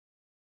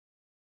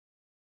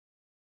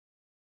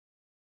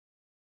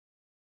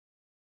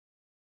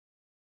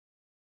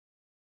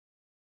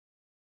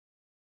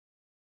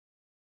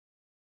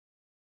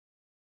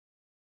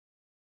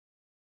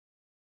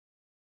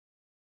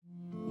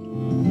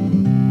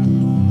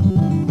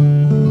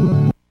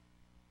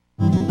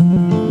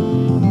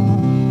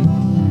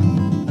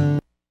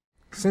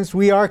Since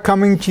we are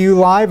coming to you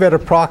live at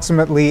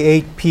approximately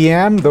 8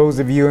 p.m., those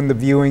of you in the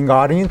viewing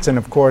audience and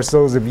of course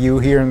those of you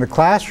here in the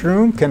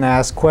classroom can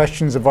ask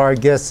questions of our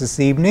guests this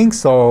evening.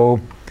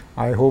 So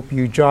I hope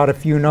you jot a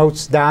few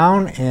notes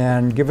down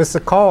and give us a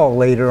call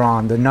later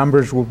on. The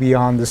numbers will be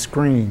on the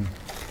screen.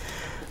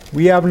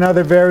 We have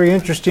another very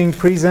interesting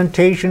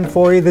presentation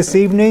for you this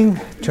evening.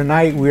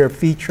 Tonight we are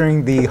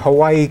featuring the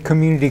Hawaii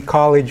Community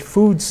College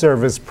Food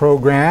Service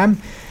Program.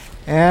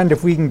 And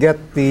if we can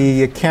get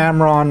the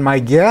camera on my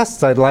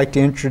guests, I'd like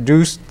to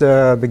introduce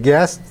the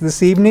guests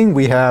this evening.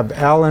 We have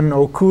Alan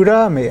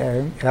Okuda.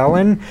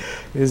 Alan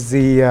is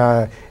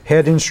the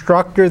head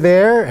instructor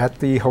there at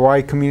the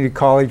Hawaii Community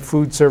College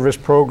Food Service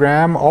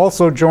Program.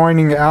 Also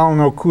joining Alan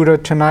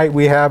Okuda tonight,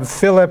 we have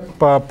Phillip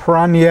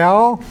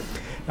Pranyal.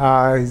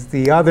 He's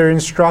the other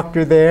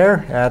instructor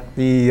there at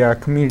the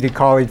Community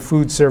College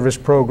Food Service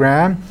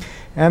Program.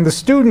 And the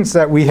students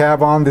that we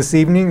have on this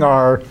evening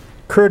are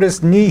Curtis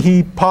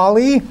Nihi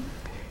Pali,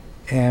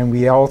 and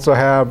we also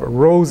have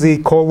Rosie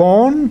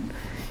Colon,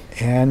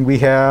 and we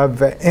have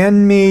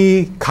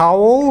Enmai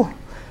Cowell,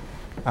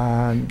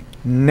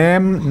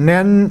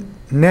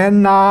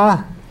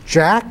 Nena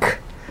Jack,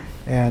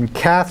 and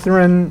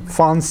Catherine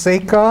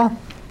Fonseca,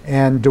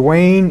 and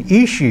Dwayne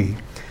Ishii.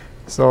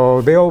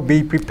 So they'll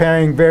be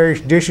preparing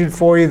various dishes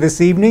for you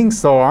this evening.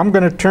 So I'm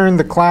going to turn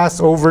the class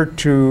over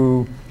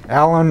to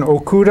Alan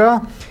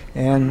Okuda,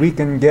 and we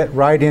can get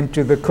right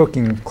into the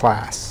cooking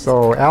class.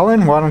 So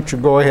Alan, why don't you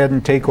go ahead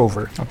and take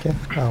over? Okay,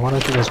 why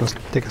don't you guys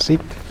take a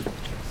seat,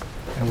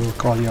 and we'll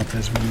call you up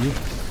as we need.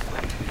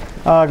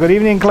 Good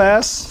evening,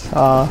 class.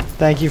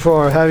 Thank you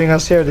for having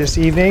us here this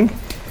evening.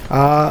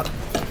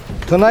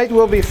 Tonight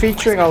we'll be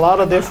featuring a lot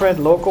of different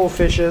local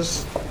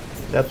fishes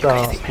that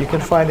you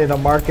can find in the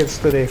markets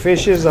today.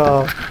 Fish is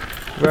a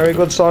very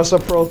good source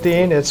of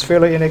protein. It's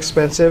fairly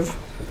inexpensive.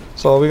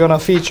 So we're going to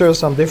feature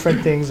some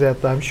different things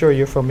that I'm sure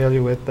you're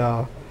familiar with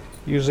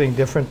using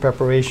different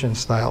preparation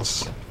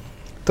styles.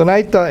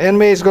 Tonight,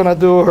 Enmai is going to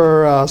do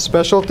her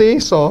specialty.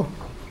 So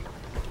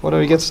why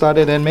don't we get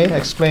started, Enmai?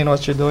 Explain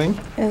what you're doing.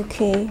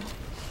 Okay.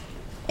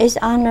 It's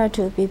an honor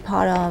to be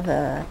part of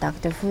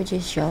Dr.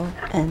 Fujii's show.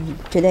 And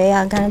today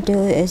I'm going to do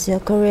is a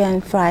Korean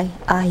Fried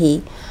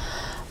Ahi.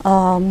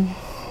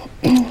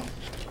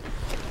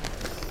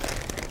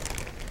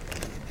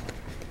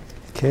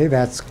 Okay,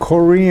 that's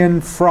Korean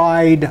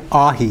Fried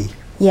Ahi.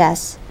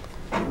 Yes.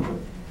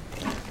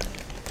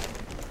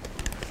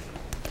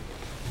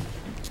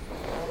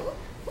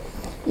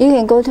 You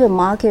can go to the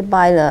market,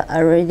 buy the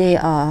already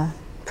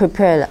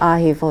prepared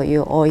ahi for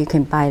you, or you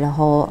can buy the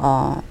whole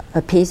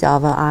a piece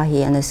of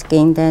ahi and the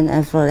skin then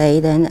and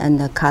fillet then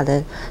and cut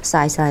the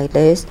size like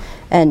this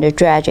and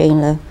dredge in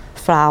the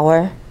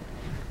flour.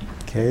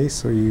 Okay,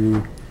 so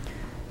you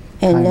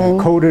and then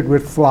coat it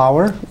with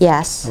flour.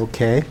 Yes.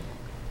 Okay.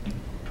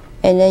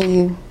 And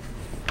then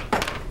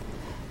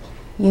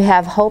you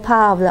have whole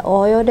pot of the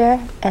oil there,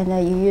 and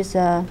then you use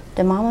a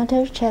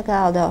thermometer to check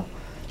out the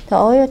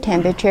oil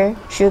temperature.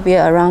 Should be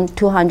around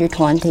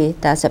 220.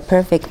 That's a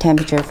perfect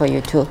temperature for you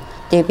to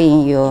dip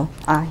in your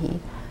ahi.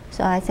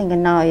 So I think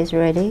now it's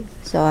ready.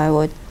 So I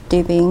will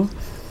dip in.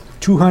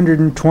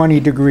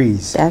 220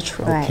 degrees. That's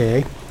right.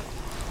 Okay.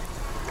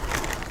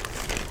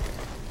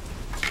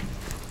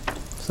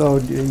 So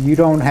you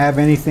don't have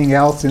anything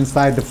else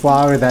inside the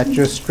flour, that's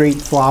just straight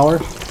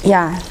flour?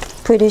 Yeah,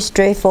 pretty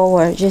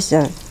straightforward, just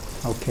a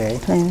plain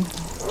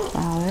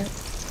flour.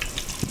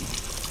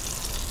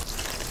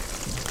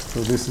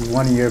 So this is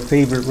one of your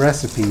favorite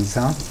recipes,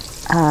 huh?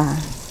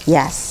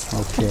 Yes.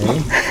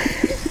 Okay.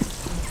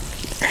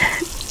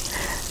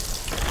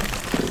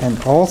 And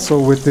also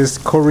with this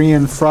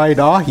Korean fried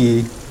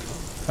ahi,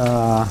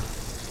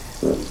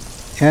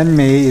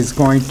 Enmai is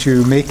going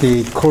to make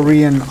a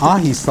Korean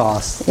ahi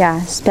sauce.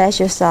 Yeah,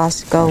 special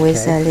sauce go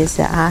with this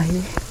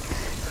ahi.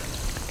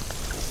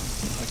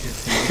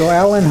 So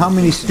Alan, how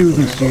many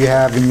students do you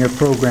have in your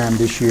program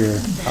this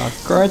year?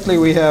 Currently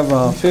we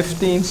have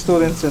 15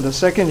 students in the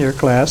second year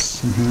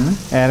class,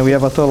 and we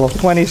have a total of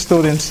 20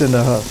 students in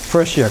the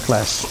first year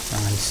class.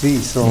 I see.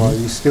 So are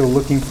you still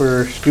looking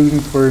for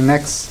students for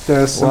next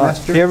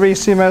semester? Every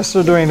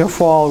semester during the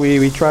fall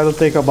we try to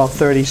take about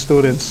 30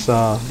 students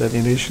that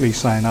initially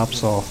sign up.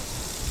 So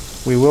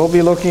we will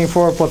be looking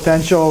for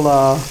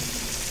potential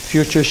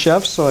future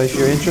chefs. So if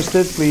you're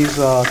interested, please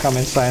come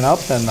and sign up,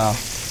 and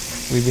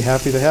we'd be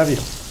happy to have you.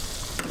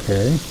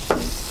 Okay.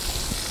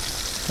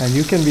 And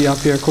you can be up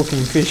here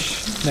cooking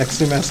fish next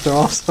semester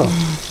also.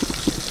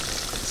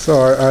 So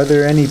are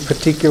there any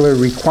particular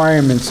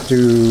requirements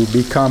to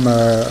become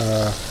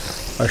a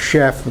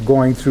chef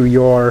going through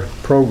your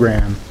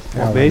program?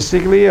 Well,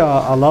 basically,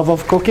 a love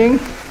of cooking.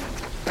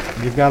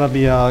 You've got to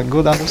be a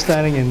good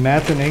understanding in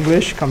math and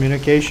English,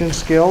 communication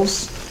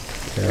skills,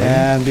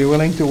 and be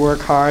willing to work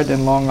hard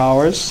and long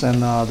hours.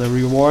 And the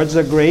rewards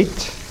are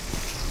great.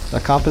 The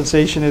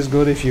compensation is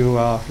good if you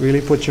really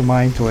put your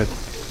mind to it.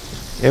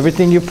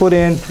 Everything you put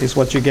in is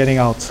what you're getting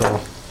out, so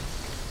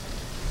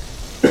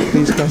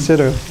please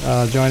consider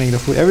joining the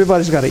food.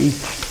 Everybody's got to eat.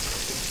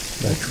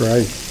 That's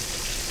right.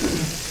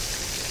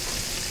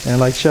 And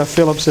like Chef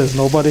Phillip says,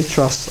 nobody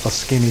trusts a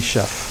skinny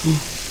chef.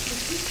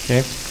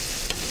 Okay?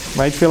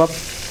 Right, Phillip?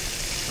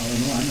 Oh,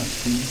 no, I'm not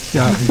skinny.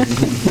 Yeah.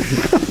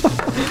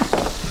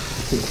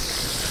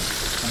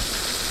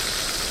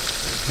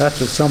 That's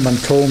what someone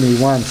told me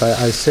once.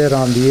 I said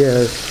on the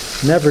air,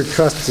 never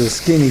trust a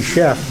skinny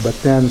chef, but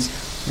then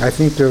I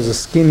think there was a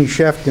skinny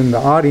chef in the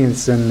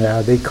audience and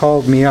they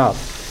called me up.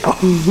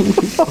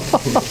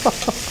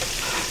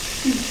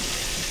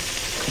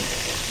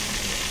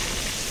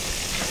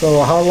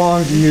 So how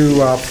long do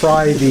you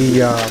fry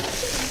the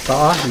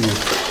ahi?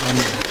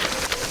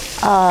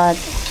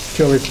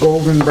 Till it's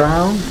golden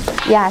brown?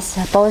 Yes,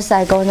 both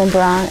sides golden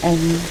brown and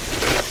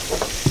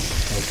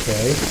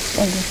Okay.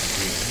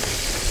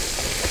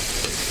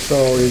 So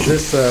is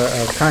this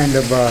a kind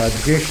of a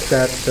dish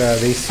that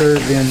they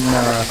serve in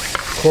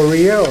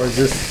Korea, or is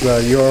this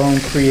your own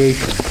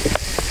creation?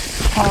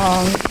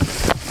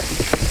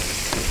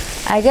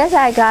 I guess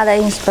I got the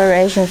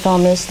inspiration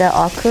from Mr.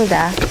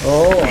 Okuda.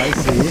 Oh, I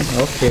see.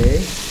 Okay.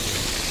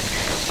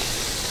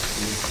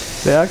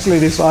 So actually,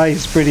 this eye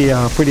is pretty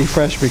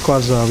fresh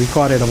because we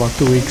caught it about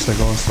 2 weeks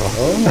ago. So.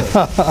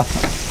 Oh.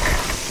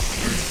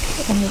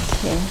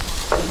 Okay.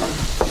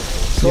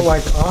 So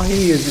like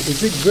ahi,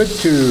 is it good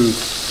to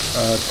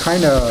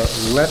kind of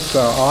let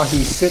the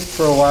ahi sit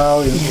for a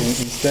while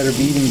instead of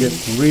eating it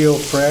real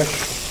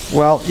fresh?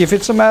 Well, if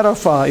it's a matter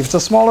of, if it's a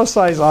smaller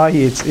size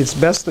ahi, it's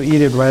best to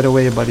eat it right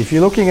away. But if you're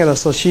looking at a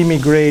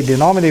sashimi grade, they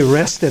normally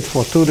rest it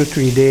for 2 to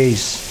 3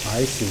 days.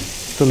 I see.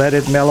 To let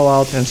it mellow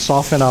out and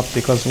soften up,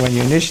 because when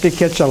you initially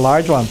catch a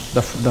large one,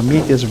 the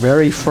meat is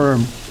very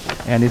firm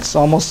and it's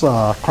almost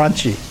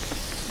crunchy.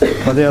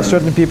 But there are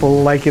certain people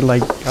who like it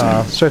like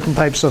certain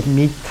types of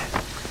meat.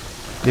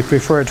 They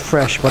prefer it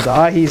fresh, but the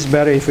ahi is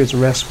better if it's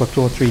rest for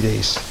 2 or 3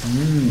 days.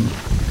 Mm.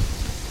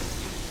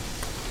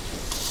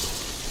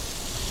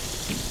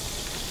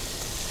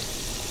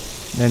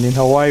 And in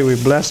Hawaii,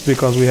 we're blessed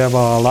because we have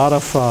a lot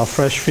of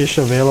fresh fish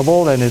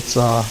available, and it's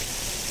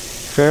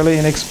fairly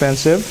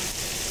inexpensive.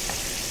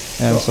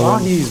 And so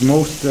ahi is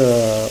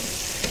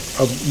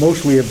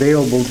mostly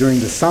available during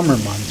the summer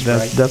months,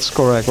 right? That's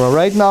correct. Well,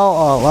 right now,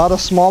 a lot of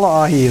smaller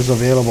ahi is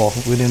available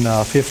within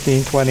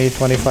 15, 20,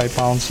 25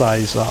 pound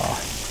size.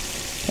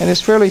 And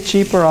it's fairly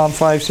cheap, around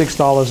 $5,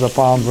 $6 a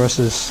pound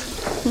versus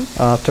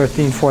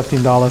 $13,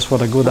 $14 for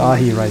the good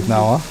ahi right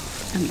now.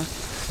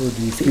 So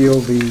do you feel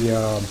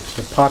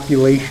the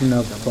population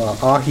of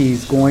ahi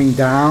is going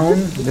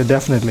down?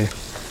 Definitely.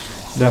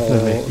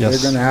 Definitely, So yes.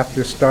 they're going to have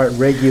to start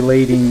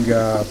regulating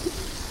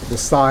the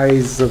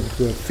size of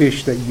the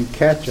fish that you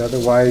catch,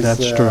 otherwise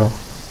That's true.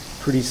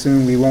 pretty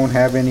soon we won't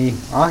have any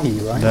ahi,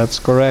 right? That's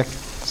correct.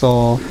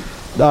 So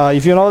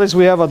if you notice,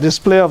 we have a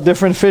display of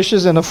different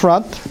fishes in the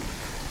front.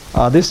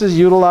 This is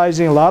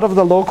utilizing a lot of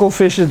the local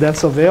fishes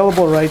that's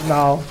available right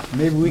now.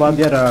 Maybe we can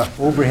get an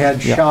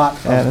overhead Yeah, shot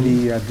of and-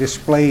 the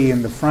display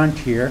in the front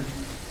here.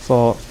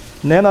 So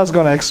Nena's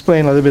going to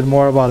explain a little bit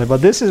more about it.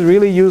 But this is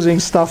really using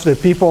stuff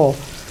that people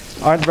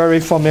aren't very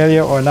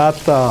familiar or not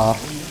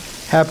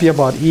happy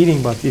about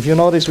eating. But if you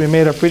notice, we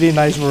made a pretty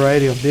nice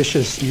variety of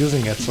dishes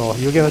using it. So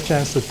you'll get a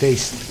chance to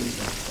taste.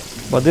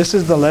 But this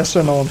is the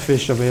lesser known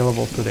fish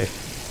available today.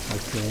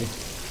 Okay.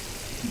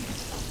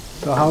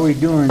 So how are we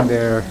doing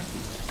there,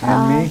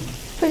 Enmai?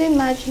 Pretty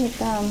much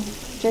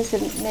just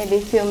maybe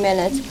a few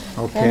minutes.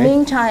 Okay. In the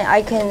meantime,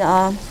 I can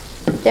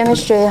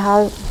demonstrate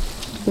how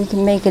we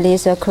can make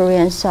this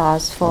Korean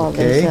sauce for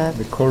Okay, this.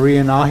 the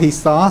Korean ahi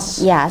sauce.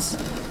 Yes.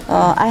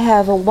 I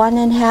have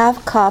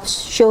 1.5 cups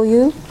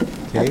shoyu.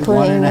 Okay,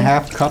 put in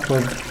 1.5 cup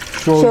of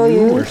shoyu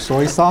shoyu. or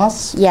soy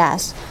sauce.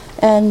 Yes.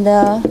 And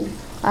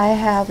I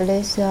have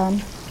this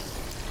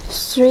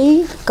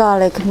 3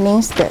 garlic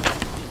minced.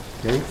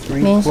 Okay,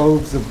 3 Minced.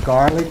 cloves of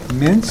garlic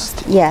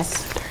minced.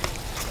 Yes.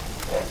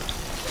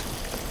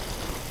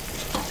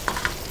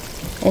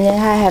 And then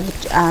I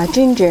have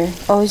ginger,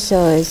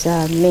 also is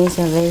minced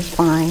very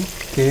fine.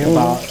 Okay,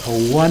 about a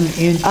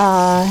 1-inch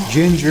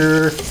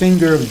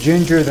finger of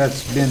ginger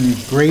that's been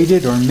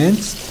grated or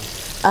minced.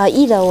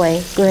 Either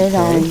way, grate Okay.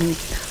 on,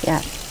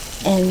 yeah.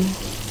 And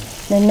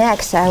the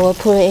next I will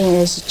put in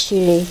is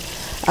chili.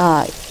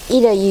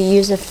 Either you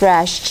use a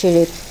fresh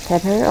chili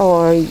pepper,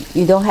 or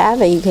you don't have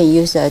it, you can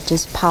use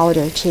just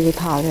powder, chili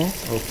powder.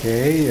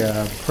 Okay,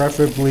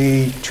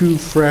 preferably 2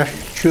 fresh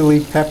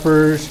chili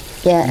peppers.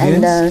 Yeah,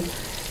 minced. and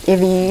if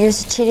you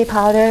use chili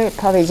powder,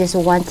 probably just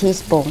 1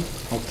 teaspoon.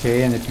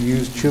 Okay, and if you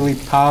use chili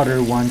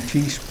powder, 1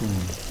 teaspoon.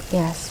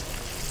 Yes.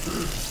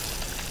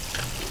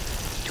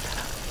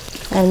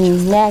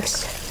 And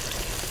next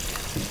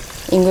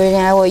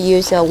ingredient, I will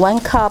use 1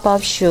 cup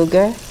of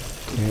sugar.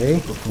 Okay,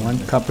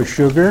 1 cup of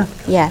sugar.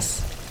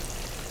 Yes.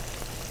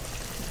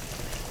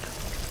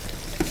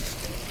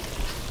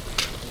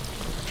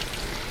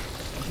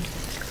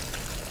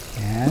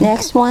 And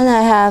Next one,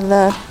 I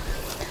have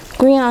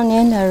green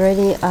onion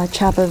already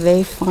chopped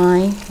very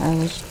fine. I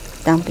will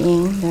dump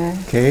in there.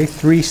 okay,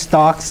 3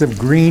 stalks of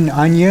green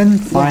onion,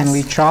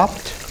 finely Yes.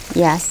 chopped.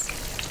 Yes.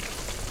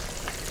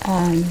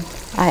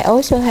 I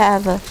also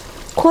have a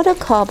 1/4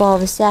 cup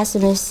of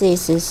sesame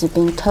seeds. It's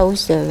been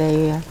toasted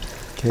very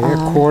Okay, a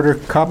quarter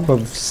cup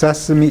of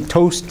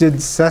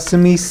toasted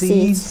sesame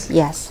seeds.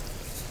 Yes.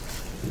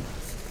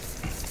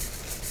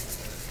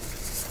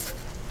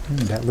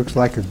 That looks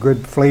like a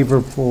good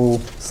flavorful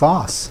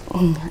sauce.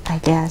 I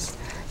guess.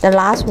 The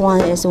last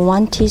one is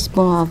 1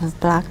 teaspoon of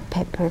black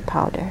pepper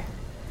powder.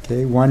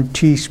 Okay, 1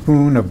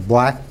 teaspoon of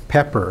black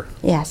pepper.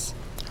 Yes.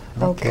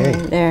 Okay.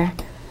 There.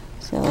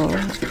 So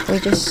we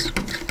just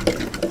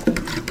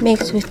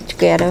mix it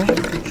together.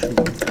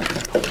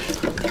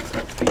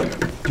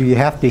 Do you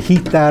have to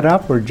heat that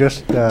up or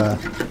just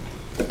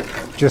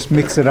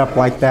mix it up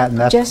like that and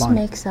that's Just fine?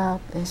 mix up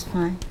is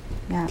fine.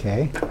 Yeah.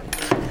 Okay.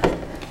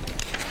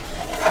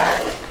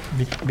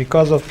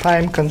 Because of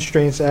time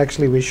constraints,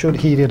 actually, we should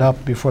heat it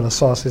up before the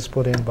sauce is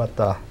put in, but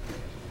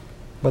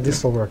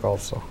this will work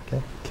also.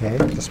 Okay. Okay.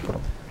 Just put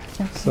them.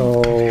 Okay.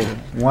 So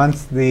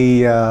once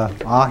the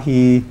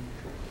ahi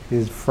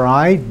is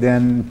fried,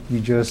 then you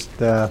just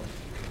dip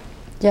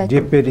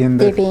it in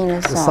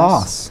the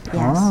sauce.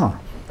 Yes. Ah.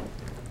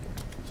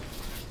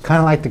 Kind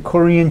of like the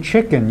Korean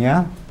chicken,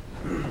 yeah?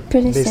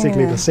 Pretty Basically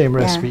similar. the same Yeah.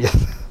 recipe.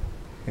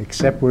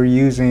 Except we're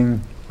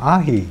using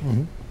ahi.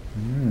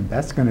 Mhm.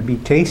 That's going to be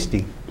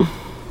tasty.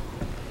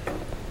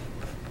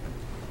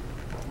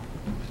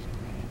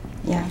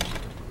 Yeah.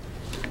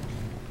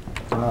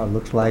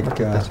 Looks like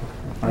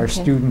our Okay.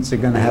 students are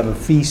going to have a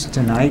feast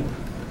tonight.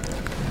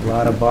 A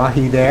lot of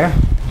ahi there.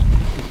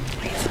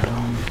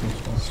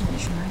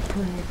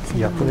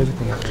 Yeah, put it in.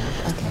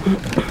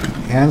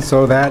 And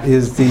so that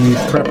is the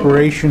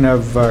preparation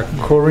of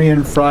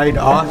Korean fried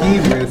ahi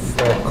with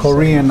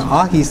Korean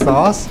ahi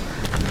sauce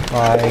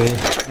by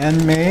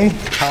Enmai.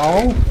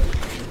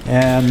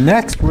 And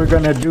next we're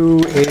going to do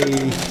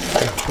a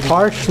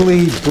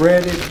partially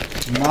breaded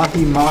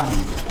mahi-mahi.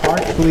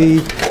 Partially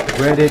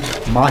breaded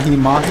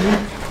mahi-mahi.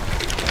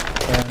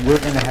 And we're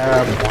going to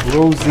have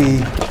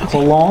Rosie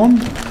Cologne.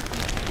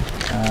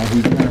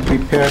 He's going to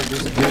prepare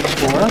this dish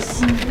for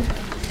us.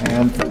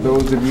 And for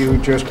those of you who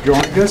just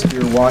joined us,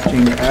 you're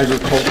watching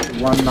Agriculture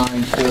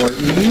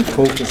 194E,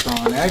 Focus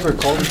on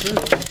Agriculture.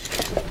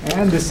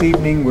 And this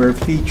evening we're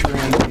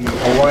featuring the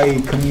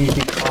Hawaii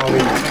Community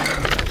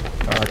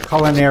College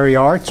Culinary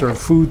Arts or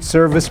Food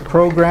Service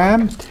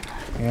Program.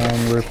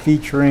 And we're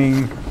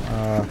featuring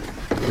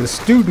the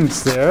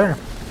students there.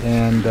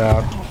 And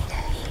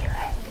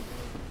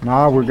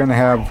now we're going to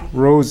have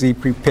Rosie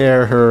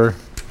prepare her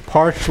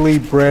partially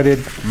breaded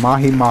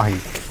mahi-mahi.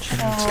 You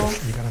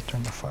gotta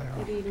turn the fire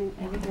on. Good evening,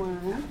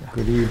 everyone.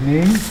 Good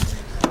evening.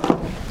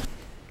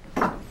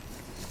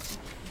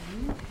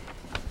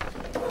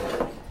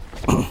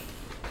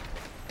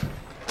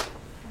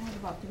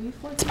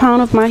 It's a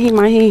pound of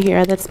mahi-mahi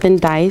here that's been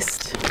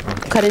diced,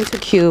 cut into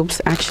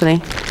cubes, actually.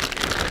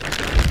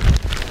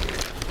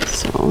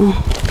 So,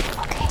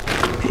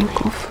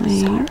 panko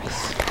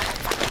flakes.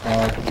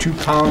 2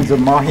 pounds of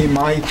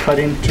mahi-mahi cut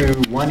into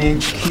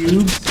 1-inch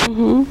cubes.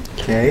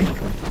 Okay.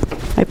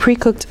 I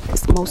pre-cooked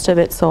most of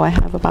it, so I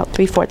have about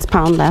 3/4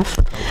 pound left.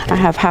 I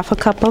have half a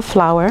cup of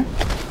flour.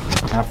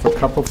 Half a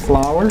cup of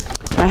flour.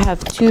 I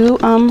have 2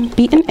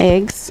 beaten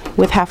eggs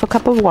with half a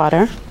cup of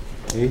water.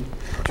 Okay.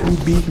 2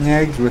 beaten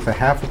eggs with a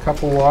half a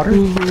cup of water.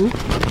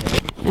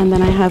 And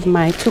then I have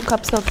my 2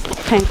 cups of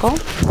panko.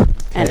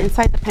 And Okay.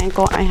 inside the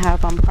panko, I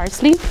have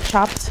parsley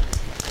chopped.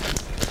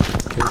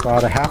 Okay,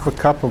 about a half a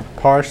cup of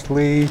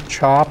parsley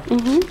chopped.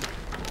 And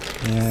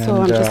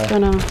So I'm just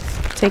gonna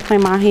take my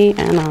mahi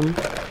and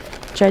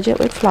dredge it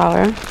with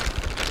flour.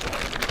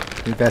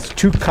 that's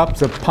 2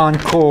 cups of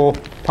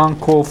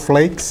panko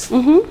flakes.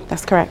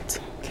 That's correct.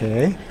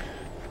 Okay.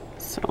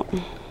 So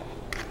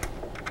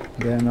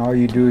Then all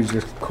you do is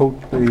just coat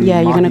the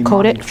yeah, you're gonna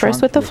coat mahi-mahi it first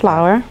chunk with the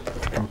flour.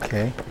 that.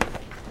 Okay.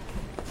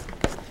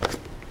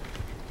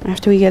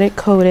 After we get it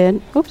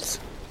coated, oops,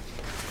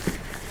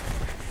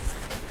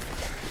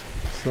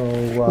 So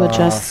we'll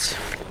just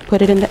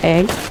put it in the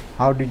egg.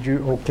 how did you?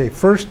 Okay,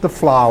 first the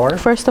flour,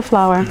 First the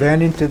flour,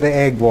 then into the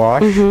egg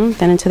wash.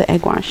 then into the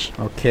egg wash.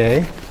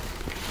 Okay.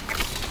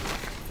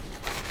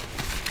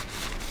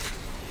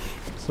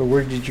 So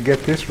where did you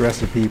get this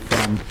recipe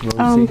from,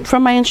 Rosie?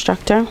 From my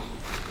instructor.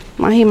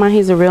 Mahi-mahi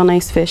is a real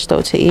nice fish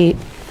though to eat.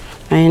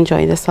 I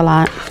enjoy this a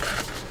lot.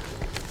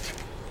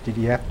 Did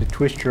you have to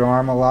twist your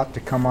arm a lot to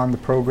come on the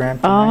program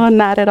Oh, tonight?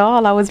 not at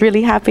all. I was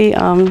really happy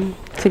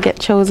to get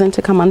chosen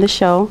to come on the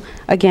show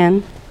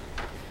again.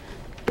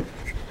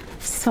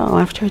 So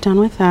after we're done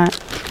with that,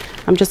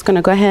 I'm just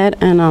gonna go ahead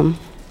and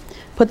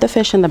put the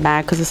fish in the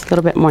bag because it's a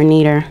little bit more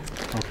neater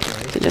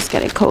Okay. to just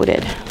get it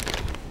coated.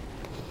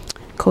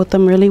 Coat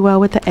them really well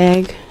with the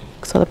egg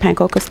so the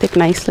panko could stick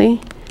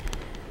nicely.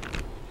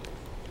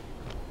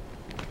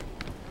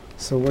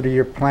 So what are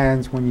your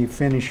plans when you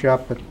finish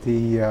up at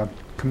the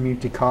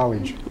community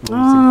college,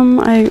 Rosie?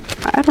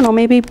 I don't know,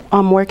 maybe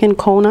work in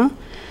Kona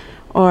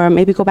or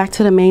maybe go back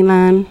to the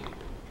mainland.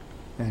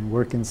 And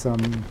work in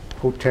some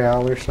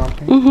hotel or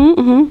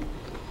something?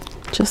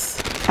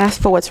 Just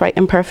ask for what's right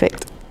and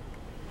perfect.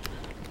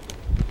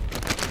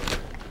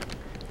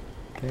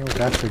 Okay,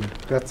 well,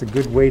 that's a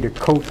good way to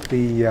coat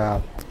the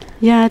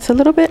Yeah, it's a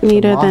little bit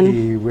neater than.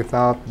 Mahi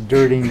without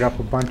dirtying up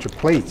a bunch of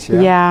plates,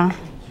 yeah? Yeah.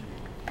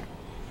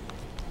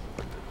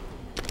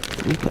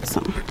 Let me put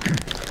some.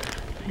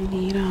 I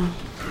need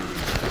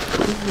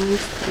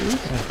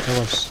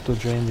Tell us to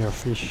drain your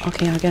fish.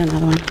 Okay, I'll get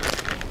another one.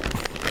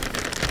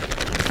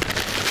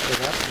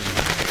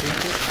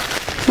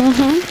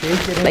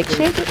 Mm-hmm. Like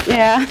shake it?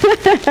 Yeah.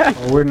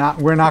 Oh,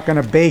 we're not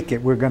going to bake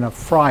it. We're going to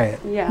fry it.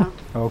 Yeah.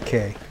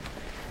 Okay.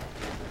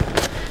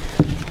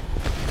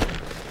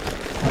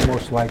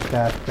 Almost like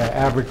that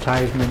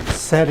advertisement,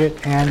 set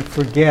it and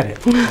forget it.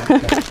 The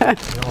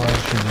oil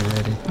should be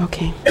ready.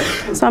 Okay.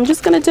 So I'm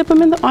just going to dip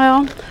them in the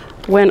oil.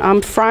 When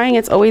I'm frying,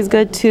 it's always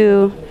good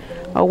to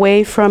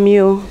away from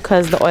you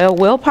because the oil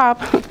will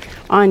pop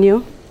on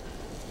you.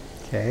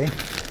 Okay.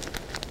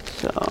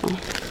 So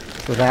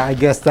that, I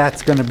guess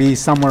that's going to be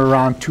somewhere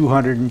around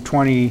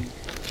 220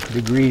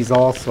 degrees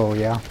also,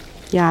 yeah?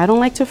 yeah, I don't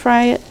like to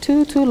fry it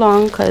too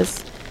long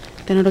because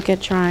then it'll get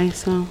dry.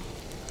 So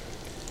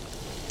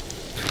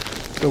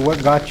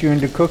what got you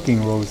into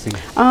cooking, Rosie?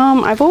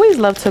 I've always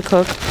loved to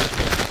cook.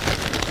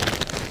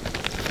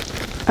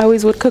 I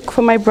always would cook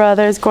for my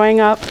brothers growing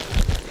up.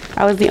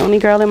 I was the only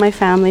girl in my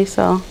family,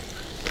 so.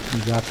 You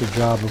got the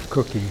job of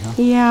cooking, huh?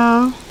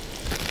 Yeah.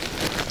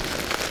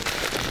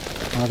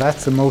 Well,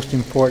 that's the most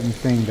important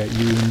thing, that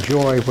you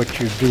enjoy what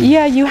you're doing.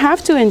 Yeah, you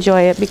have to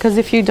enjoy it because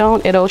if you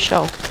don't, it'll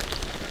show.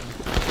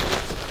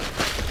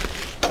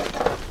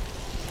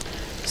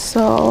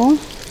 So,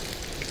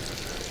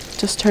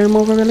 just turn them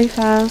over really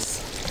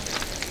fast.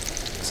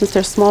 Since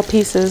they're small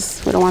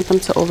pieces, we don't want them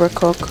to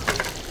overcook.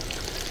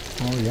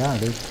 Oh yeah,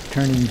 they're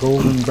turning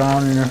golden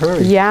brown in a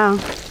hurry. Yeah.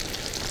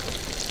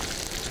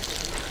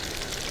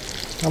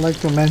 I'd like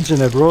to mention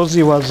that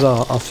Rosie was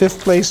a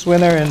 5th place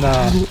winner in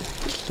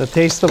the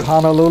Taste of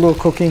Honolulu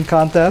cooking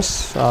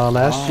contest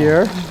last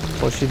year.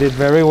 So she did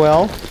very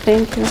well.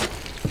 Thank you.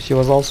 She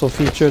was also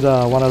featured,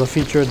 one of the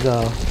featured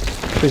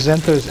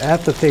presenters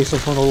at the Taste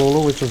of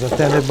Honolulu, which was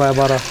attended by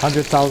about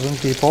 100,000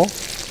 people.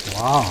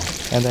 Wow.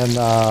 And then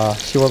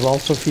she was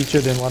also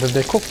featured in one of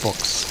their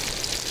cookbooks.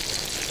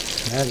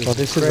 So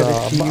this is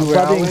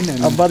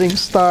a budding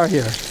star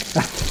here.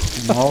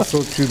 And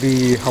also to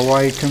the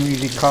Hawaii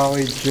Community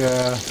College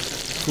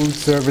food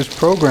service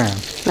program.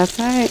 That's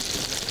right.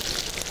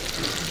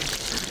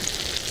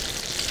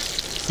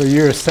 So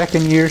you're a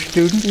 2nd-year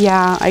student?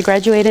 Yeah, I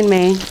graduate in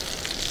May.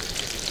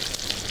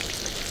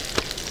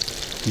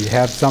 Do you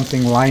have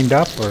something lined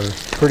up or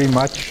pretty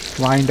much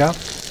lined up?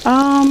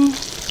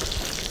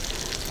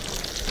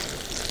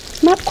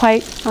 Not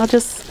quite. I'll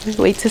just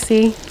wait to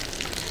see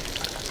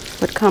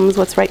what comes,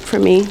 what's right for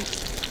me.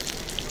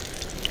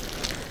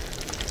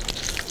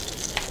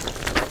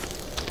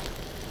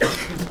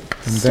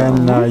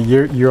 And then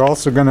you're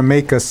also going to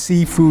make a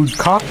seafood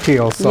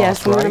cocktail sauce,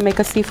 yes, I'm right? going to make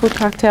a seafood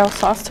cocktail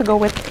sauce to go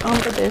with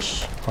the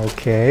dish.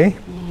 Okay.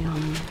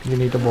 You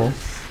need a bowl.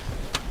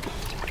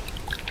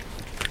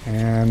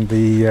 And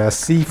the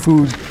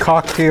seafood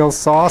cocktail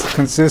sauce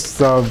consists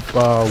of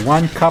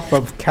 1 cup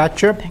of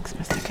ketchup, Thanks,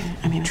 Mr. K.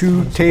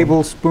 2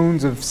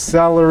 tablespoons of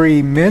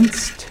celery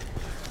minced,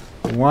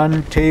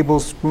 1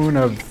 tablespoon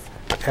of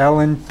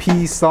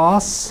L&P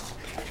sauce,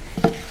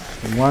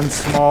 1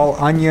 small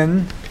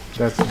onion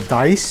that's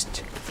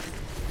diced,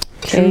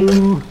 Okay.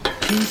 2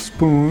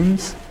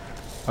 teaspoons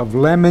of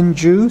lemon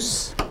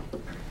juice,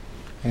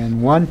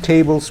 and 1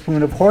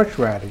 tablespoon of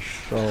horseradish.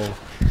 So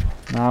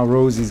now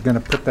Rosie's going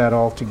to put that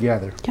all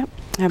together. Yep.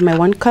 I have my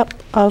 1 cup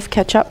of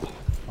ketchup.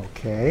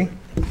 Okay.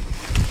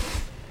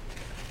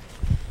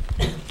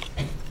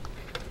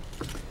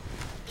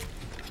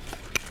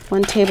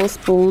 One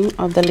tablespoon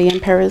of the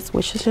Liam Perez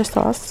Worcestershire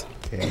sauce.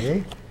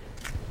 Okay.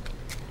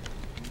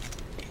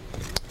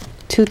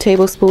 2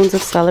 tablespoons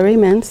of celery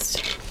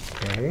minced.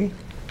 Okay.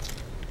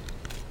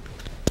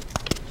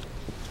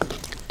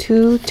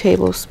 2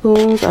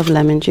 tablespoons of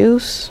lemon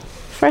juice.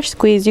 Fresh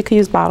squeeze, you could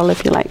use bottle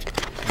if you like.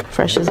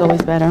 Fresh is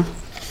always better.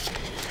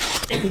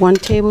 1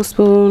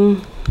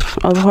 tablespoon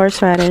of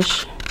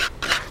horseradish.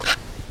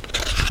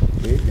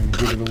 Okay, gonna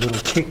give it a little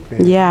kick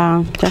there.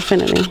 Yeah,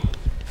 definitely.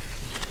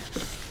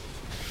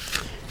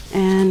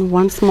 And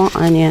 1 small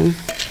onion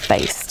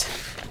diced.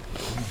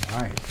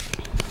 All right.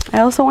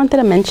 I also wanted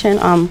to mention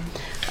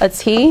a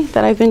tea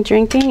that I've been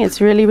drinking. It's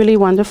really, really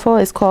wonderful.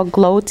 It's called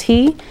Glow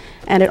Tea,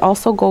 and it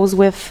also goes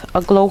with a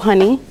Glow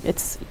Honey.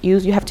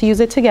 You have to use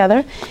it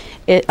together.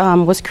 It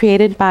was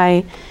created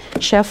by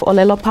Chef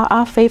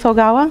Olelepa'a Faith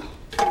Ogawa,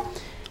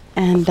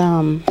 and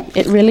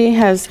it really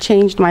has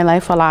changed my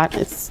life a lot.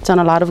 It's done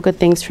a lot of good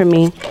things for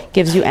me.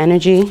 Gives you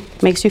energy,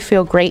 makes you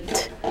feel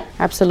great,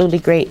 absolutely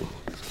great.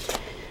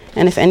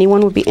 And if anyone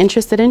would be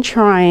interested in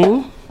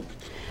trying,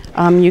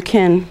 you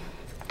can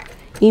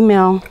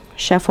email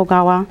Chef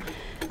Ogawa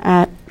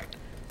at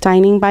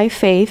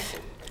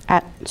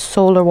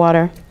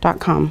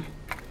diningbyfaith@solarwater.com.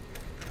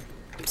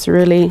 It's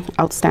really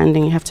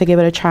outstanding. You have to give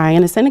it a try.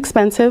 And it's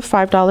inexpensive,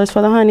 $5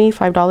 for the honey,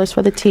 $5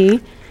 for the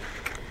tea.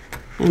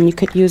 And you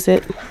could use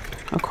it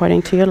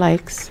according to your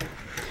likes.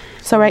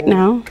 So right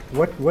now,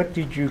 What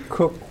did you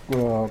cook,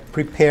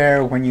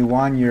 prepare when you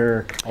won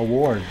your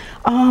award?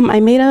 I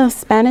made a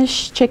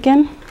Spanish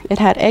chicken. It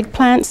had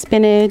eggplant,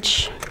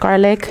 spinach,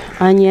 garlic,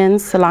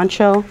 onions,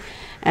 cilantro,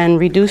 and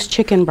reduced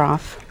chicken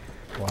broth.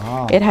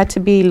 Wow. It had to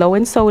be low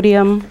in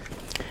sodium.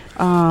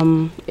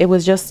 It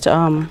was just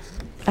a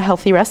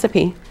healthy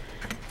recipe,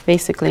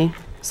 basically.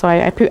 So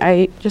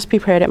I just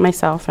prepared it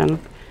myself, and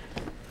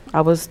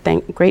I was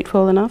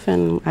grateful enough,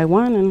 and I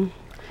won, and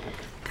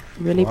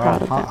really Wow.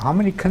 proud of it. How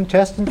many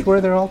contestants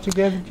were there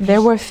altogether?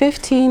 There were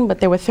 15, but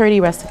there were 30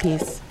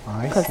 recipes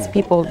I because see.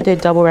 people did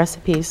double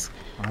recipes.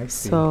 I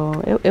see.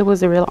 So it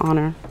was a real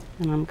honor,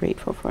 and I'm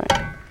grateful for it.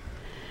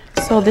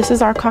 So this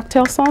is our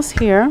cocktail sauce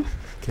here.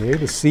 Okay,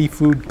 the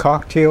seafood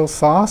cocktail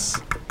sauce.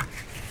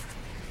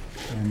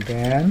 And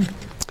then,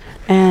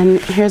 And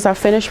here's our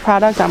finished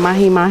product, our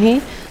mahi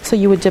mahi. So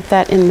you would dip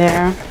that in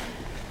there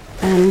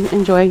and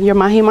enjoy your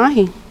mahi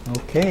mahi.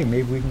 okay,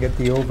 maybe we can get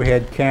the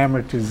overhead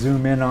camera to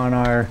zoom in on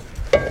our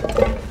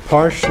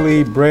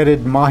partially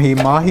breaded mahi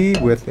mahi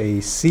with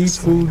a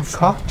seafood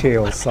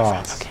cocktail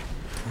sauce.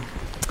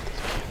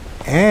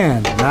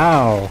 And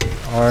now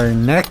our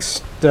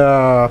next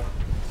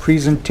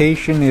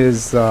presentation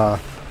is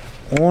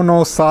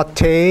ono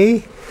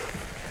saute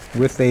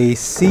with a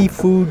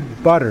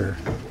seafood butter.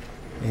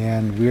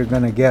 And we're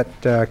going to get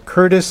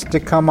Curtis to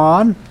come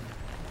on.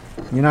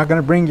 You're not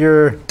going to bring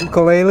your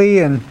ukulele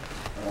and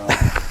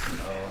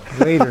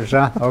later,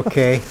 huh?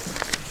 Okay.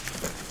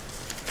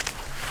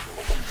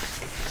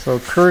 So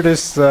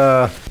Curtis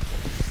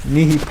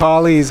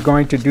Nihipali is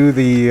going to do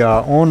the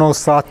ono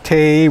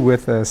saute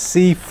with a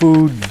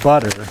seafood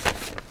butter.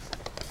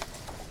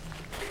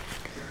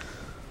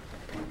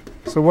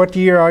 So what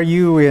year are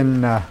you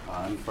in?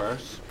 I'm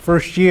first.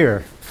 First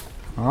year.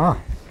 Ah.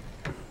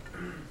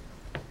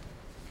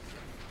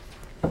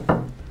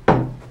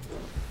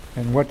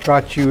 And what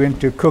got you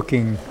into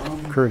cooking,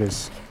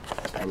 Curtis?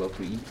 I love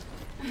to eat.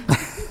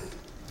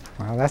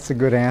 Well, that's a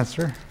good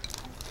answer.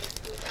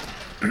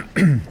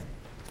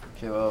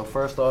 Okay, well,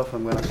 first off,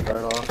 I'm gonna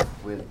start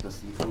off with the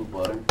seafood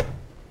butter.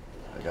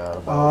 I got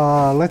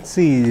about. Let's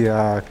see,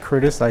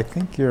 Curtis, I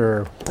think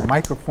your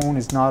microphone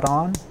is not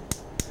on.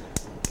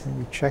 Can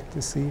we check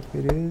to see if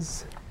it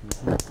is?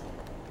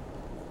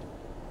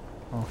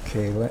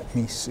 Okay, let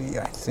me see.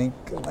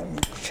 Let me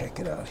check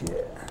it out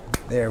here.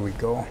 There we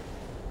go.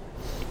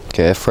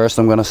 Okay, first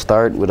I'm gonna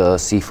start with a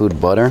seafood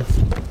butter.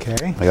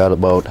 Okay. I got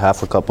about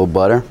half a cup of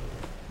butter.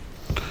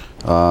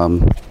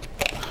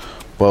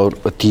 About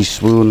a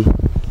teaspoon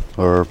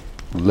or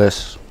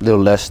little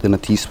less than a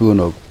teaspoon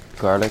of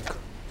garlic.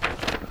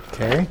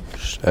 Okay.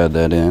 Just add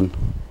that in.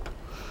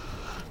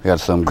 I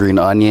got some green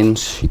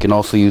onions. You can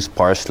also use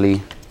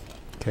parsley,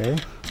 Okay.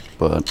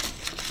 but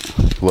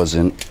it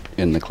wasn't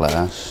in the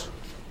class.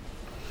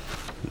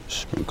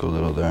 Sprinkle a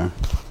little there.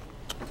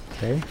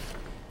 Okay.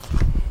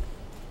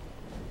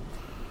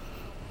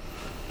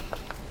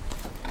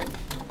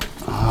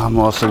 I'm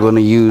also going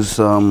to use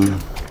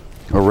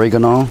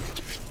oregano,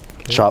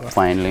 Okay, chopped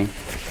finely.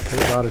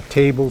 about a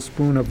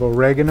tablespoon of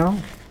oregano.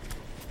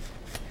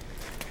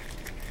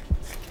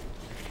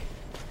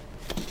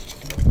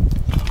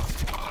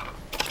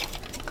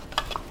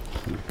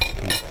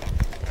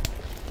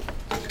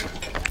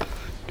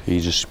 You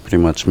just pretty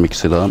much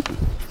mix it up.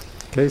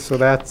 Okay, so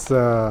that's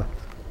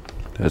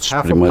That's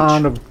half a pretty much.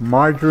 pound of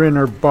margarine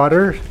or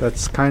butter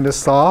that's kind of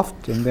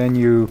soft, and then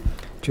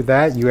to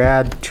that you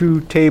add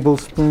 2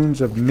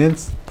 tablespoons of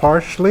minced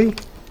parsley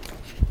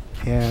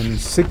and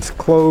 6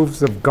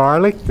 cloves of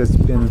garlic that's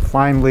been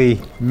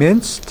finely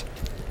minced,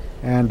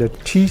 and a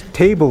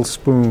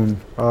tablespoon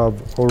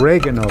of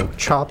oregano,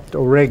 chopped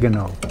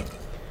oregano.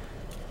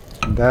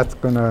 And that's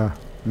gonna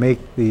make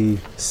the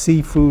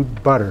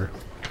seafood butter.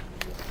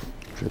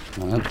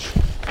 Pretty much.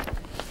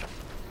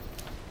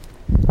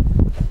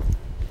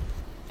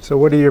 So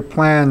what are your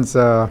plans,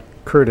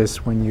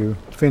 Curtis, when you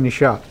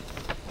finish up?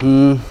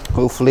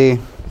 Hopefully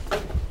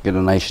get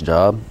a nice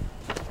job.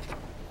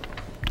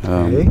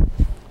 Okay.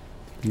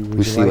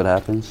 We see what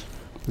happens.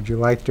 Would you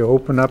like to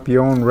open up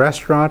your own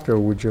restaurant, or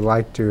would you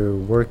like to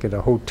work at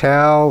a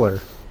hotel, or?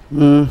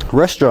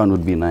 Restaurant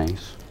would be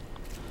nice,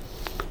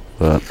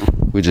 but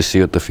we just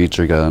see what the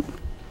future got.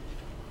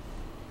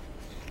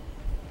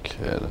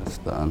 Okay, that's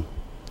done.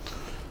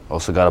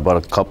 Also got about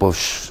a cup of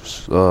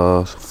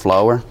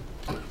flour.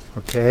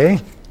 Okay.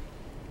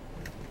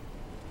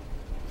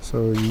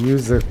 So you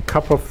use a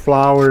cup of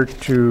flour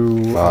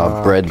to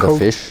Bread the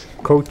fish.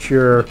 coat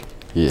your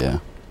Yeah.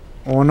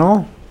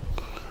 ono.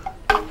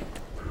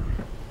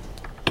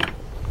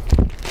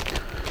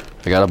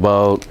 I got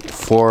about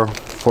four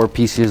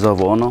pieces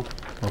of ono.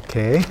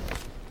 Okay.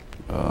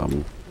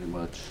 Pretty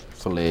much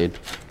filleted,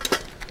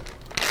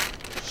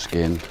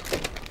 skinned.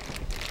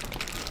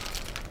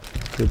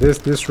 So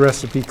this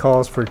recipe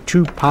calls for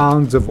 2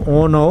 pounds of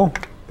ono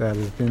that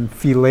has been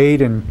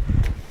filleted and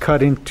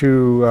cut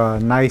into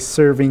nice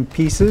serving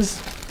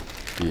pieces.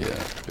 Yeah,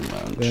 pretty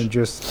much. Then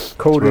just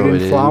coat it Throw in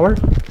it in. flour.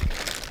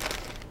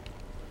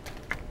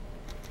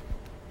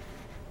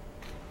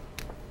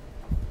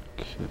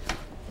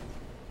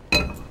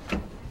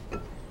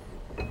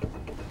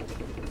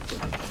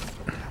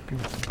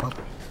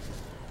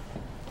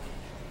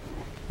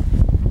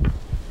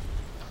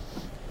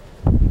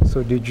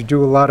 So did you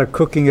do a lot of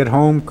cooking at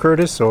home,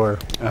 Curtis, or?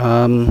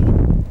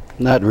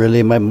 Not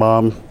really. My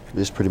mom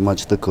is pretty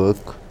much the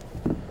cook.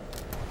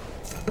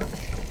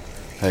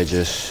 I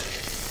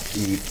just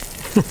eat.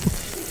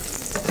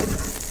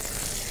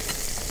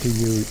 Do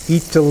you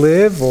eat to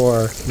live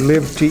or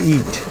live to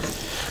eat?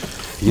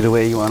 Either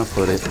way you want to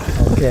put it.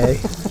 Okay.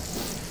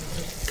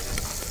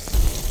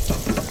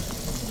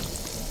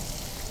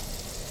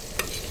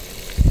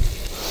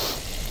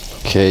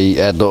 Okay,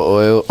 add the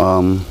oil,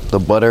 the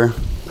butter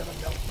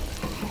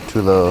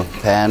to the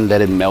pan,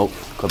 let it melt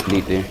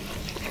completely.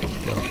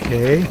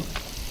 Okay.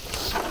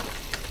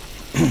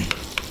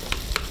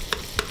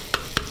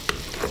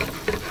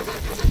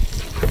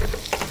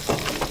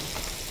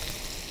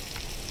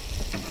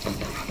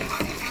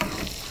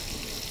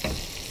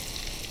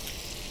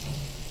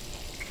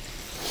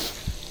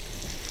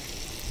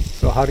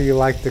 So how do you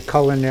like the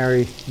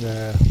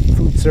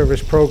food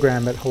service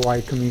program at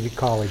Hawaii Community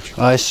College?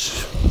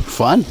 It's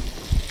fun.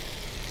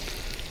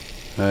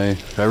 I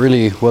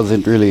really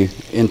wasn't really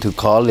into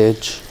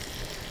college,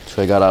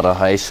 so I got out of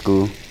high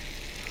school,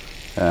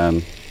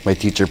 and my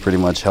teacher pretty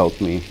much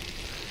helped me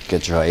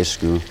get through high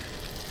school.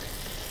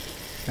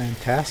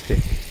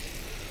 Fantastic.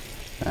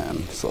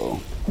 And so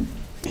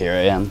here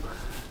I am.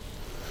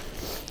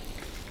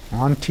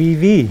 On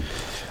TV.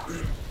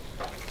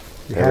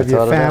 You Ever have your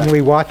thought of that?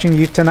 family watching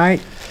you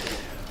tonight?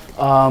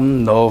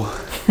 No.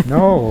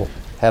 No.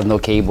 Have no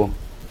cable.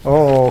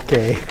 Oh,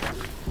 okay.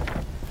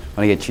 Want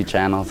to get 2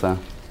 channels, huh?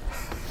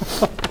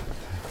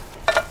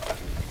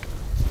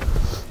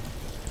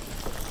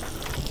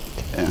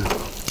 Yeah.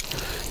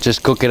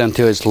 Just cook it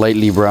until it's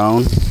lightly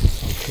brown.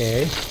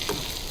 Okay.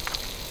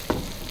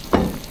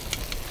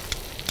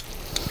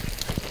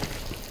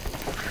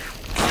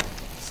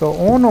 So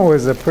ono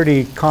is a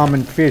pretty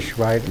common fish,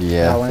 right?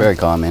 Yeah, Alan? very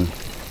common.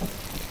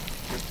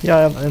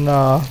 Yeah, in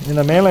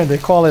the mainland they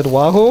call it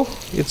wahoo.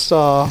 It's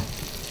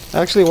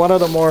actually one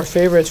of the more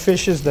favorite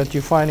fishes that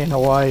you find in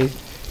Hawaii.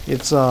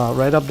 It's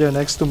right up there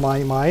next to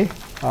mai.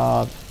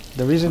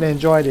 The reason I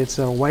enjoy it, it's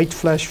a white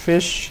flesh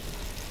fish,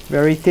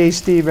 very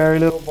tasty, very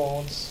little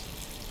bones.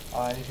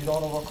 And if you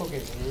don't overcook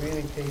it, it's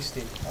really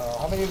tasty.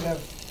 How many of you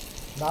have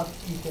not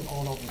eaten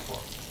ono before?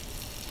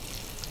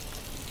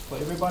 So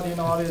everybody in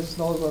the audience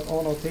knows what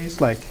ono tastes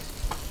like.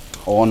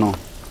 Ono.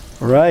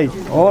 Right,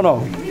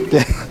 ono.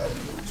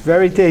 It's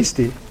very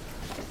tasty.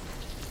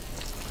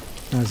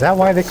 Is that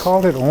why they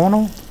called it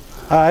ono?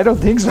 I don't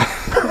think so.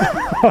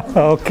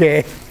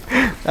 Okay.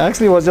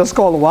 Actually, it was just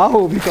called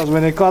wahoo because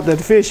when they caught that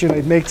fish,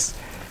 it makes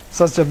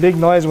such a big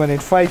noise when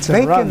it fights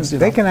and runs.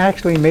 They can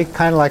actually make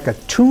kind of like a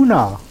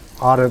tuna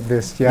out of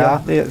this,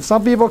 yeah?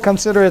 Some people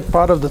consider it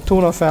part of the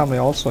tuna family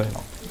also,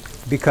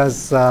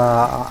 Because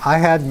I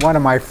had one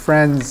of my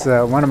friends,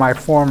 one of my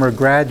former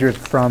graduates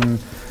from,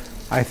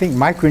 I think,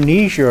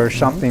 Micronesia or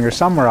something, or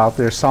somewhere out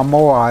there,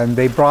 Samoa, and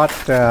they brought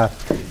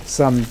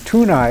some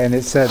tuna, and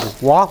it said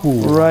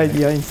wahoo. Right,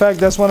 yeah. In fact,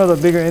 that's one of the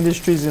bigger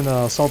industries in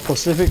South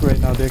Pacific right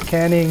now. They're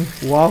canning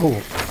wahoo.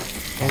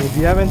 And if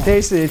you haven't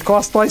tasted it, it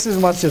costs twice as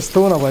much as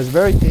tuna, but it's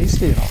very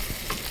tasty,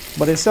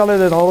 But they sell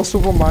it at all the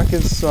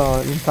supermarkets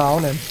in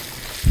town, and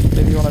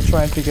maybe you want to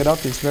try and pick it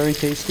up. It's very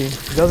tasty.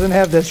 It doesn't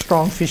have that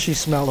strong fishy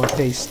smell or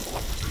taste,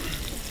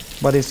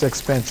 but it's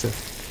expensive.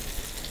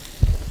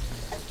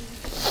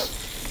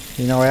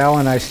 You know,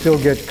 Alan, I still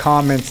get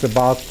comments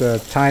about the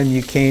time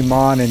you came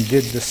on and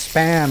did the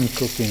spam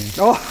cooking.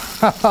 Oh,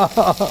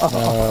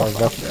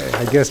 But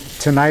I guess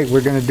tonight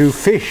we're going to do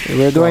fish.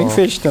 we're doing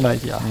fish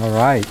tonight, yeah. All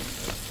right.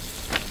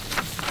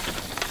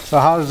 So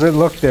how does it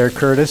look there,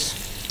 Curtis?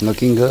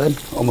 Looking good.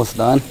 Almost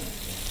done.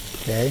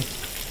 Okay.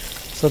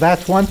 So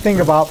that's one thing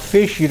about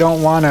fish. You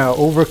don't want to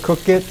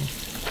overcook it.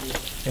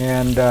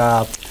 And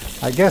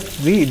I guess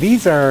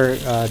these are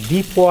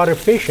deep water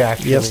fish,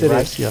 actually. Yes, it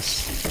right? is.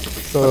 Yes.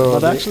 So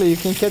But actually, you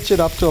can catch it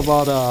up to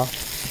about,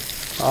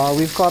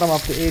 we've caught them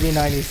up to 80,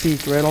 90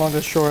 feet right along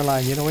the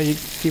shoreline. You know, when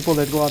people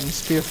that go out and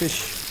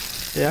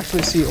spearfish, they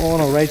actually see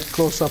ono right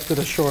close up to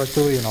the shore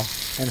too,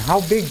 And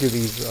how big do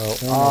these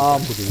ono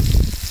get to be?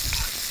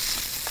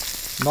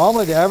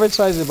 Normally, the average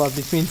size is about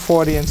between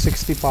 40 and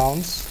 60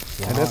 pounds.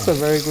 Wow. And that's a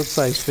very good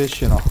sized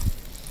fish,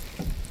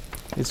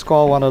 It's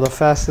called one of the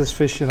fastest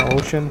fish in the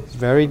ocean. It's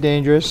very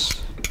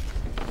dangerous,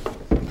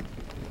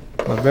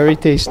 but very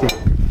tasty.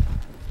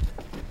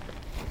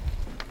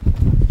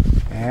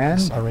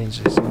 And Let's arrange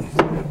this.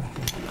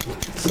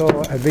 so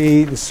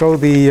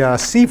the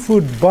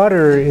seafood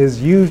butter is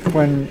used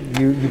when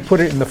you put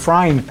it in the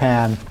frying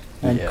pan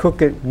and Yeah.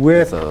 cook it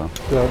with So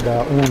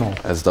the ono.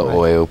 that's the Right.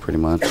 oil, pretty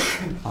much.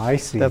 I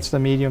see. That's the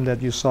medium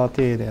that you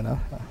sauteed in.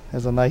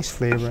 Has a nice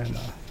flavor.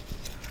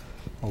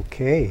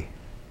 Okay.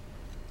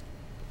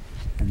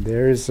 And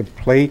there's a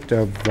plate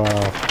of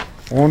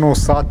ono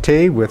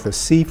saute with a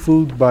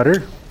seafood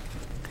butter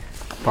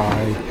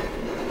by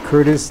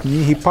Curtis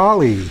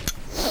Nihipali.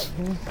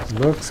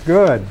 Looks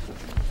good.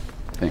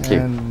 Thank you.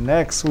 And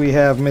next we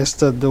have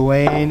Mr.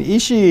 Dwayne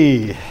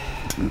Ishii.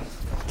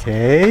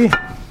 Okay.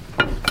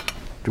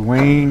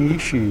 Dwayne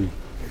Ishii.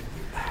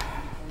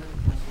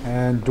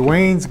 And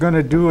Dwayne's going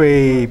to do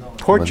a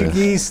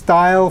Portuguese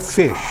style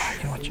fish.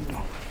 You know what you do?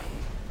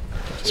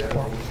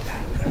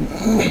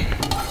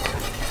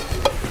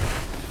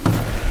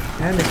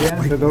 And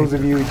again, for those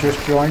of you who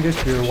just joined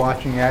us, you're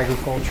watching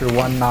Agriculture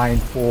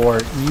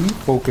 194E,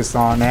 focus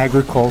on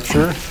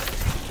agriculture.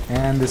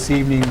 And this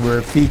evening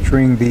we're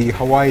featuring the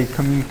Hawaii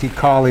Community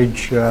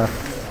College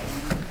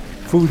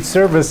food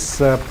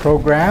service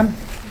program.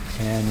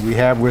 And we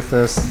have with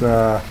us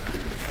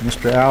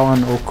Mr.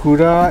 Alan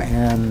Okuda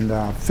and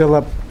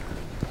Phillip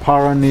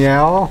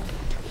Pranyal,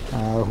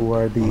 who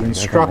are the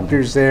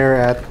instructors there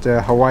at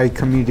Hawaii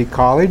Community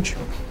College.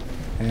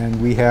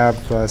 And we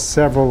have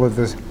several of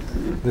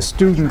the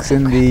students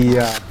in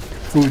the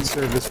food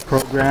service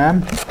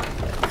program.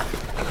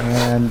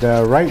 And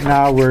right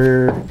now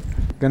we're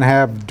going to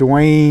have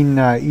Dwayne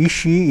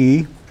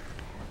Ishii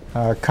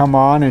come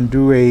on and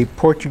do a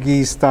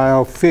Portuguese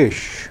style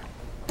fish.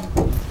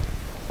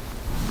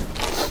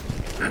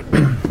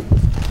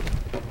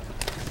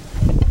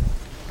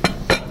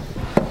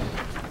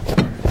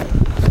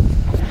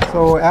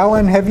 So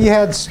Alan, have you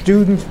had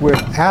students with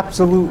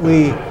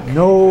absolutely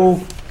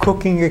no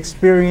cooking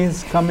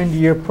experience come into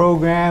your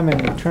program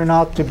and turn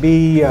out to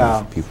be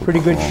pretty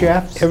good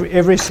chefs?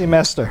 Every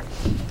semester.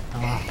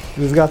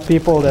 We've got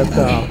people that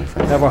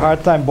have a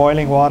hard time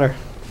boiling water.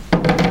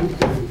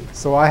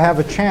 So I have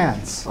a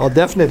chance. Oh,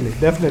 definitely,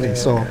 definitely.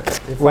 So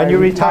when I you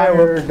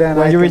retire,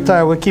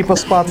 retire, we'll keep a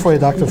spot for you,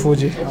 Dr.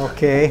 Fujii.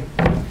 Okay.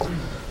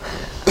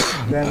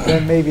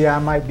 Then maybe I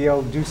might be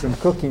able to do some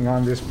cooking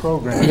on this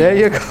program. There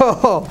you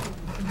go.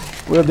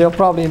 Well, they'll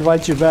probably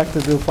invite you back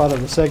to do part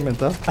of the segment,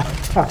 huh?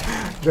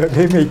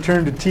 They may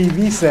turn the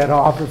TV set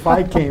off if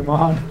I came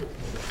on.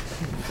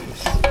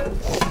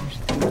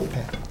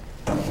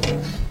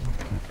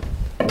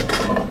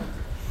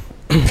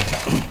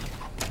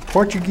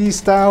 Portuguese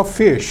style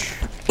fish.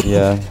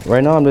 Yeah,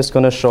 right now I'm just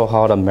gonna show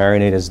how the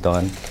marinade is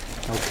done.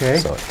 Okay.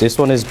 So this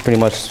one is pretty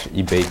much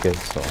you bake it.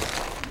 So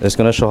just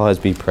gonna show how it's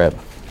be prepped.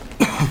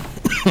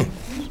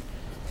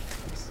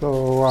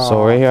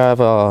 So right here I have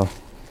a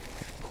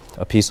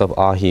piece of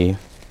ahi.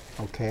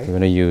 Okay. We're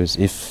gonna use.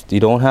 If you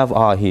don't have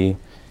ahi,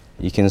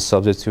 you can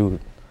substitute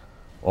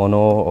ono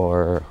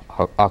or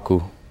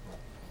aku.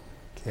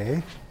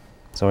 Okay.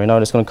 So right now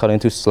I'm just gonna cut it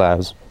into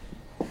slabs.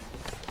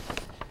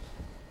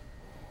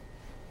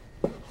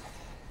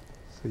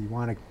 So you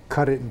want to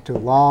cut it into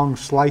long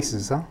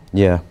slices, huh?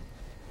 Yeah.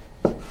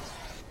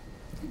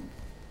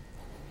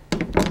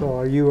 So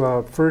are you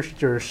a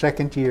first or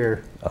second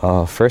year?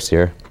 First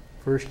year.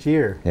 First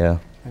year. Yeah.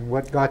 And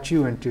what got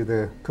you into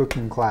the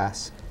cooking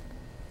class?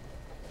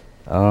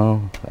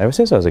 Ever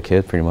since I was a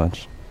kid, pretty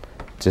much.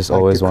 Just Like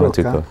always to wanted cook,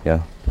 to huh? cook.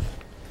 Yeah.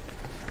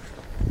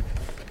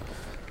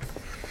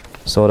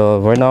 So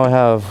right now I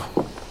have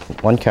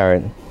one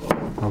carrot.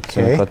 So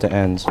Okay. cut the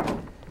ends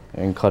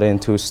and cut it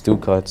into stew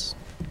cuts.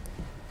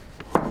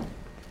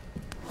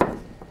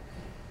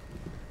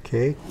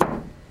 Okay.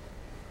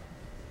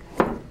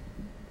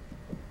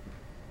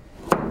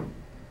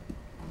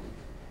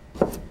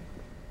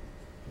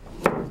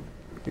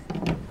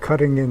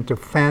 Cutting into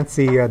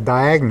fancy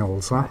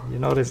diagonals, huh? You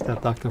noticed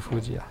that, Dr.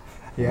 Fujii?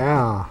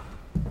 Yeah.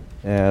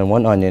 And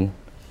one onion.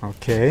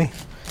 Okay.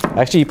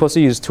 Actually, you're supposed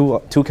to use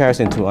two carrots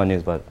and two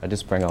onions, but I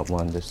just sprang out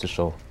one just to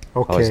show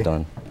how it's Okay.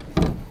 done.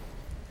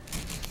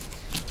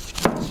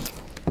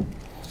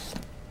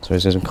 So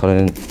it's just cut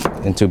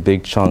it into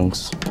big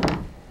chunks.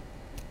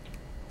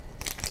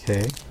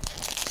 Okay.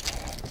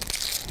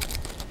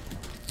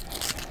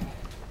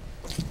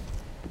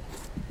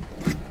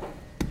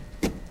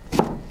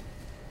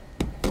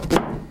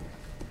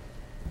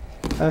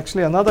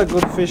 Actually, another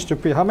good fish to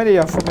prepare. How many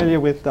are familiar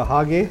with the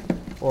hage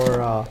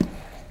or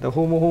the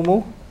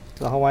humu,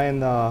 the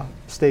Hawaiian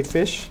steak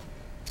fish?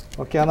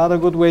 Okay, another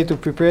good way to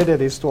prepare that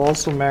is to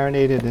also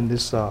marinate it in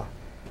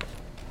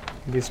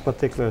this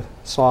particular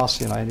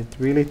sauce, and it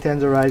really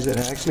tenderizes it.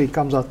 And actually, it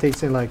comes out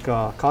tasting like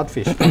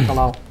codfish,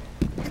 bacalao.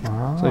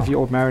 So if you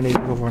marinate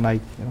it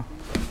overnight,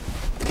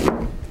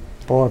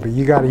 Boy, but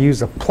you got to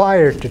use a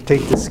plier to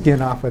take the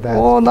skin off of that.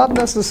 Oh, not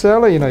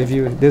necessarily.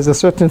 If there's a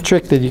certain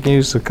trick that you can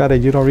use to cut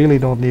it, you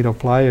don't need a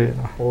plier.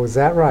 Oh, is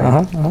that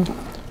right?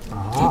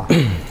 Ah.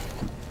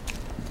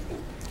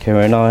 Okay,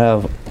 right now I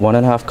have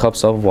 1.5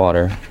 cups of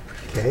water.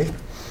 Okay.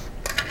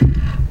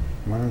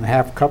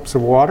 1.5 cups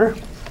of water.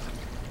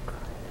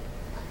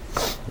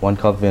 1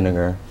 cup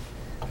vinegar.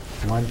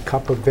 1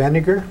 cup of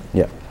vinegar.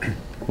 Yeah,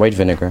 white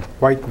vinegar.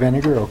 White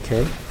vinegar,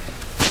 okay.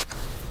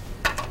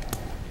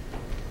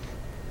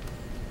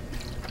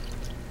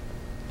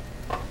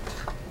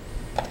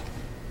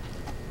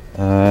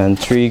 And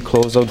 3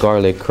 cloves of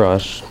garlic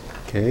crushed.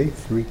 Okay,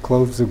 3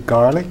 cloves of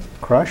garlic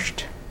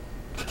crushed.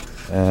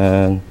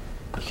 And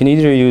you can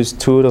either use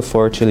 2 to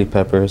 4 chili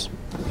peppers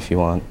if you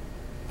want.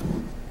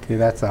 Okay,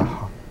 that's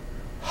a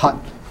hot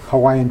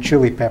Hawaiian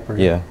chili pepper.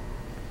 Yeah.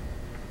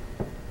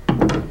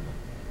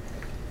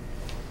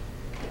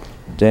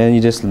 Then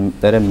you just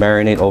let it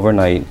marinate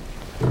overnight,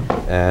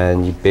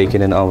 and you bake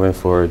it in the oven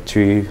for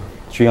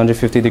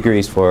 350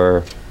 degrees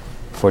for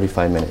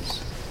 45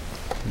 minutes,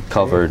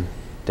 covered.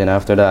 Then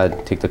after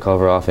that, take the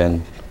cover off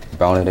and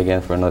brown it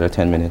again for another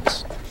 10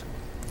 minutes.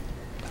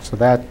 So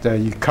that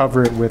you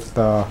cover it with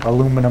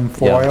aluminum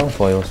foil? Yeah,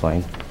 foil is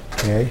fine.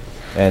 Okay.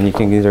 And you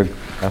can either,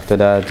 after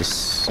that,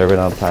 just serve it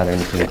on a platter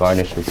and you can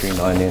garnish with green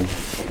onion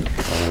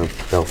or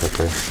bell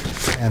pepper.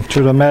 And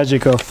through the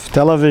magic of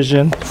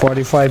television,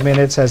 45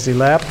 minutes has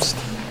elapsed.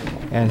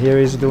 And here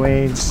is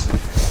Dwayne's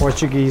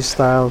Portuguese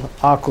style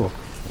aku,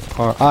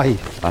 or ahi.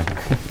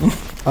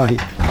 Ahi.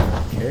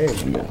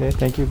 Okay,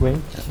 thank you,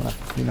 Dwayne.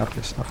 Clean up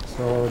your stuff.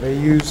 So they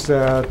use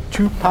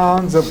 2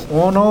 pounds of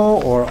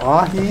ono or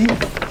ahi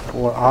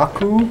or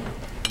aku,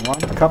 1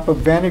 cup of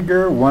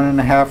vinegar,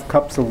 1.5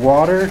 cups of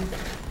water,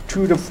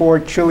 2 to 4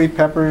 chili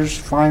peppers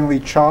finely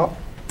chopped,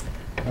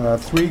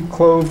 3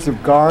 cloves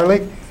of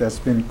garlic that's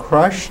been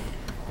crushed,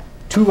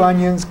 2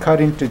 onions cut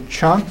into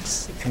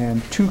chunks,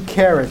 and 2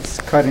 carrots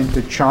cut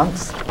into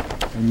chunks.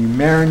 And you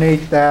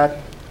marinate that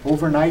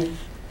overnight?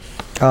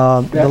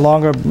 The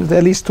longer,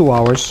 at least 2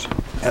 hours.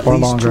 At or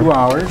least longer. 2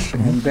 hours.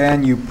 And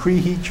then you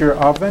preheat your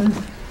oven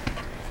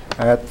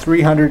at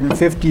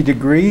 350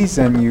 degrees,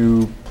 and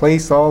you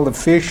place all the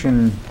fish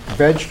and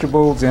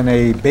vegetables in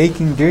a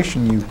baking dish,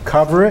 and you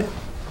cover it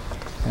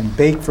and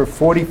bake for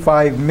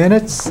 45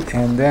 minutes,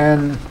 and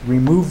then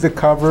remove the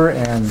cover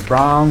and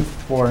brown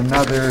for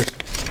another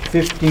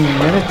 15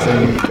 minutes,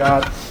 and you've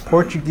got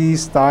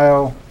Portuguese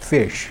style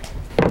fish.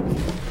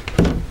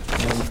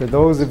 And for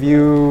those of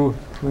you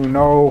who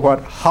know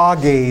what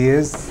hage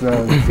is,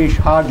 the fish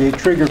hage,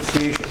 trigger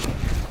fish,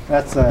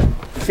 that's a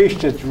fish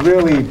that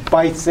really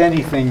bites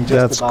anything just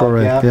That's about.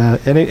 correct, yeah.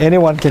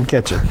 Anyone can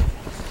catch it.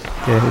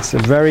 Okay, it's a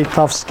very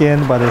tough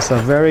skin, but it's a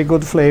very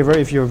good flavor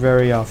if you're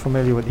very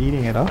familiar with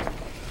eating it, huh?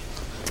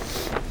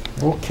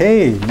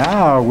 Okay,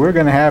 now we're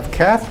going to have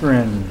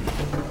Catherine.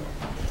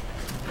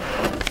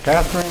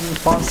 Catherine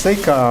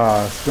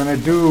Fonseca is going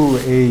to do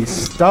a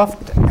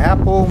stuffed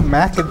apple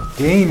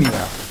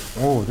macadamia.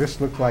 Oh, this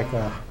looks like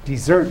a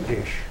dessert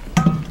dish.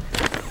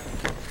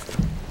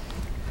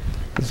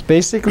 It's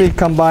basically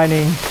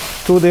combining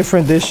 2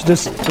 different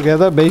dishes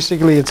together.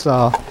 Basically, it's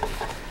a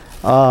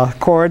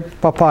cord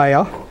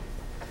papaya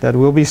that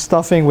we'll be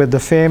stuffing with the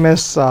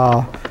famous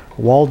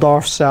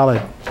Waldorf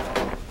salad.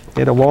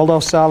 Okay, the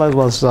Waldorf salad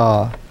was,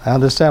 I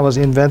understand, was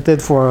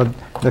invented for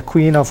the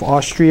Queen of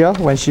Austria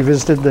when she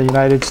visited the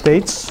United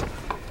States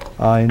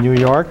in New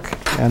York,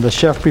 and the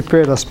chef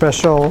prepared a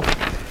special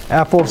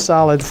apple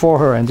salad for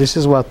her, and this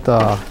is what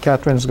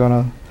Catherine's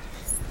gonna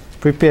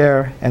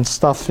prepare and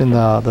stuff in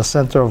the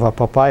center of a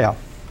papaya.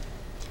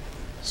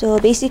 So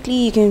basically,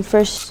 you can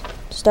first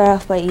start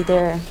off by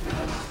either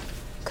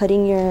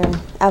cutting your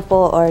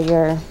apple or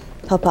your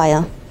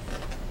papaya.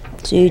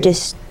 So you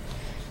just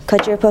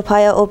cut your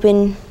papaya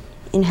open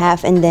in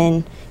half and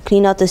then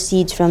clean out the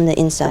seeds from the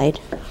inside.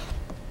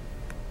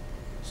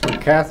 So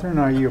Catherine,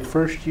 are you a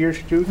first year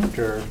student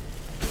or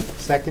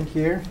second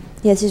year?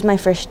 Yes, this is my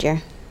first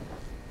year.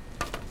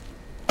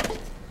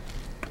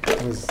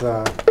 Was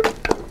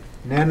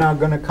Nana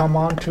going to come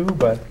on too?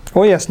 But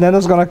Oh yes,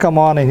 Nana's gonna come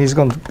on and he's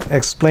gonna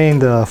explain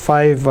the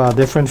 5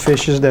 different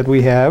fishes that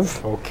we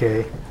have.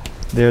 okay.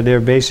 They're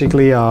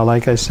basically,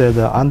 like I said,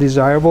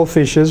 undesirable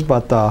fishes,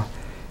 but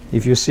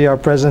if you see our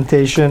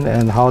presentation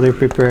and how they're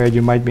prepared,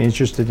 you might be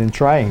interested in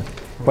trying.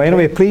 But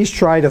anyway, please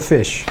try the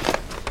fish,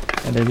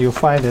 and then you'll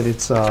find that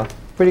it's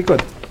pretty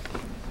good.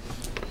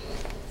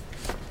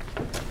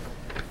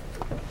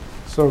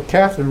 So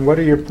Catherine, what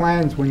are your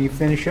plans when you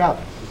finish up?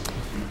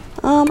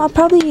 I'll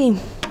probably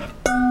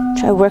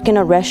try work in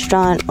a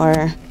restaurant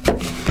or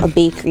a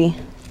bakery.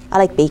 I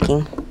like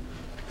baking.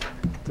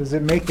 Does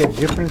it make a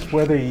difference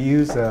whether you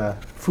use a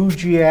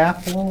Fujii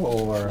apple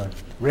or a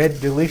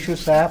red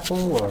delicious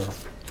apple, or?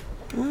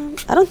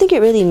 I don't think it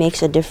really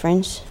makes a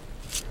difference.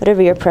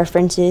 Whatever your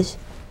preference is.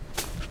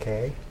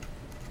 Okay.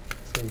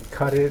 So you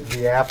cut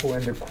the apple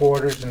into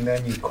quarters and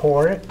then you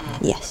core it?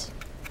 Yes.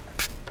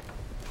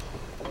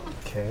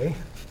 Okay.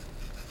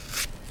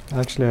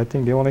 Actually, I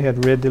think they only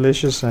had Red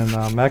Delicious and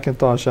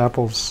Macintosh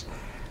apples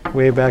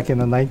way back in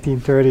the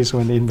 1930s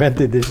when they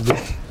invented this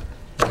dish.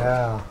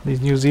 Yeah.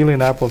 These New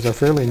Zealand apples are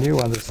fairly new,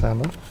 I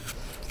understand, huh?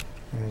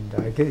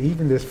 And I get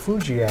even this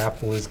Fujii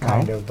apple is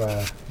kind of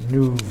a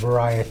new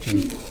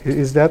variety.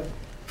 Is that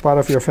part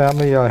of your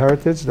family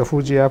heritage, the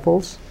Fuji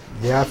apples?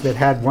 Yeah, if it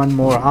had one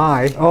more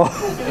eye. Oh.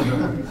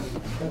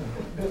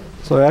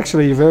 So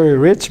actually you're very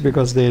rich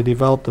because they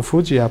developed the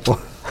Fuji apple.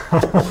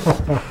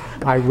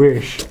 I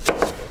wish.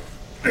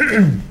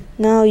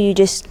 Now you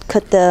just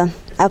cut the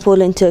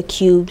apple into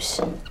cubes.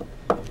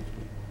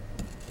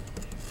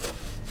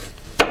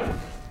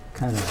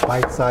 Kind of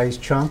bite-sized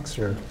chunks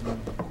or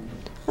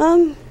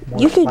Um, more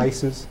you could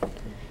slices?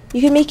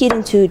 you can make it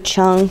into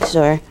chunks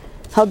or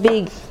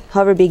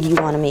however big you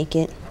want to make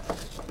it.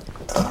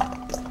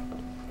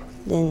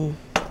 Then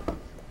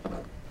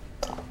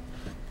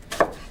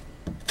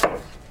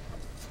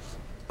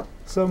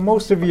So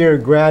most of your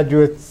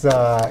graduates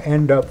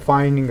end up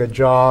finding a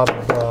job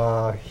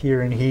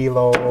here in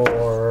Hilo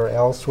or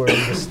elsewhere in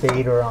the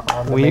state or on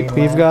the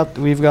mainland?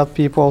 We've got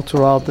people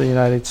throughout the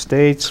United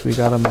States. We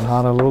got them in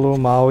Honolulu,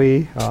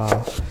 Maui,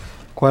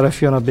 quite a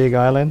few on a big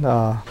island.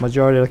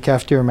 Majority of the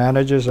cafeteria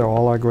managers are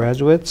all our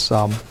graduates.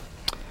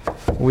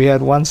 We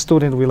had one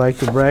student we like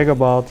to brag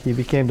about. He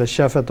became the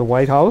chef at the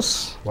White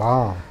House.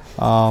 Wow.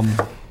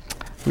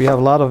 We have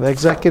a lot of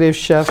executive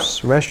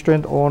chefs,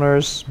 restaurant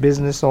owners,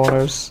 business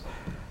owners.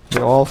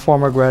 They're all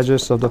former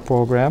graduates of the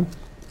program.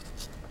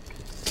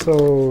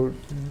 So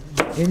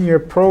in your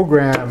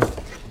program,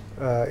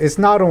 it's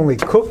not only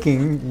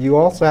cooking, you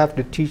also have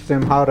to teach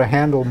them how to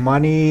handle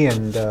money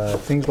and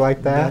things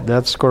like that?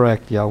 That's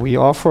correct, yeah. We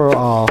offer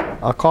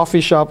a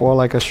coffee shop or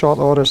like a short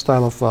order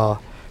style of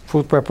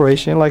food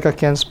preparation, like a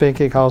Ken's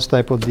Pancake House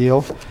type of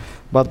deal.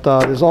 But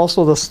there's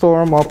also the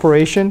storeroom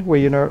operation where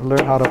you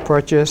learn how to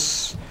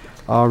purchase,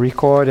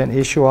 record and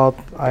issue out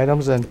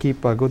items and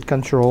keep good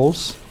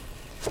controls.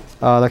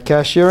 The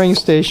cashiering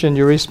station,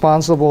 you're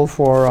responsible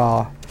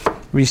for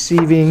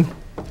receiving,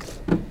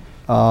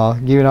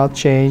 giving out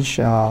change,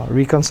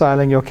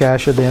 reconciling your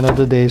cash at the end of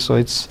the day. So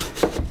it's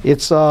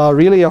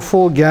really a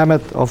full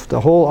gamut of the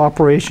whole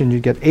operation. You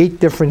get 8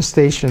 different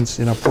stations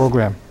in a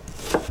program.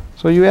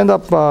 So you end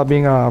up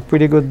being a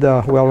pretty good,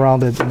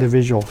 well-rounded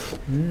individual.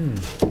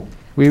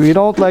 We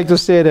don't like to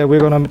say that we're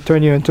going to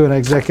turn you into an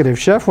executive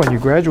chef when you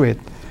graduate.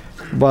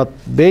 But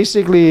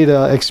basically,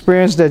 the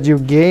experience that you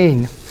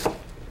gain,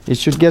 it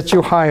should get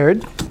you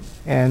hired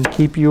and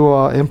keep you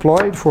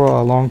employed for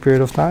a long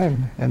period of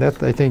time. And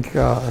that, I think,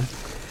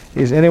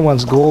 is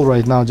anyone's goal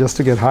right now, just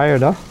to get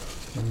hired, huh?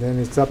 And then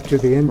it's up to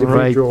the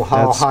individual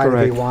how high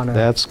they want to.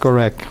 That's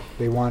correct.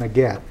 They want to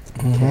get.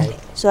 Okay.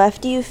 So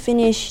after you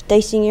finish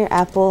dicing your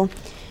apple,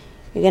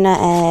 you're gonna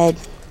add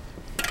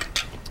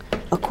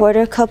a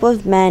 1/4 cup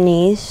of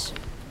mayonnaise.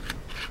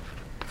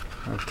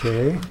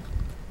 Okay.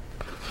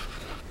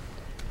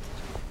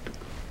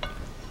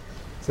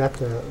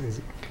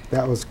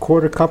 That was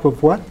 1/4 cup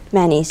of what?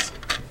 Mayonnaise.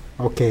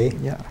 Okay.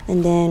 Yeah.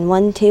 And then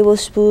 1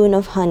 tablespoon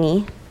of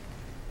honey.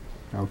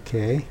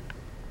 Okay.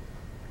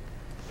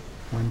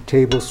 1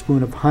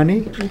 tablespoon of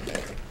honey,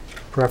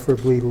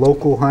 preferably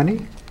local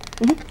honey.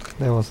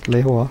 That was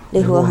Lehua.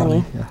 Lehua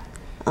honey.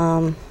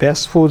 Yeah.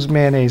 Best Foods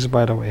mayonnaise,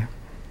 by the way.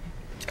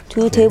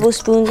 2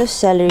 tablespoons of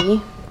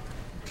celery.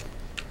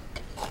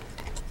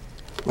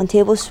 1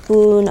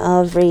 tablespoon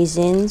of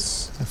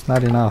raisins. That's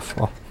not enough.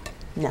 Oh.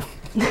 No.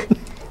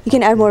 You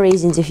can add more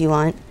raisins if you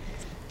want.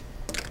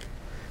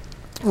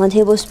 1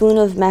 tablespoon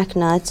of mac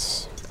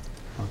nuts.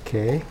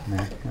 Okay,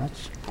 mac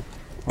nuts.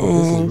 Oh,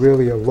 this is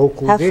really a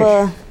local half dish.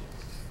 a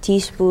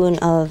teaspoon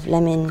of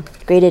lemon,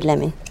 grated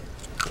lemon.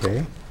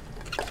 Okay.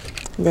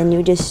 Then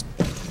you just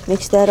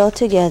mix that all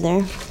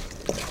together.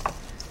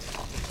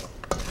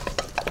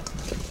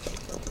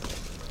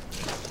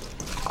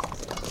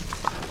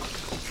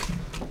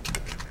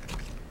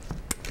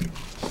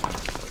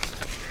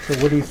 So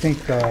what do you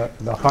think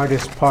the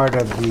hardest part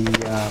of the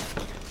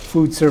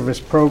food service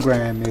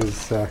program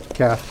is,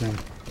 Catherine?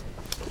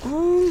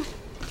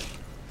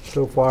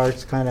 So far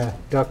it's kind of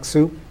duck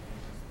soup?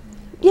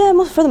 Yeah,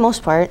 for the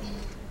most part.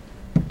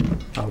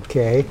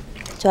 Okay.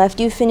 So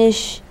after you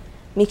finish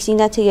mixing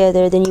that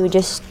together, then you would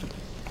just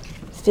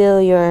fill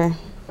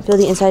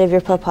the inside of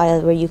your papaya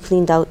where you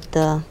cleaned out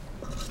the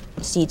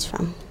seeds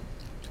from.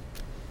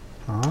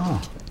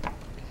 Ah.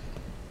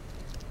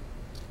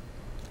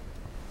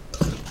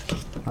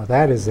 Now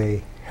that is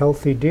a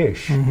healthy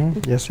dish.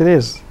 Yes, it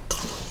is.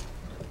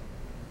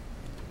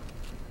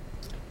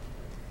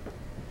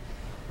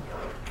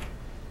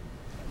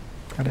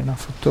 Got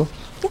enough for 2?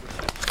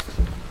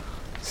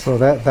 So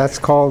that's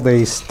called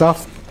a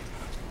stuffed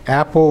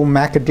apple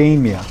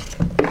macadamia.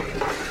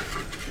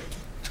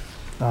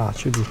 It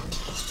should be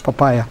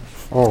papaya.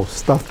 Oh,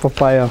 Stuffed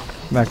papaya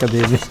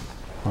macadamia.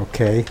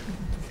 okay.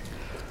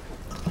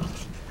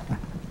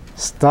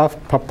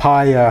 Stuffed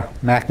papaya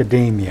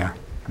macadamia.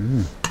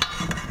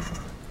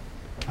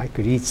 I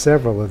could eat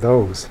several of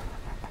those.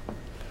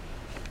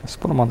 Let's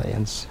put them on the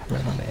ends,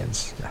 right on the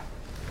ends. Yeah.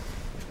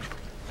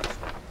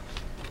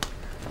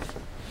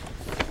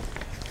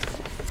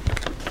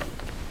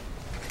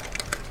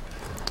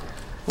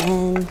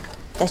 And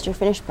that's your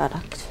finished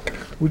product.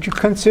 Would you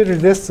consider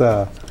this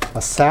a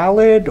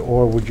salad,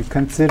 or would you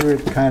consider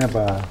it kind of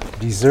a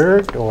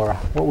dessert, or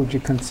what would you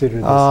consider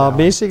this salad?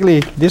 Basically,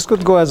 this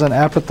could go as an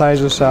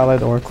appetizer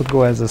salad, or it could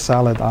go as a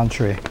salad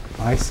entree.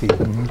 I see.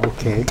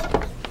 Okay.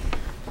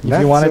 If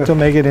you wanted to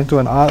make it into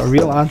a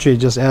real entree,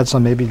 just add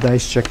some maybe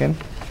diced chicken,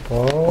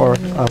 or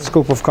a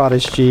scoop of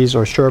cottage cheese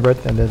or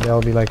sherbet, and then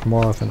that'll be like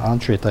more of an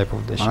entree type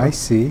of dish. I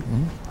see.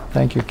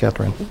 Thank you,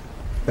 Catherine.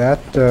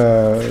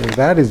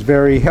 That is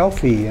very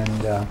healthy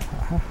and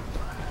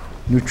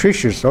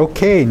nutritious.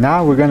 Okay,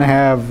 now we're going to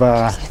have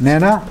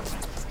Nena.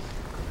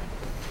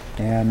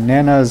 And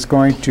Nena is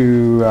going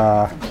to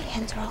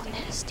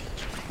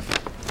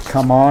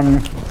come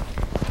on.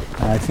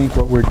 I think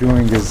what we're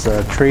doing is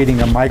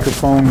trading a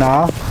microphone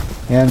now.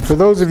 And for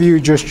those of you who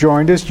just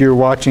joined us, you're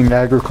watching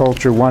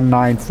Agriculture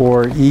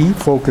 194E,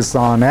 focus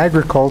on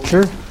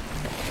agriculture.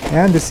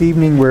 And this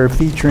evening we're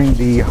featuring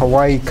the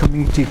Hawaii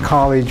Community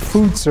College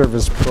Food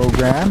Service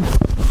Program.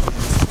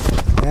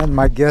 And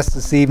my guests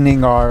this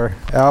evening are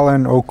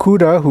Alan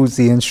Okuda, who's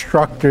the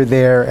instructor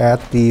there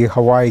at the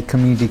Hawaii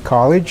Community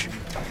College.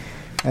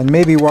 And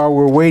maybe while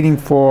we're waiting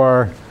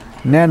for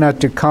Nena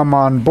to come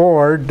on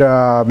board,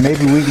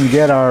 maybe we can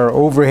get our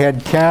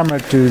overhead camera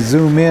to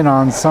zoom in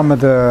on some of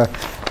the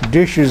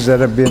dishes that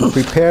have been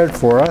prepared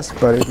for us.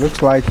 But it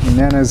looks like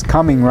Nena's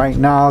coming right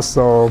now,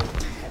 so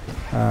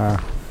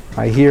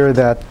I hear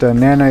that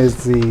Nena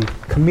is the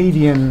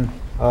comedian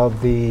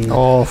of the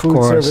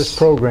food service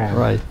program.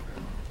 Right.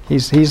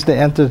 He's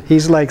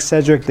like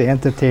Cedric the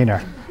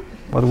entertainer,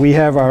 but we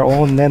have our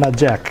own Nena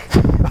Jack.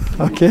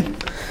 Okay.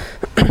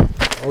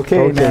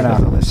 Okay, Nena.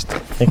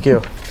 Thank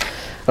you.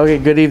 Okay,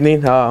 good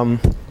evening.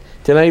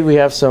 Tonight we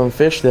have some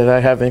fish that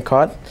I haven't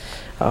caught.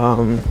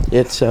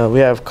 We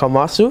have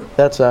kamasu,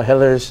 that's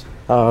Heller's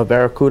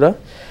barracuda.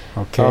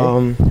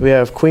 Okay. We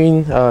have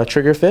queen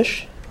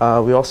triggerfish.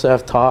 We also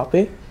have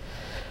ta'ape,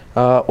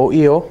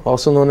 o'io,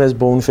 also known as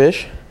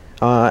bonefish,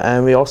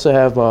 and we also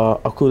have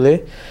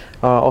akule,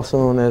 also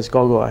known as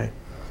gogoai.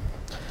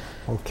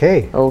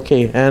 Okay.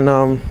 Okay,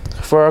 and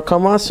for our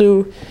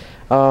kamasu,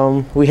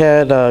 we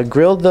had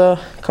grilled the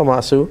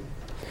kamasu.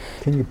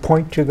 Can you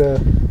point to the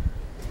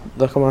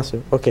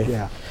kamasu? Okay.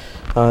 Yeah.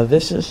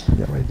 This is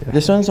right there.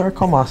 This one's our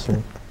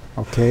kamasu.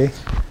 Okay.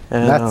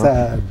 And, that's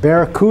a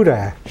barracuda,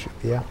 actually.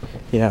 Yeah.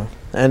 Yeah,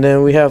 and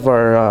then we have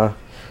our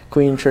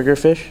queen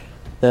triggerfish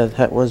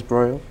that was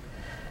broiled,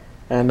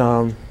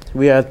 and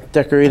we had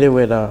decorated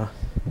with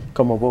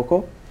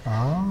kamaboko.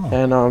 Oh.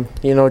 And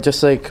you know,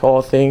 just like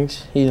all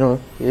things, you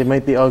know, it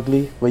might be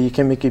ugly, but you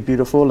can make it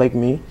beautiful, like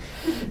me.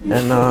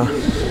 And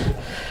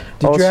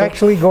did you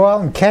actually go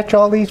out and catch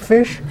all these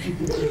fish?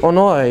 Oh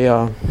no,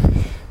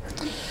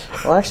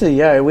 well, actually,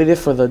 yeah, I waited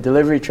for the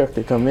delivery truck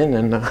to come in,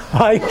 and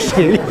I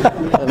see.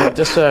 and I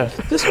just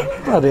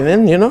brought it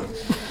in, you know.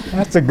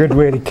 That's a good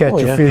way to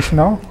catch a fish,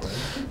 no?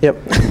 Yep.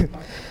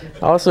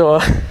 Also,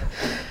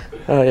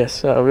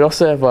 yes, we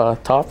also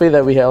have topping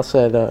that we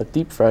also had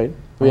deep fried.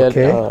 We had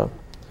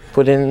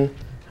put in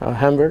a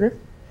hamburger.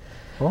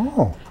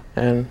 Oh.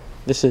 And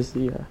this is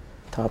the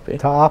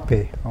tape.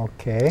 Tape,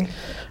 okay.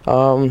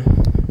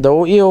 The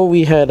o'io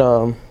we had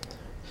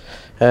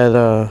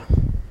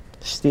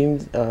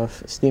steamed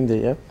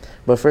it, yeah.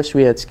 But first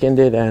we had skinned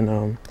it,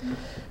 and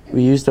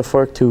we used a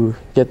fork to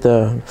get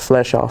the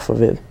flesh off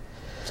of it.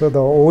 So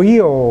the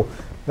o'io,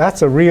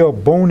 that's a real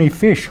bony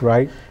fish,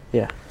 right?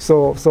 Yeah.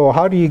 So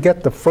how do you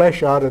get the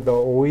flesh out of the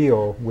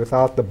o'io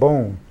without the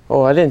bone?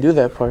 Oh, I didn't do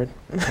that part.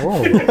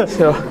 Oh.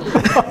 So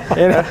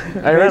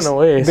I ran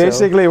away.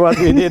 Basically, what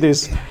we did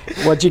is,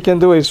 what you can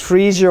do is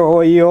freeze your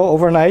o'io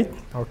overnight.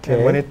 Okay.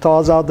 And when it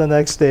thaws out the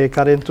next day,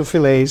 cut into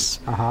fillets.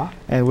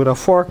 And with a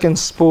fork and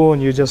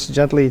spoon, you just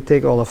gently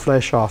take all the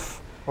flesh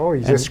off. Oh,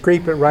 you just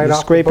scrape it right off.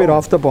 You scrape it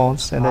off the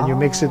bones, and then you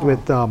mix it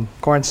with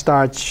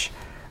cornstarch,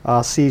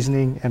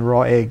 seasoning, and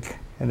raw egg,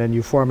 and then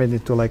you form it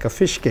into like a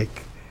fish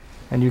cake.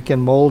 And you can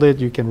mold it,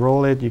 you can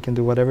roll it, you can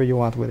do whatever you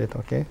want with it.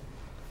 Okay.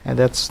 And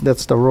that's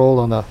the roll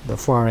on the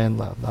far end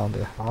down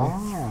there.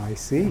 Ah, I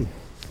see.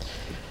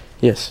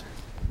 Yes.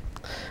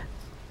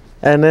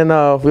 And then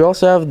we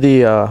also have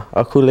the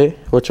akule,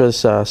 which was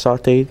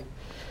sauteed.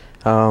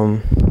 I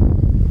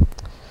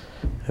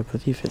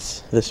believe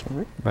it's this one,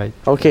 right? Right.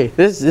 Okay,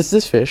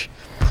 this fish,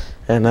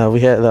 and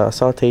we had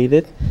sauteed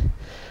it,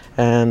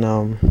 and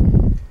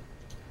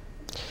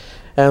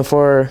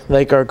for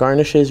like our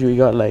garnishes, we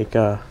got like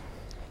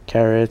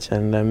carrots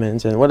and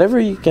lemons and whatever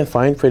you can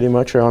find pretty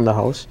much around the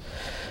house.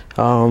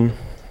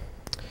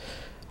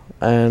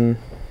 And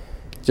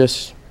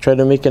just try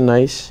to make it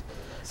nice.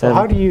 So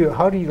how do you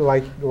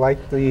like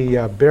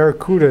the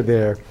barracuda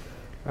there,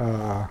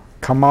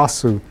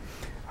 kamasu?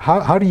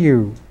 How do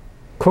you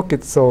cook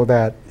it so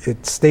that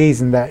it stays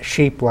in that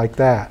shape like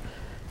that?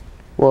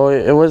 Well,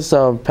 it was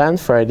pan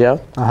fried, yeah.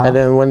 And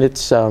then when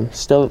it's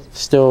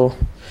still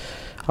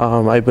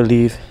I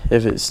believe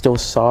if it's still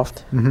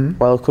soft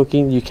while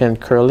cooking, you can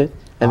curl it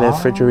and then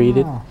refrigerate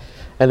it.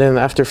 And then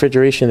after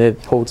refrigeration,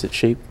 it holds its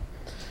shape.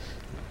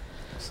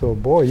 So,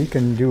 boy, you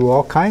can do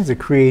all kinds of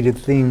creative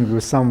things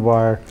with some of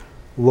our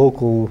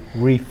local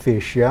reef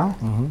fish, yeah?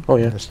 Oh,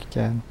 yeah. Yes, you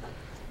can.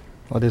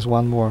 Oh, there's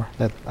one more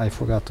that I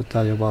forgot to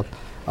tell you about.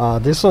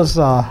 This was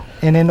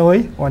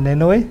enenoi or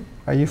nenoi.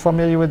 Are you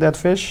familiar with that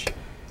fish?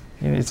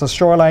 It's a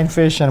shoreline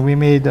fish, and we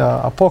made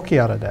a poke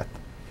out of that.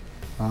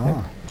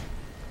 Yeah.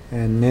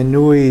 And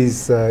nenui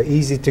is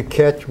easy to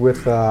catch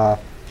with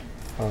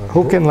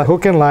hook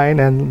and line,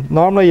 and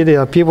normally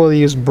people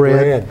use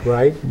bread. Bread,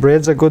 right?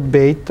 Bread's a good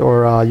bait,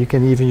 or you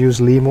can even use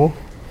limu.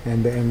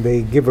 And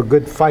they give a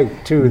good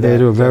fight too. They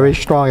do very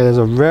strong. There's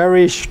a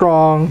very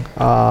strong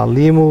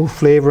limu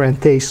flavor and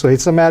taste. So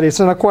it's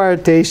an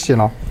acquired taste, you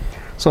know.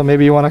 So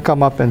maybe you want to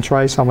come up and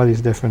try some of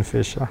these different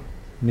fish.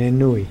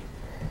 Nenui.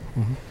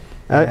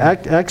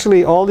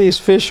 Actually, all these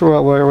fish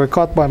were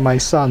caught by my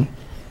son.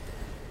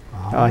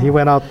 He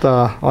went out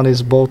on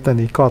his boat and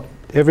he caught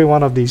every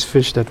one of these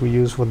fish that we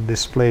use for the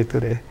display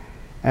today.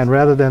 And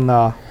rather than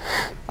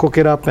cook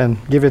it up and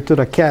give it to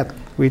the cat,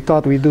 we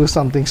thought we'd do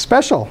something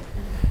special.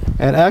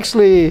 And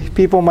actually,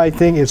 people might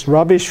think it's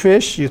rubbish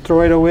fish. You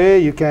throw it away,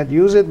 you can't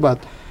use it,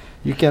 but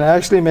you can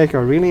actually make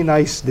a really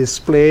nice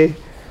display,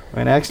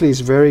 and actually it's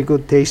very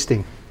good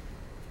tasting.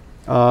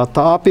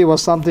 Ta'api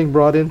was something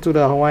brought into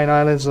the Hawaiian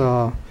Islands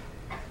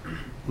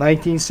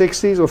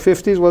 1960s or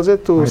 50s, was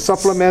it, to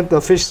supplement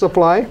the fish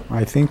supply?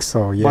 I think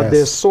so, yes. But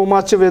there's so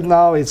much of it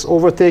now, it's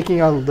overtaking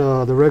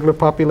the regular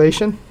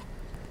population.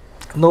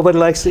 Nobody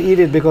likes to eat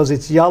it because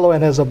it's yellow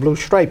and has a blue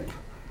stripe.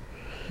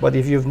 But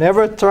if you've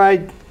never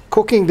tried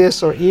cooking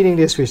this or eating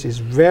this fish, it's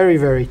very,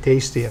 very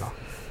tasty.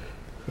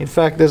 In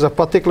fact, there's a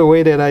particular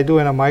way that I do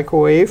in a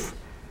microwave.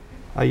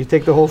 You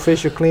take the whole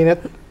fish, you clean it,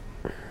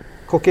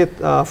 cook it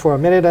for 1.5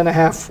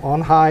 minutes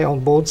on high on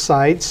both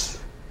sides,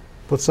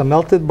 put some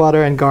melted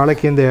butter and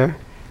garlic in there,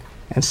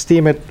 and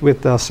steam it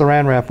with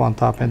saran wrap on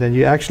top. And then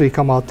you actually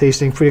come out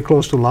tasting pretty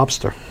close to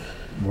lobster.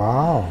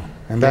 Wow.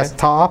 And that's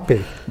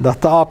ta'api. The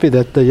ta'api,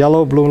 the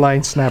yellow blue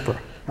line snapper.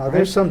 Now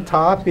there's some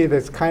ta'api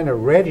that's kind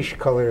of reddish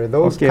color. Are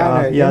those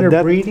kind of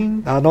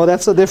interbreeding? No,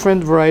 that's a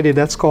different variety.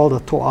 That's called a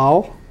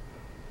to'au.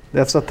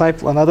 That's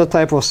another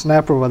type of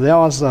snapper, but that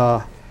one's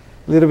a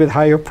little bit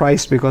higher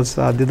price because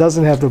it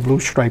doesn't have the blue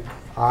stripe.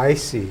 I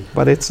see.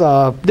 But it's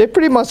they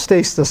pretty much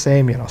taste the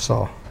same,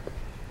 so.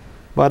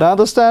 But I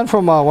understand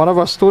from one of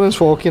our students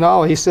from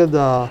Okinawa, he said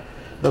the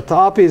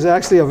ta'api is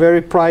actually a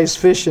very prized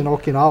fish in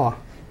Okinawa.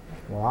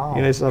 Wow.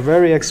 It's a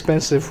very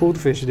expensive food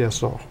fish there,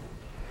 so.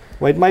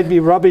 Well, it might be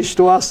rubbish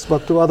to us,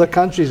 but to other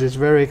countries it's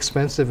very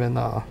expensive and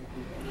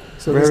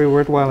very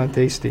worthwhile and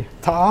tasty.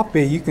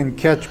 Ta'api you can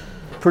catch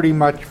pretty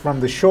much from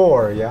the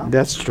shore, yeah?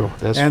 That's true.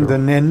 And the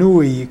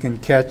nenui you can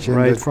catch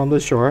from the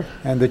shore.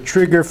 And the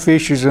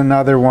triggerfish is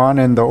another one,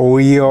 and the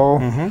oio.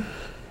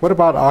 What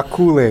about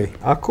akule?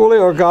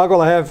 Akule or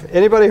goggle eye. Have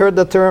anybody heard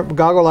the term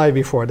goggle eye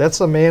before? That's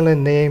a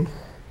mainland name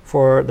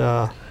for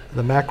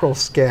the mackerel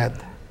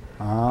scad.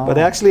 Oh. But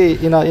actually,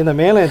 in the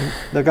mainland,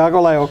 the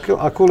goggle eye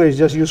akule is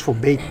just used for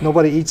bait.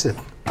 Nobody eats it.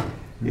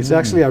 It's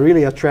actually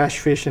really a trash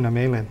fish in the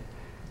mainland.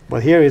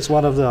 But here it's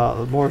one of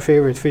the more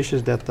favorite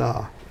fishes that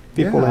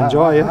people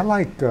enjoy. I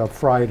like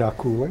fried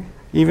akule.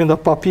 Even the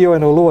papio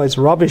and olua is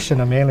rubbish in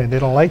the mainland. They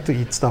don't like to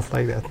eat stuff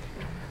like that.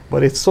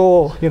 But it's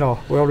so,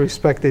 well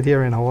respected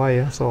here in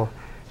Hawaii. So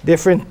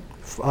different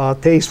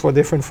taste for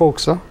different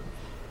folks. Huh?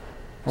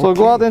 So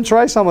go out and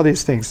try some of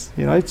these things.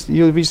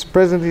 You'll be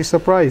pleasantly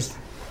surprised.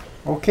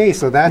 Okay,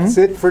 so that's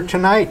it for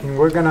tonight, and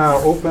we're going to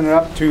open it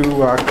up to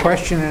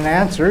question and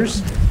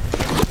answers.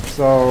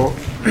 So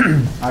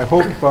I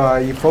hope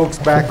you folks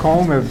back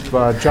home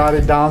have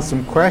jotted down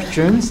some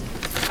questions.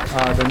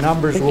 The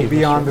numbers will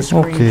be on the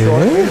screen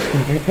shortly.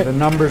 The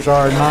numbers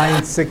are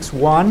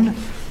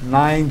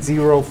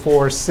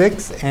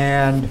 961-9046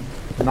 and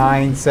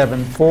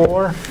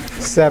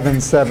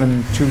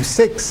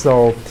 974-7726.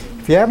 So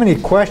if you have any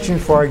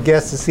questions for our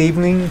guests this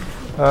evening,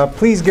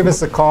 please give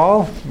us a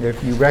call.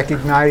 If you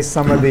recognize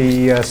some of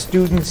the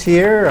students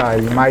here,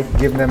 you might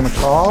give them a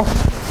call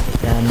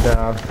and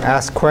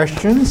ask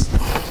questions.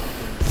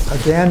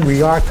 Again,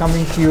 we are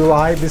coming to you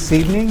live this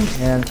evening,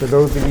 and for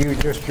those of you who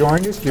just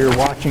joined us, you're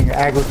watching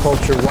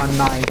Agriculture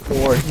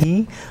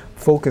 194E,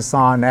 Focus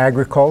on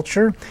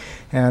Agriculture.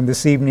 And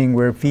this evening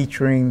we're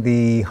featuring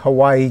the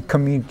Hawaii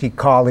Community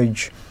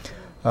College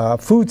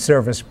Food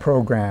Service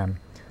Program.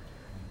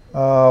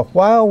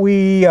 While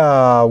we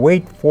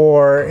wait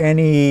for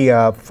any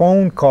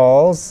phone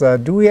calls,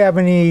 do we have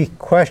any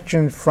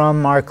questions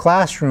from our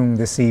classroom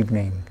this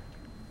evening?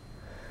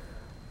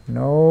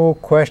 No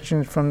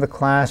questions from the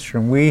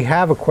classroom. We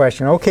have a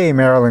question. Okay,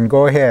 Marilyn,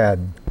 go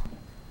ahead.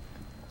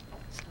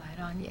 Slide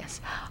on,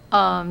 yes.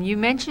 You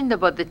mentioned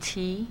about the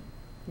tea.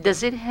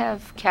 Does it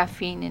have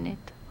caffeine in it?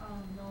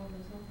 No,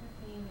 there's no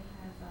caffeine. It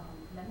has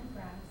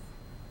lemongrass,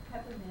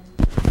 peppermint,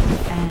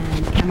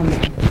 and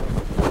chamomile.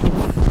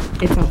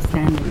 It's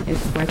outstanding.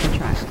 It's worth a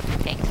try.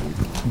 Thanks.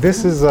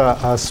 This is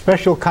a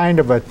special kind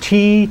of a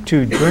tea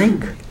to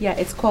drink? Yeah,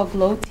 it's called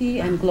Glow Tea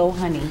and Glow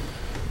Honey.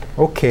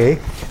 Okay.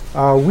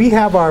 We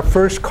have our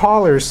first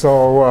caller,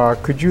 so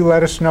could you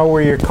let us know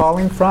where you're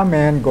calling from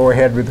and go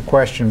ahead with the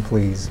question,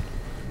 please.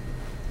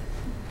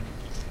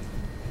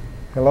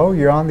 Hello,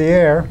 you're on the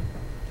air.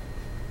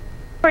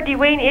 For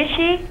Dwayne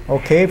Ishii.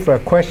 Okay, for a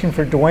question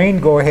for Dwayne,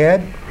 go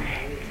ahead.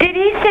 Did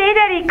he say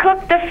that he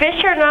cooked the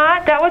fish or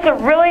not? That was a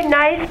really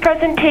nice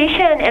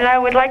presentation, and I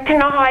would like to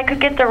know how I could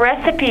get the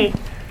recipe.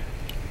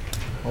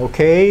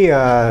 Okay,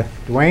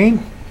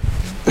 Dwayne?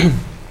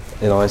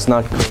 It's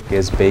not cooked,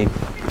 it's baked.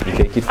 You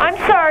bake it. I'm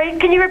sorry,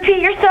 can you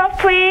repeat yourself,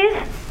 please?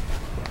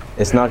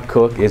 It's not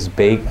cooked, it's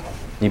baked.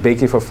 You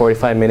bake it for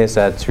 45 minutes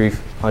at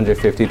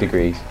 350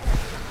 degrees.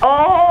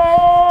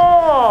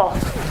 Oh!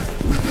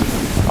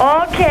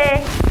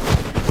 Okay.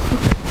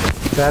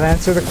 Does that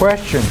answer the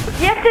question?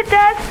 Yes, it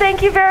does.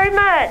 Thank you very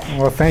much.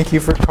 Well, thank you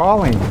for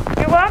calling.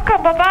 You're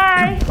welcome.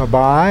 Bye-bye.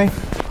 Bye-bye.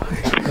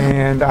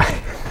 And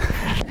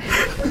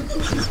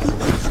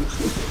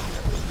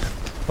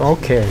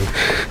okay.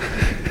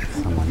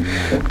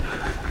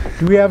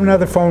 Do we have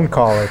another phone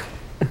caller?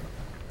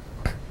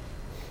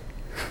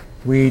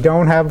 We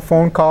don't have a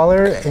phone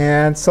caller,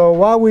 and so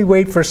while we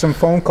wait for some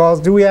phone calls,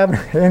 do we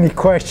have any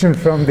questions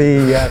from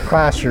the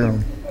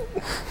classroom?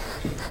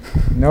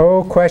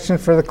 No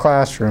questions for the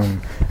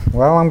classroom.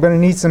 Well, I'm going to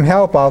need some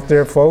help out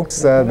there,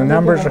 folks. The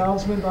numbers.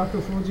 Announcement, Dr.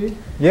 Fujii?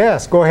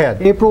 Yes, go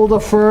ahead. April the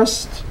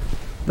 1st,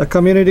 the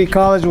community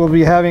college will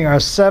be having our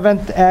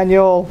 7th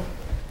annual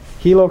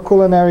Hilo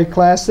Culinary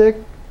Classic.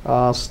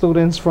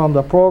 Students from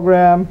the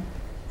program,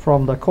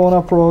 from the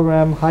Kona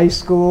program, high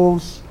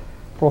schools,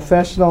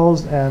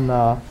 professionals, and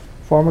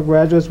former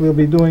graduates will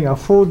be doing a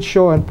food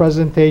show and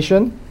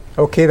presentation.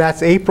 Okay,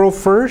 that's April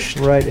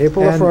 1st. Right,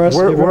 April And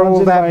 1st. where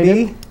will that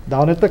be?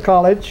 Down at the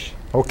college.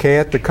 Okay,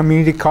 at the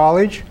community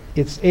college.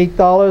 It's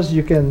 $8.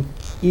 You can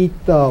eat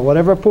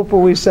whatever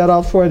pupu we set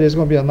out for. There's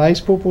going to be a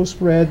nice pupu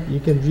spread. You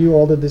can view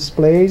all the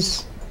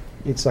displays.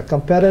 It's a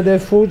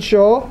competitive food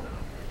show,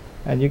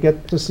 and you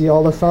get to see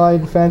all the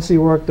fine, fancy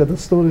work that the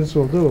students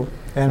will do.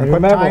 And what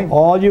remember, time?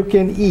 all you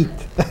can eat.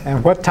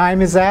 And what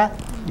time is that?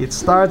 It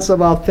starts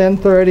about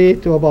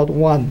 10:30 to about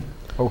 1.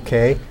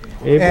 Okay.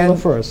 April And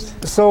the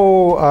 1st.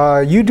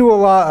 So you do a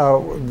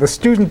lot, the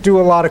students do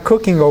a lot of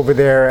cooking over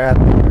there at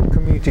the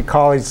community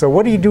college. So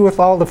what do you do with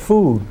all the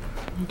food?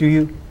 Do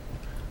you?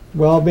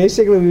 Well,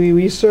 basically,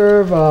 we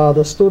serve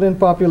the student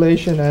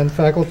population and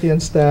faculty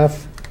and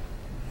staff.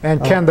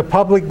 And can the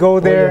public go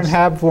there and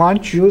have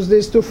lunch?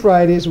 Tuesdays to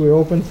Fridays, we're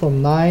open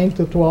from 9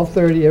 to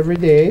 12:30 every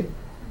day.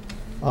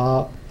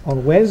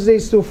 On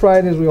Wednesdays to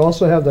Fridays, we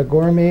also have the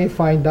gourmet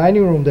fine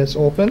dining room that's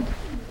open,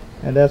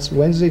 and that's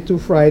Wednesday to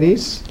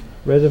Fridays.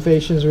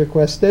 Reservations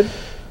requested.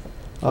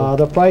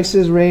 The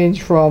prices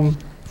range from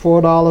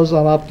 $4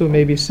 on up to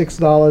maybe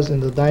 $6 in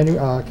the dining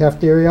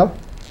cafeteria.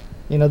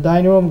 In a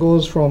dining room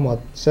goes from what,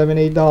 $7,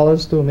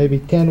 $8 to maybe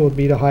 10 would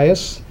be the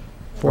highest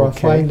for a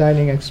fine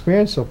dining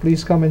experience. So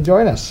please come and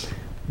join us.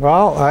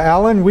 Well,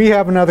 Alan, we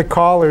have another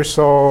caller,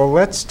 so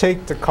let's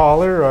take the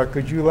caller.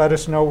 Could you let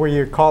us know where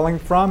you're calling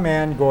from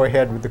and go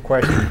ahead with the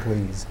question,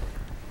 please?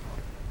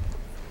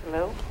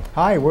 Hello?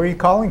 Hi, where are you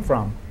calling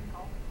from?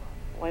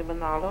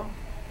 Waimanalo.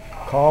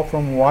 Call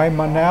from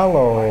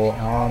Waimanalo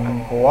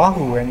on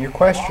Oahu, and your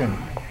question.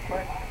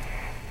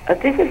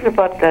 This is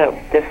about the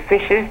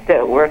fishes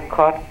that were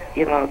caught,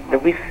 you know, the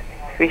reef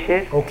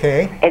fishes.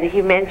 Okay. And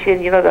he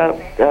mentioned, you know, the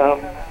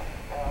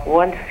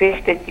one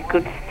fish that you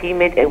could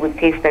steam it, it would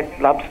taste like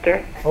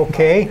lobster.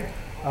 Okay.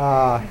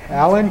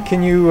 Alan,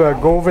 can you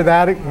go over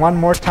that one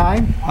more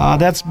time?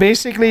 That's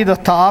basically the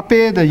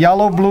tape, the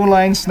yellow blue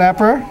line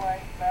snapper.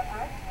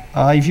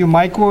 If you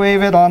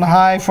microwave it on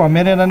high for a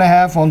minute and a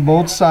half on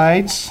both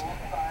sides,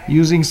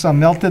 using some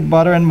melted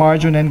butter and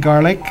margarine and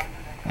garlic,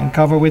 and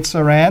cover with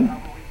saran,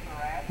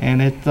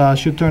 and it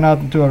should turn out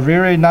into a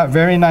very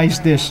nice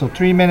dish. So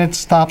 3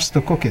 minutes tops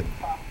to cook it.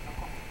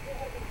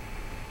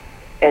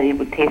 And it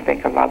would taste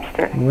like a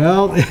lobster.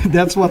 Well,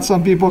 that's what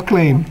some people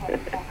claim.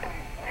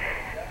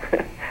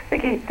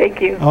 Okay,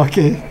 thank you.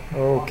 Okay.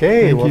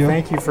 Okay, well,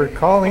 thank you for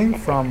calling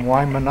from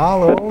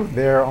Waimanalo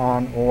there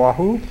on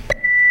Oahu.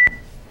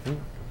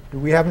 Do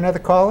we have another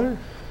caller?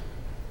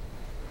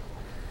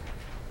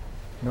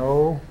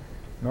 No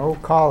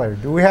caller.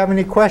 Do we have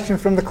any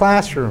questions from the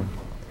classroom?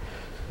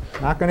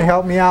 Not going to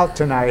help me out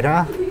tonight,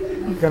 huh?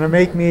 Going to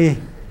make me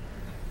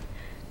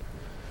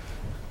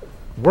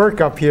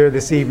work up here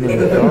this evening.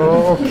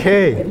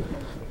 Okay.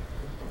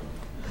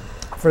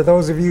 For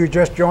those of you who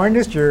just joined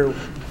us,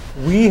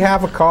 we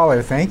have a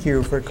caller. Thank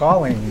you for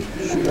calling.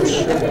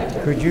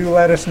 Could you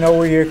let us know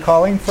where you're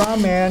calling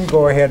from and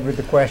go ahead with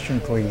the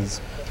question,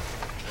 please?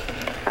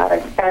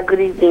 Good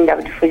evening,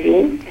 Dr.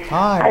 Fujii.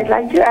 Hi. I'd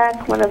like to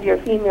ask one of your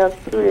female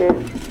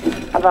students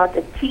about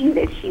the tea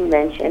that she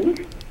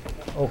mentioned.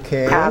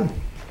 Okay.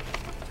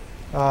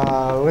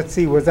 Let's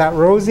see, was that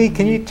Rosie?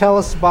 Can you tell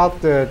us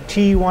about the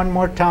tea one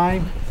more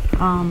time?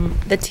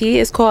 The tea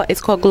is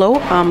called Glow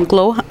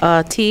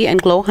Tea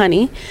and Glow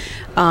Honey.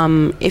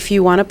 If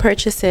you want to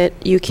purchase it,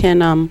 you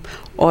can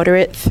order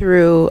it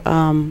through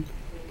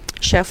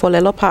Chef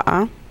Olelo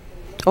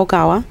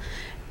Ogawa,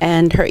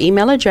 and her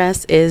email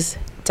address is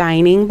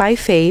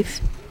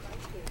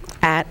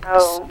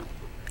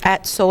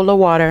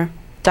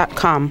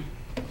diningbyfaith@solarwater.com.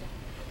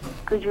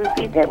 Could you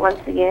repeat that once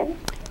again?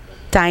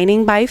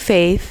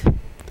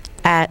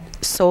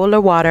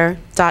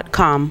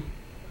 diningbyfaith@solarwater.com.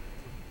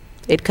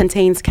 It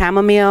contains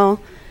chamomile,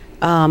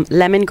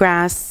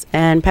 lemongrass,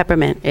 and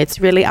peppermint. It's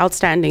really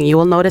outstanding. You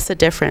will notice a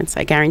difference.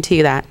 I guarantee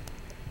you that.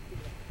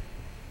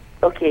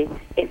 Okay,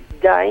 it's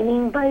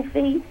Dining by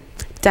Faith?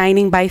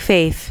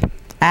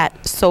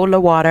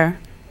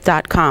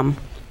 diningbyfaith@solarwater.com.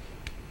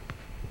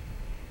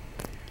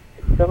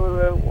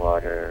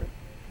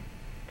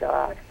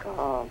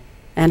 solarwater.com.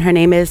 And her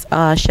name is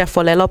Chef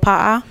Olelo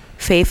Pa'a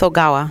Faith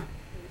Ogawa.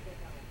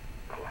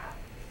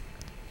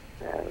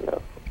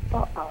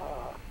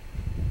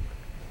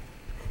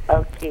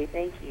 Okay,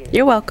 thank you.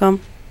 You're welcome.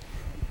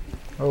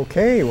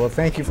 Okay, well,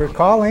 thank you for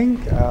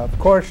calling. Of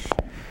course,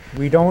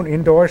 we don't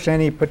endorse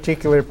any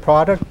particular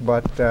product,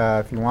 but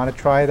if you want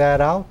to try that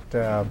out,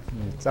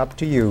 it's up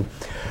to you.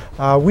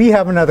 We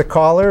have another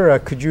caller.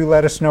 Could you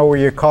let us know where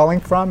you're calling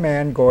from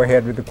and go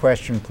ahead with the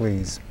question,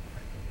 please?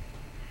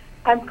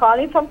 I'm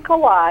calling from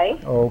Kauai,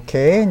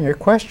 Okay, and your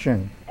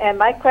question. and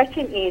my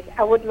question is,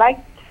 I would like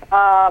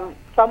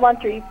someone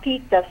to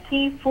repeat the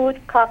seafood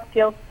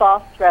cocktail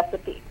sauce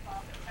recipe.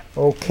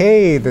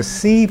 Okay, the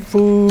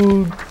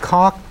seafood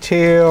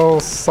cocktail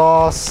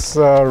sauce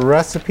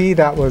recipe,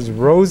 that was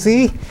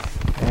Rosie.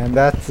 And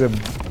that's a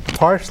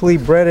partially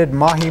breaded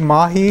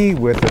mahi-mahi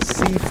with a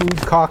seafood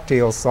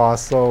cocktail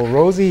sauce. So,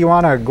 Rosie, you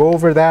want to go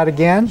over that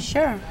again?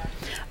 Sure.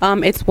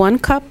 It's 1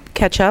 cup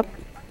ketchup,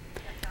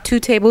 2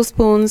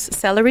 tablespoons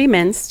celery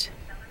minced,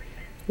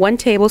 1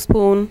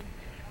 tablespoon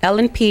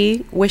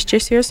L&P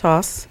Worcestershire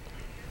sauce,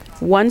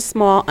 1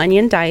 small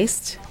onion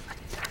diced,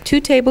 2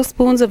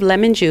 tablespoons of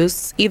lemon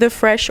juice, either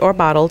fresh or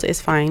bottled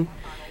is fine,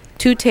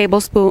 1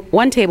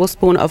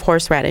 tablespoon of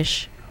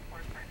horseradish.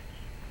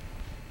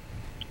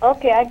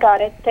 Okay, I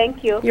got it.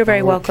 Thank you. You're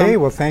very welcome. Okay,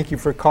 well, thank you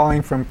for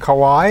calling from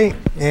Kauai.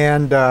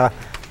 And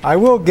I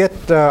will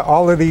get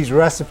all of these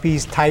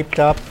recipes typed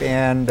up,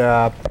 and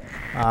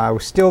we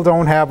still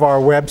don't have our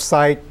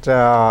website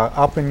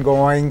up and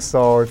going.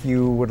 So if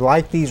you would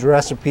like these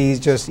recipes,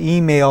 just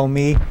email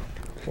me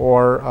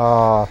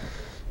or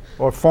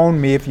phone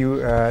me. If you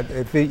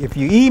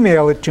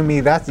email it to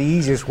me, that's the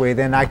easiest way.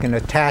 Then I can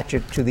attach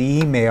it to the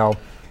email.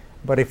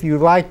 But if you'd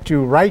like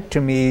to write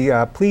to me,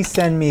 please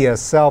send me a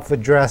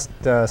self-addressed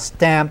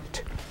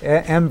stamped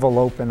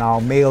envelope, and I'll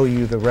mail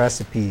you the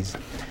recipes.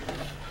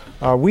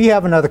 We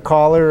have another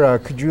caller.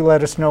 Could you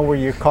let us know where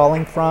you're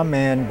calling from,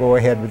 and go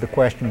ahead with the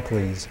question,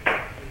 please?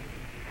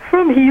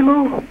 From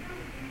Hilo.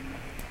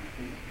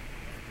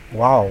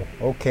 Wow,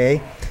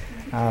 okay.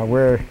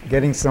 We're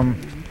getting some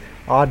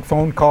odd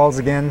phone calls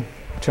again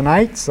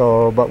tonight,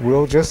 but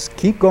we'll just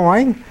keep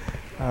going.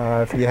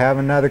 If you have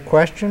another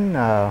question,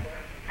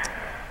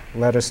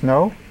 let us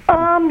know.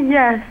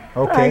 Yes,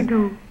 okay. I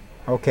do.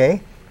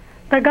 Okay.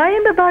 The guy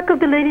in the back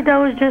of the lady that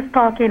was just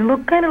talking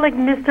looked kind of like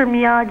Mr.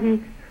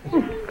 Miyagi.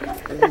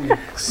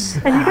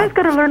 And you guys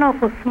got to learn how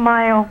to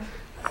smile.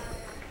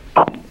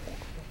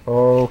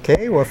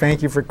 Okay, well,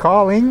 thank you for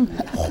calling.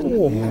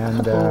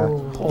 And I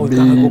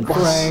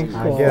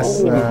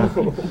guess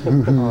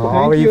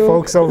all of you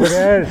folks over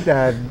there,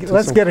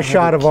 let's get a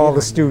shot of all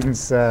the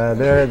students.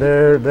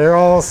 They're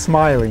all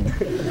smiling.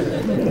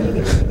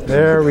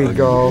 There we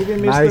go.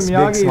 Nice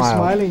big smile.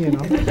 Smiling, you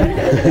know.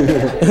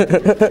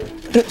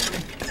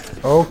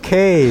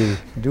 Okay,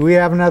 do we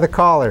have another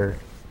caller?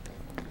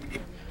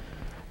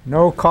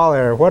 No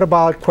caller. What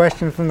about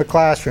questions from the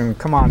classroom?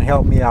 Come on,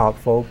 help me out,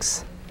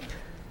 folks.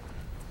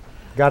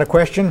 Got a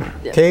question?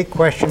 Yeah. Okay,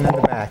 question in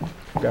the back.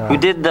 Who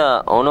did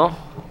the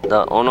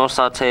ono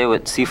saute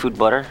with seafood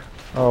butter?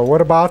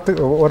 What about it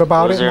What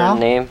was now? her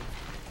name?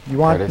 You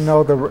want to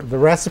know the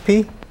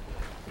recipe?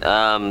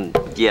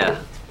 Yeah.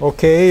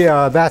 Okay,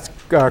 that's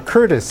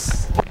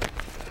Curtis.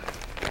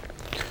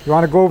 You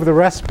want to go over the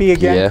recipe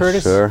again,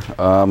 Curtis? Yeah,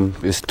 sure.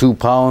 It's 2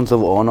 pounds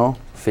of ono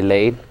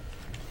filleted,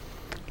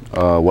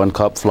 1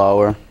 cup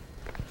flour,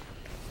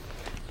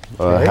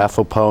 Okay. half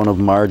a pound of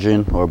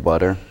margarine or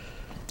butter,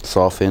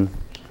 softened,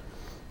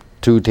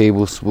 2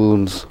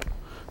 tablespoons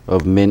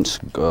of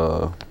minced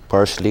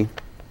parsley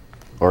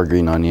or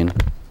green onion,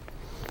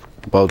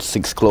 about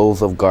 6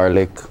 cloves of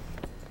garlic,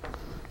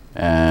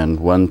 and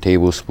 1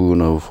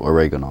 tablespoon of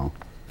oregano.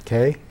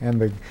 Okay,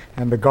 and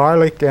the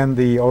garlic and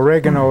the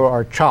oregano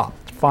are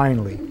chopped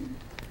finely.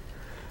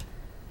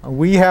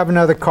 We have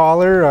another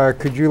caller.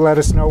 Could you let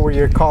us know where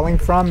you're calling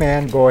from,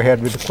 and go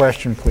ahead with the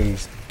question,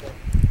 please?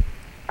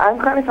 I'm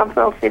calling from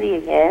Pearl City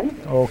again.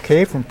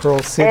 Okay, from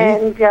Pearl City.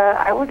 And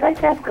I would like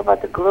to ask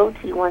about the glow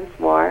tea once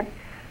more.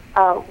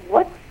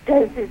 What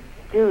does it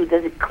do?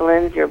 Does it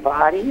cleanse your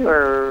body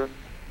or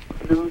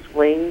lose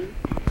weight?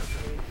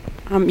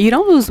 You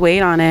don't lose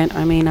weight on it.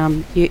 I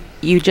mean,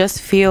 you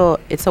just feel,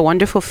 it's a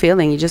wonderful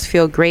feeling. You just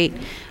feel great.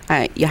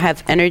 You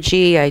have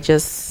energy. I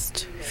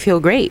just feel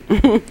great.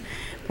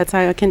 That's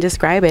how I can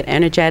describe it.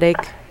 Energetic.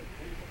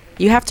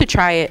 You have to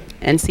try it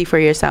and see for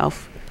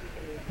yourself.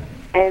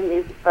 And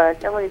if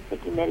someone is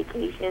taking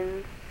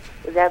medications,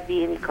 would that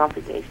be any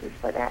complications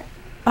for that?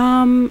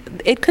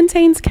 It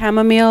contains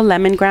chamomile,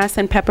 lemongrass,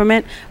 and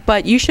peppermint,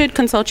 but you should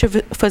consult your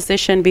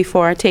physician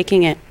before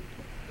taking it.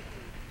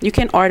 You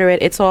can order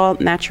it. It's all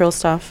natural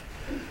stuff.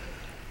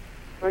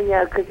 Oh,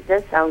 yeah, because it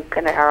does sound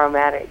kind of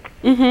aromatic.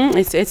 Mm-hmm.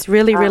 It's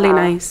really, really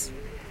nice.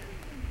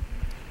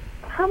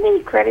 How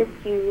many credits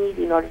do you need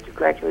in order to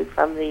graduate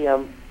from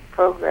the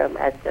program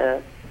at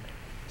the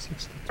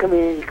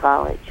community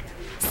college?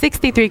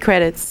 63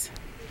 credits.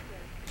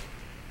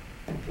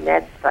 And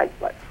that's like,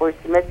 what, 4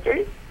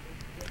 semesters?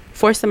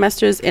 4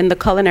 semesters in the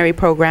culinary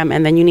program,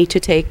 and then you need to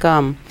take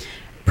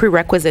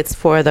prerequisites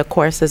for the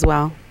course as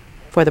well,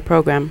 for the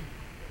program.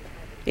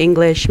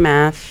 English,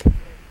 math,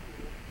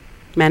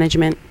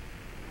 management.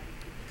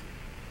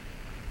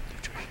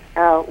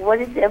 What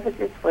is the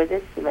emphasis for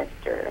this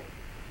semester?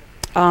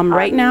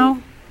 Right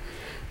now,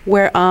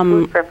 we're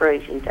food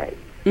preparation type.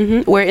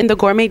 We're in the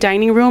gourmet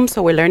dining room,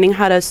 so we're learning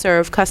how to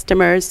serve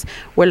customers.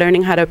 We're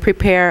learning how to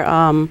prepare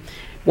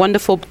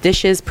wonderful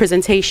dishes,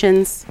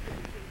 presentations.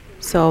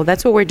 So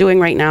that's what we're doing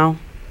right now.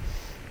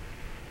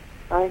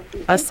 Oh, I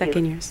see. Us Thank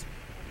second you. years.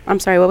 I'm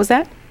sorry, what was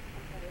that?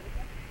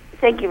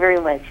 Thank you very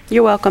much.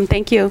 You're welcome.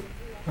 Thank you.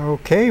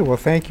 Okay, well,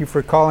 thank you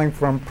for calling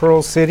from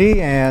Pearl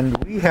City,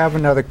 and we have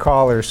another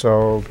caller,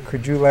 so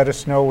could you let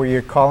us know where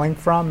you're calling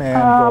from?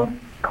 And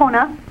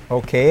Kona,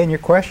 okay, and your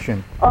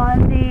question?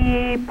 on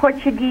the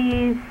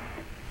Portuguese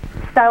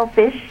style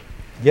fish,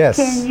 Yes.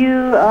 can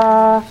you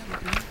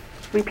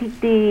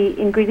repeat the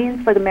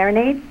ingredients for the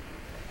marinade?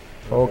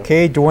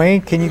 Okay,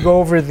 Dwayne, can you go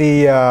over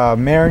the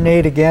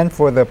marinade again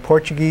for the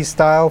Portuguese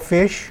style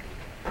fish?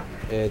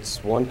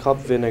 It's 1 cup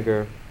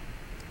vinegar,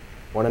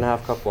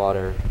 1.5 cup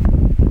water,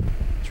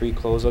 3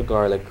 cloves of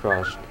garlic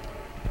crushed,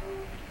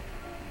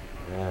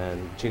 and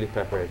chili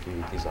pepper if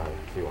you desire,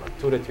 if you want.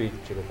 2 to 3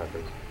 chili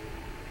peppers.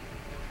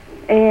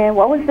 And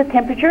what was the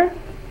temperature?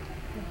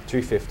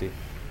 350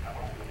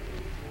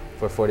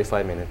 for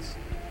 45 minutes.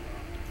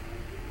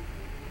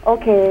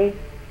 Okay.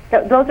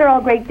 Those are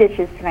all great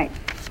dishes tonight.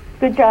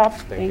 Good job.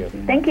 Thank you.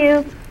 Thank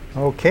you.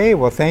 Okay,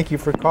 well, thank you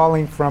for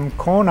calling from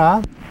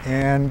Kona.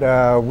 And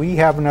we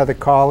have another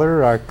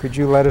caller. Could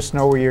you let us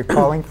know where you're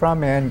calling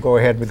from? And go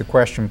ahead with the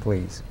question,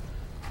 please.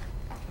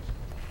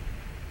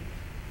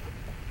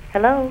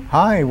 Hello,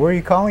 Hi, where are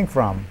you calling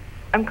from?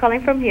 I'm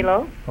calling from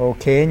Hilo.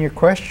 Okay, and your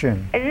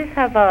question? I just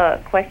have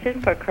a question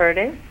for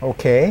Curtis.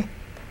 Okay.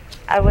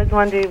 I was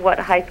wondering what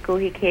high school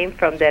he came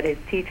from that his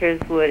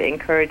teachers would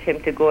encourage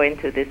him to go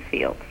into this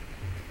field.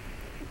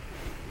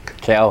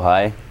 Cal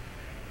High.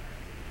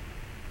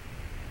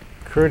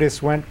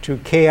 Curtis went to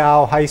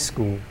Keao High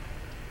School.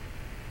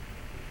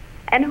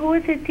 And who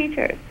was his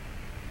teacher?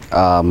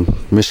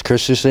 Miss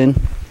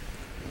Christensen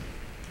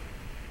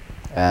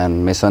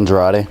and Miss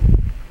Andrade.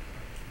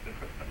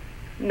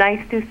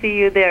 Nice to see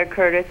you there,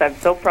 Curtis. I'm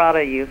so proud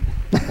of you.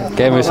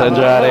 Okay, Miss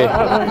Andrade.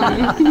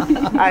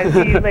 I'll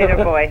see you later,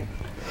 boy.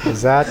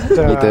 Is that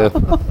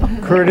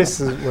Curtis?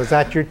 Was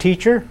that your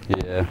teacher?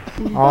 Yeah.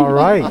 All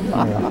right.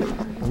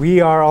 We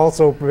are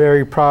also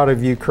very proud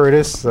of you,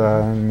 Curtis,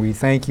 and we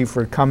thank you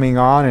for coming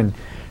on and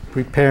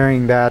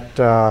preparing that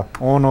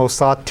ono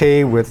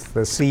saute with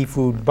the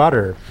seafood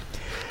butter.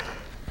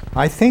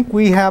 I think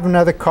we have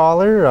another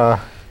caller.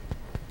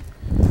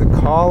 The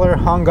caller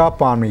hung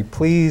up on me.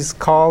 Please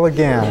call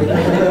again.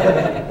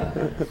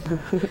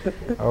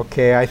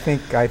 Okay, I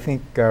think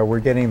we're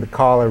getting the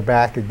caller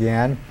back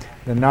again.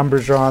 The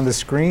numbers are on the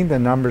screen. The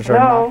numbers are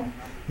not.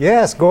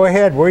 Yes, go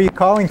ahead. Where are you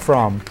calling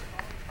from?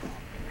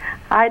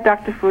 Hi,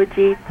 Dr.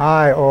 Fujii.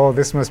 Hi. Oh,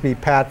 this must be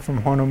Pat from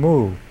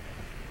Honolulu.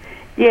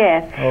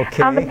 Yes.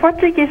 Okay. On the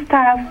Portuguese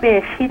style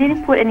fish, he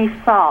didn't put any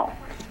salt.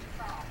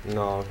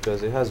 No,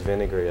 because it has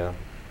vinegar, yeah.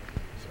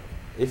 So,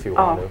 if you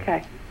Oh, want to.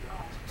 okay.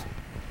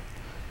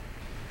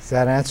 Does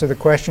that answer the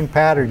question,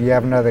 Pat, or do you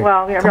have another?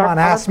 Well, Come on,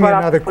 ask me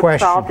another put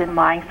question. salt in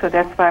mine, so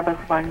that's why I was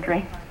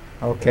wondering.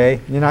 Okay.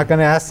 You're not going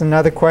to ask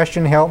another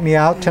question? Help me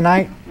out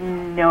tonight?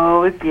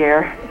 No,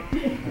 dear.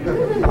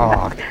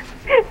 Oh.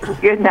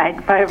 Good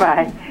night.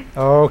 Bye-bye.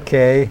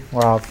 Okay.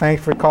 Well,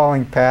 thanks for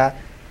calling, Pat.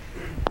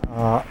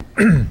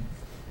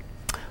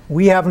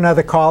 We have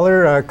another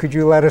caller. Could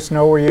you let us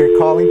know where you're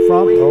calling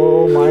from?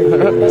 Oh, my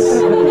goodness.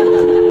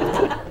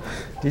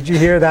 Did you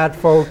hear that,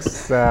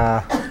 folks?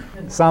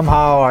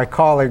 Somehow our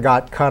caller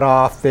got cut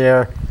off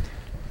there.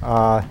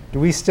 Do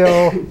we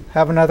still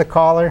have another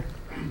caller?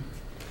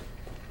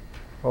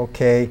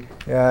 Okay.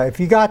 If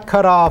you got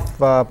cut off,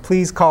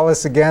 please call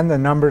us again. The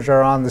numbers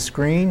are on the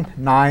screen,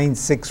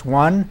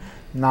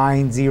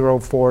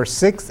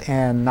 961-9046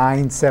 and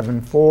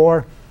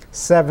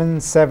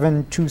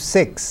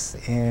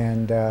 974-7726.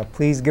 And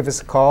please give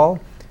us a call.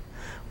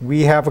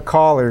 We have a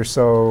caller,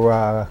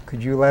 so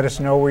could you let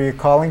us know where you're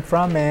calling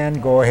from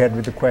and go ahead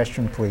with the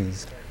question,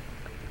 please.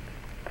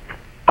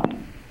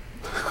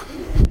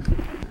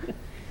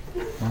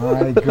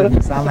 My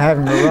goodness, I'm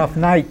having a rough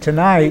night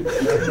tonight.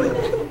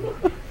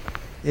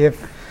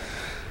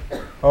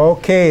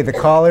 Okay, the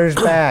caller's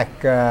back.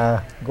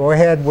 Go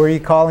ahead, where are you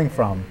calling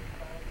from?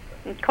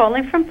 I'm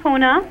calling from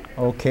Pune.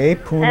 Okay,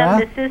 Pune.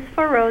 And this is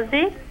for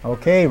Rosie.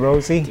 Okay,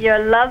 Rosie. You're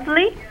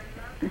lovely,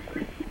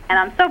 and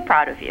I'm so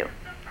proud of you.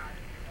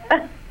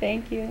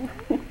 Thank you.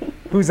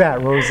 Who's that,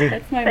 Rosie?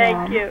 That's my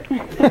mom. Thank you.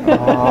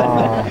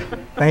 Oh,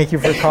 thank you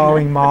for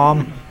calling,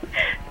 Mom.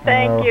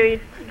 Thank you. You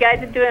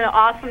guys are doing an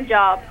awesome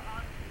job.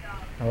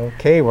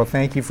 Okay, well,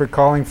 thank you for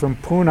calling from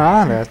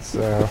Pune. That's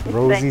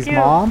Rosie's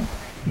mom.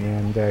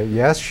 And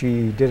yes,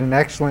 she did an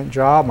excellent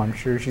job. I'm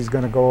sure she's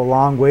going to go a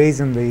long ways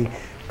in the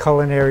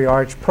culinary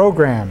arts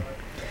program.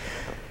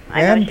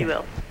 I know she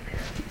will.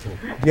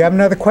 Do you have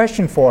another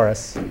question for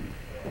us?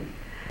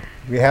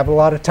 We have a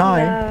lot of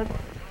time.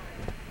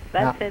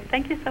 That's it.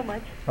 Thank you so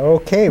much.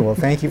 Okay, well,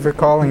 thank you for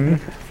calling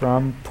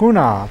from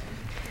Pune.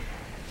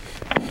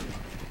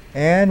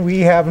 And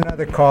we have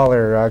another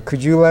caller.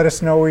 Could you let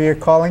us know where you're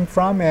calling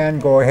from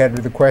and go ahead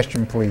with the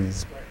question,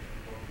 please?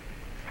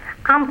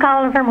 I'm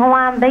calling from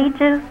Hawaiian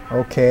Beaches.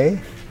 Okay.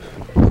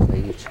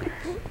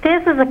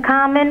 This is a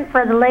comment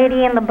for the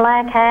lady in the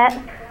black hat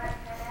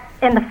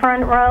in the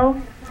front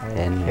row.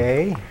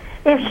 Okay.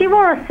 If she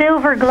wore a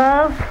silver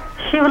glove,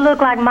 she would look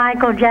like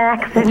Michael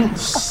Jackson.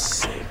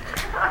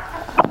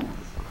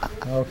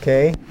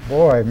 Okay.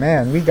 Boy,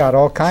 man, we got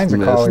all kinds of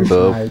Messed callers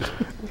up. tonight.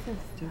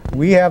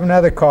 We have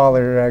another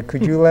caller.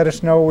 Could you let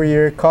us know where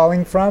you're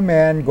calling from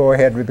and go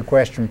ahead with the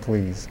question,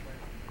 please?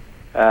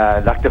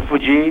 Dr.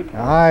 Fujii.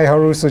 Hi,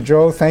 Harusa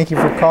Joe. Thank you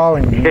for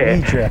calling. We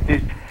need you.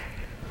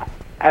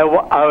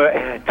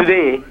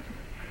 Today,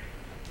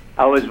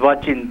 I was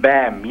watching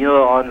BAM,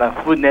 on the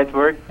Food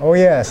Network. Oh,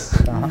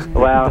 yes.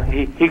 Well,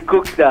 he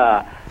cooked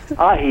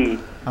ahi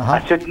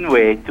a certain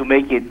way to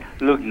make it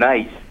look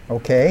nice.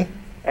 Okay.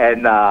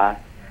 And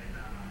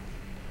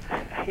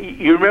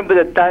you remember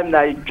the time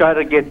that I tried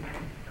to get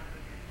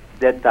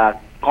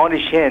that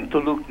Cornish hen to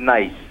look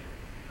nice.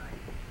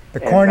 The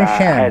Cornish I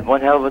hen. had one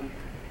hell of a,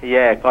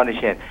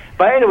 Cornish hen.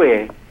 But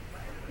anyway,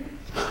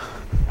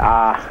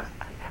 I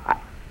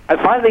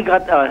finally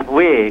got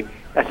a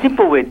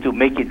simple way to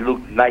make it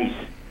look nice.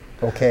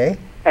 Okay.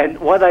 And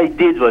what I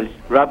did was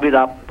rub it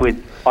up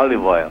with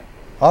olive oil.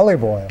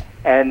 Olive oil.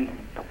 And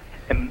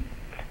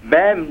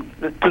BAM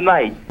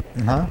tonight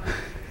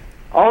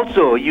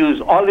also use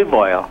olive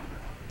oil.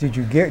 Did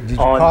you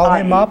call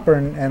him up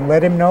and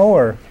let him know,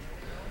 or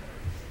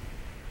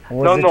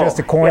was it just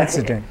a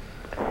coincidence?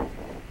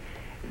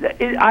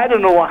 I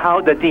don't know how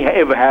that thing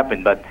ever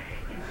happened, but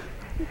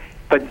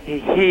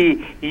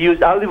he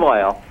used olive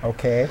oil.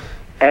 Okay.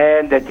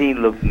 And the thing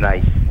looked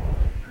nice.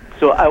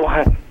 So I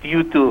want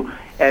you to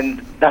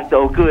and Dr.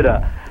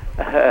 Okuda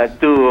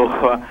to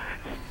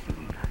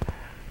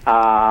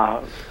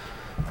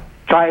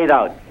try it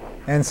out.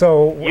 And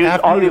so use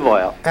olive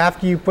oil.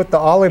 After you put the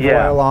olive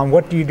oil on,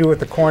 what do you do with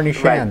the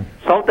Cornish hen?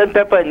 Salt and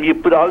pepper, and you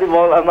put olive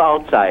oil on the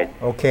outside.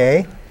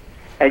 Okay.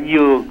 And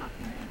you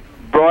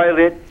broil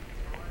it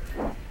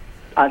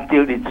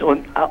until it's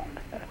on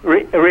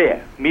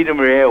rare, medium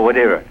rare, or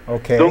whatever.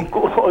 Okay. Don't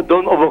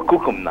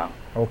overcook them now.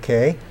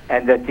 Okay.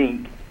 And the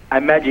thing, I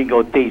imagine,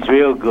 will taste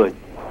real good,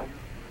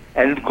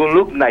 and it's gonna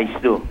look nice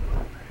too.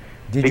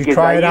 Did you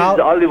try it out?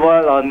 Because I used the olive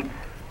oil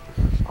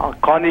on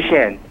Cornish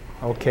hen.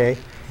 Okay.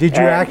 Did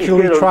you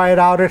actually try it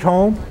out at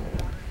home?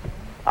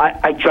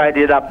 I tried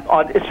it up,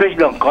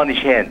 especially on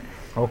Cornish hen.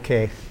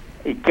 Okay.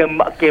 It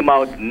came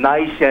out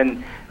nice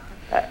and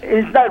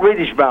it's not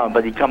reddish brown,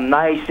 but it come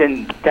nice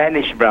and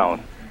tannish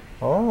brown.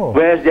 Oh.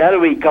 Whereas the other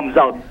way it comes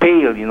out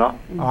pale,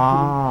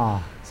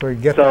 Ah, so you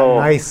get that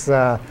nice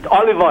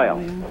olive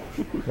oil.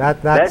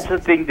 That's the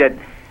thing that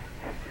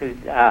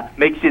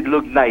makes it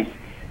look nice.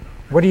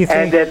 What do you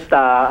think? And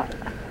that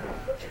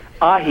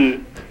ahi.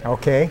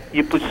 Okay.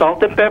 You put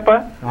salt and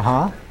pepper.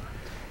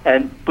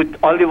 And put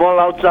olive oil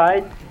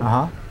outside.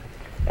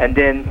 And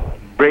then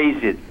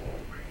braise it.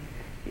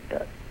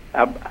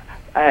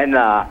 And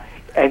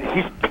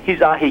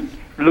his ahi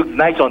looked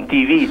nice on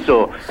TV,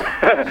 so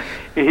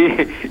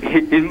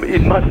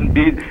it must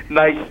be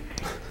nice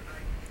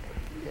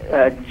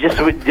just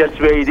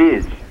where it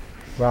is.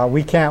 Well,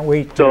 we can't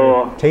wait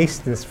to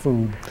taste this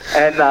food.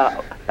 And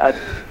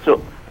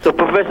so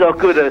Professor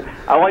Okuda,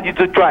 I want you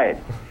to try it.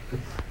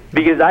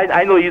 Because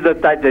I know you're the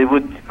type that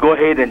would go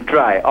ahead and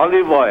try.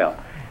 Olive oil.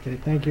 Okay,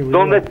 thank you.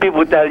 Don't let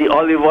people tell you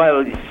olive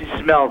oil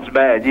smells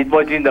bad. It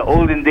was in the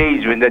olden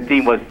days when the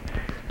thing was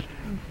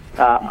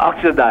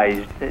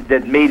oxidized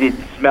that made it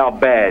smell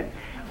bad.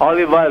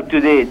 Olive oil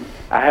today,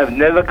 I have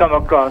never come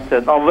across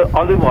an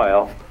olive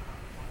oil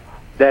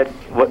that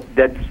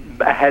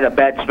had a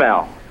bad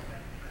smell.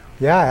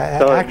 Yeah,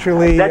 so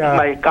actually. That's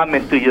my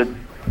comment to you.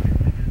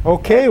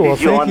 Okay, well,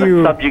 thank you.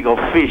 On the subject of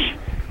fish.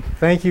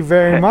 Thank you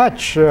very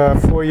much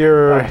for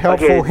your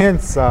helpful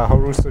hints,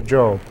 Harusa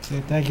Joe. Okay,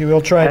 thank you. We'll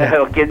try that.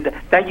 Okay,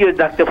 thank you,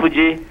 Dr.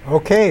 Fujii.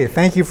 Okay,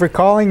 thank you for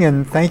calling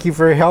and thank you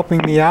for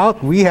helping me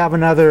out. We have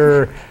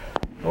about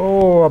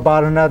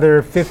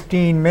another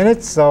 15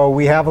 minutes, so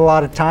we have a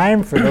lot of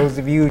time. For those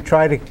of you who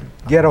try to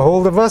get a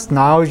hold of us,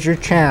 now is your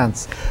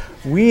chance.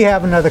 We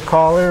have another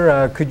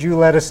caller. Could you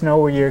let us know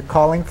where you're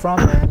calling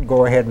from and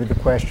go ahead with the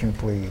question,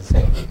 please?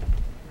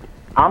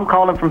 I'm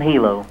calling from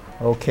Hilo.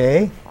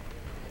 Okay.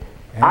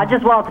 I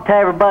just want to tell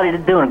everybody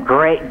they're doing a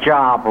great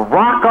job.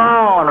 Rock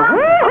on!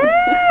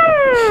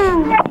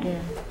 Woo-hoo!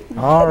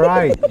 All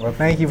right. Well,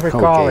 thank you for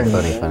calling.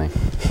 Funny.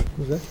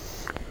 Who's that?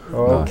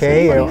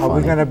 Okay. Are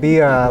we going to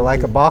be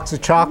like a box of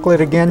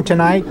chocolate again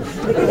tonight?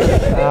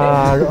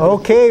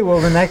 Okay. Well,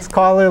 the next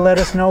caller, let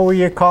us know where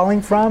you're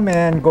calling from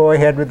and go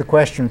ahead with the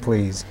question,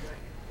 please.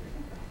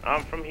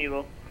 I'm from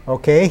Hilo.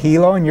 Okay,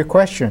 Hilo, and your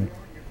question.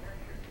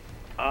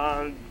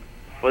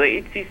 For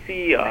the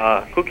HCC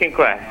cooking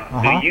class,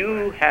 do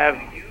you have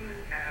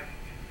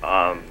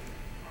a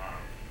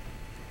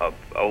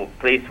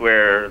place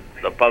where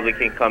the public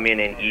can come in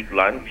and eat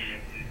lunch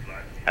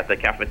at the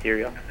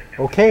cafeteria?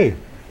 Okay,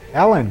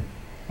 Ellen.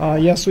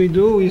 Yes, we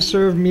do. We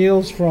serve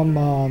meals from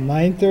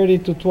 9:30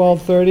 to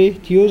 12:30,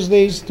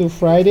 Tuesdays to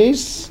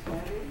Fridays.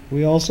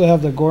 We also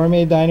have the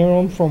gourmet dining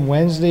room from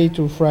Wednesday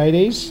to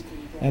Fridays,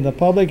 and the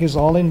public is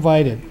all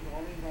invited.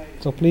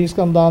 So please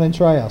come down and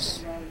try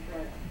us.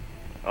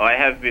 Oh, I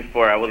have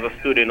before. I was a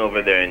student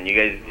over there, and you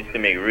guys used to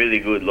make really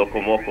good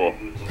locomoco.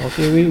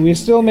 Okay, we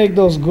still make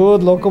those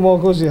good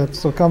locomocos yet,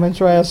 so come and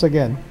try us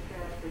again.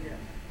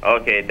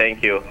 Okay,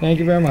 thank you. Thank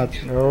you very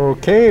much.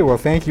 Okay, well,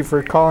 thank you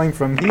for calling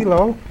from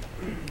Hilo.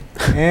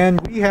 And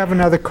we have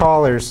another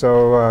caller,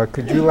 so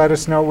could you let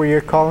us know where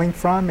you're calling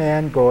from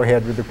and go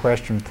ahead with the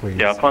question, please?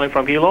 Yeah, calling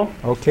from Hilo.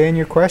 Okay, and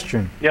your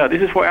question? Yeah,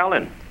 this is for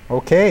Alan.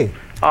 Okay.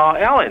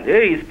 Alan,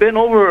 hey, it's been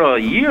over a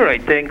year, I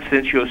think,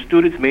 since your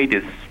students made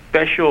this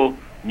special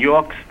New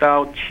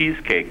York-style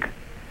cheesecake.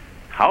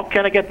 How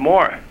can I get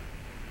more?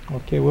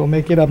 Okay, we'll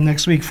make it up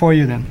next week for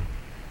you then.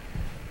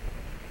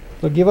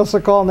 So give us a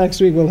call next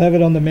week. We'll have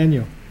it on the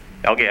menu.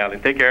 Okay, Alan,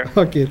 take care.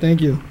 Okay,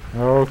 thank you.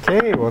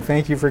 Okay, well,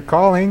 thank you for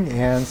calling.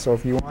 And so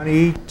if you want to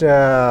eat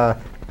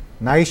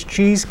nice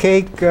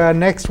cheesecake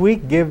next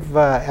week, give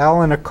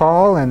Alan a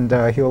call, and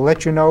he'll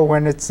let you know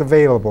when it's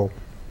available.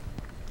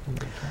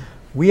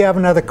 We have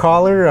another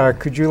caller.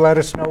 Could you let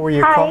us know where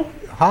you're calling?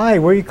 Hi,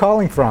 where are you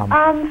calling from?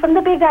 From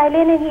the Big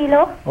Island in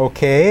Hilo.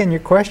 Okay, and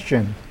your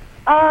question?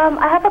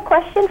 I have a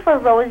question for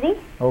Rosie.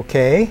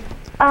 Okay.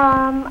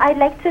 I'd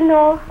like to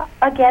know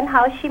again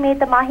how she made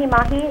the mahi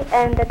mahi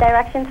and the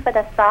directions for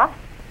the sauce.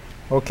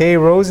 Okay,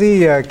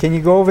 Rosie, can you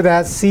go over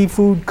that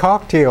seafood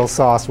cocktail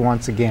sauce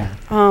once again?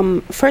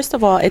 First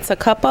of all, it's a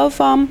cup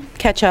of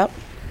ketchup,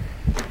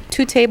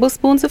 2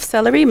 tablespoons of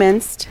celery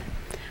minced,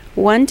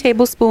 1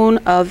 tablespoon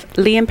of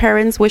Lee &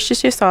 Perrins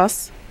Worcestershire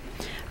sauce,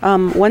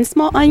 1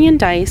 small onion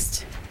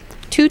diced,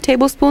 2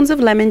 tablespoons of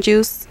lemon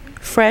juice,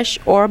 fresh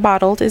or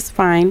bottled is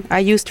fine. I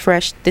used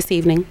fresh this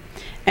evening.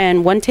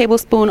 And 1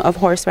 tablespoon of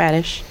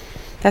horseradish.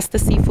 That's the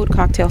seafood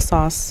cocktail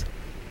sauce.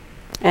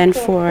 And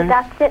okay, for so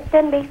that's it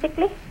then,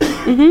 basically?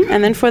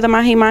 And then for the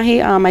mahi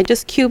mahi, I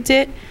just cubed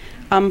it,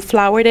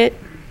 floured it,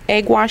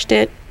 egg washed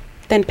it,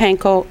 then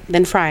panko,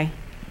 then fry.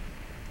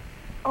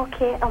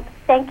 Okay,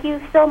 thank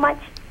you so much.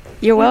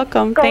 You're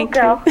welcome. Go, thank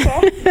girl, you.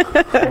 okay?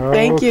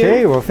 Thank you.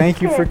 Okay, well,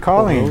 thank you for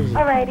calling.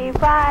 Alrighty,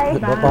 bye.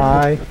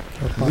 Bye-bye.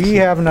 We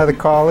have another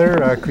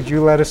caller. Could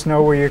you let us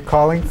know where you're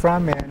calling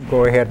from and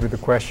go ahead with the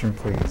question,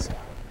 please?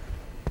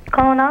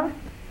 Kona.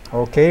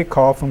 Okay,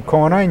 call from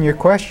Kona, and your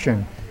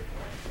question?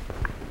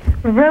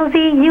 Rosie,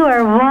 you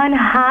are one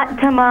hot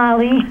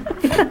tamale.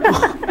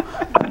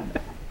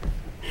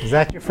 Is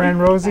that your friend,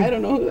 Rosie? I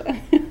don't know.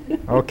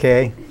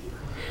 Okay.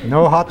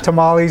 No hot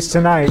tamales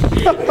tonight.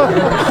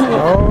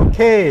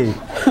 Okay.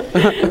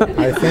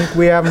 I think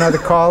we have another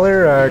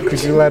caller.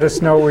 Could you let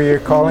us know where you're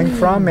calling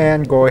from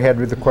and go ahead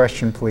with the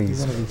question,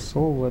 please? It's going to be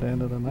sold at the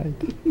end of the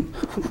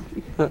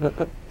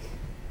night.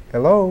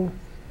 Hello?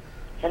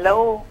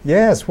 Hello?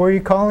 Yes, where are you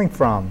calling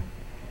from?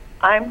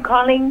 I'm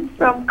calling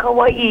from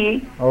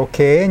Kauai,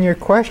 Okay, and your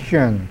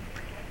question?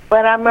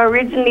 but I'm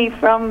originally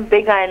from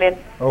Big Island,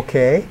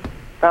 Okay.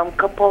 from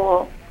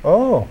Kapoho.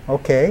 Oh,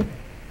 okay.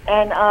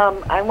 And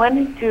I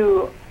wanted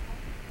to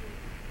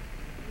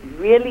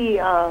really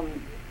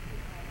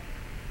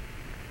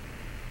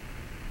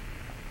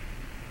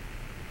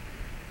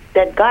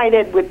that guy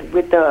that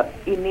with the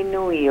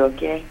Ininui,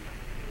 okay?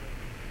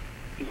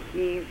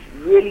 He's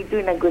really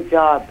doing a good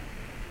job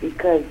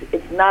because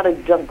it's not a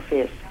junk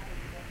fish.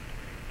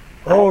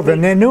 Oh, the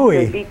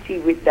Nenui. The Vici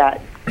with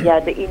that. Yeah,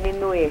 the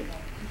Ininui.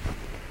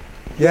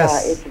 Yes.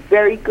 Yeah, it's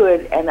very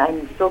good, and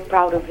I'm so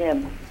proud of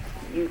him.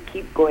 You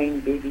keep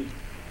going, baby.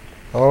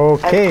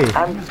 Okay.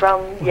 I'm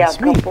from,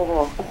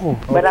 Kapoho.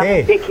 But I'm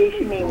okay.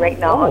 vacationing right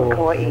now on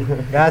Kauai.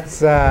 That's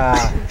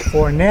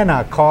for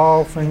Nena.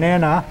 Call for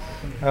Nena.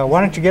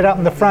 Why don't you get up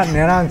in the front,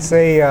 Nena, and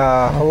say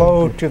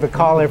hello to the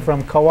caller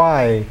from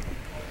Kauai.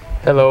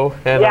 Hello.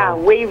 And, Yeah,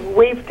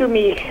 wave to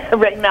me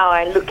right now.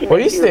 I'm looking where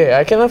at you stay?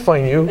 I cannot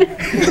find you.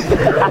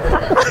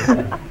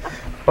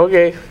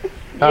 Okay.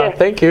 Yes.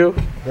 Thank you.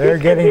 They're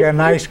getting a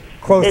nice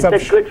close-up.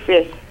 It's a good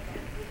fish.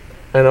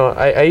 I know.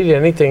 I eat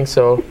anything,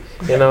 so,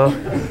 you know.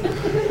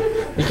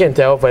 You can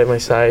tell by my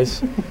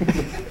size.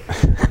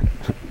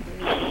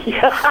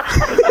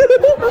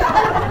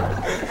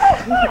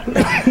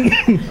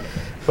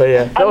 But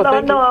yeah.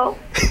 No.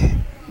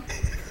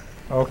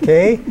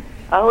 Okay.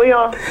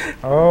 Ahoyo.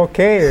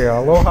 Okay,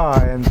 aloha,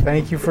 and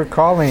thank you for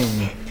calling.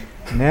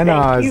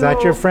 Nena, Thank is that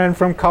you. your friend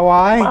from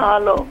Kauai?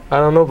 Mahalo. I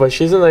don't know, but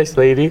she's a nice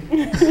lady.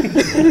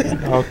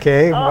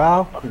 Okay,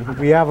 well,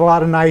 we have a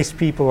lot of nice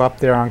people up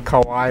there on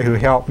Kauai who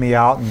help me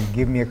out and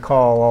give me a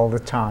call all the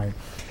time.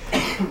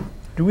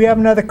 Do we have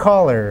another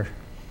caller?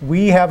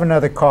 We have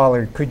another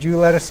caller. Could you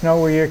let us know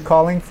where you're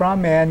calling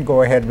from and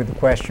go ahead with the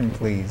question,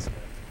 please?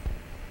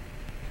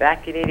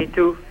 Back in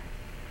 82,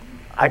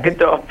 I could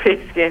throw a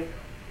pigskin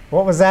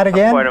What was that a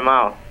again? quarter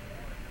mile.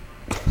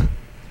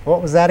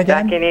 What was that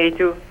again? Back in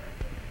 82,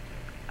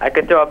 I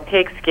could throw a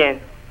pigskin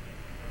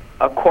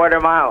a quarter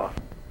mile.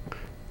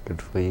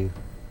 Good for you.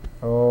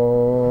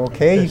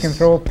 Okay, you can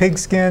throw a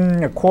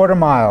pigskin a quarter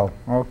mile.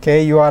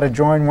 Okay, you ought to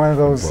join one of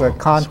those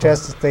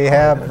contests that they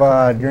have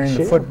during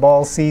the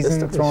football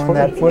season, throwing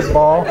that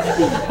football.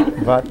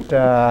 But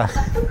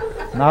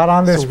not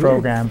on this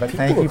program, but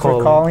thank you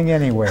for calling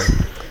anyway.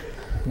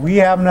 We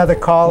have another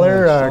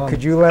caller.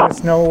 Could you let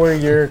us know where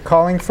you're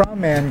calling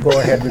from and go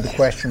ahead with the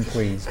question,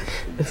 please?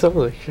 It's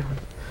over.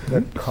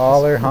 The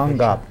caller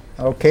hung up.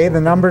 Okay, the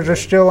numbers are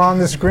still on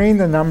the screen.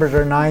 The numbers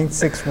are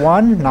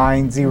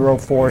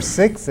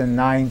 961-9046 and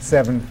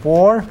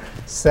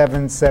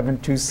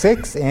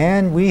 974-7726.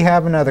 And we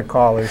have another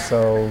caller,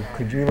 so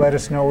could you let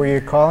us know where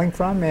you're calling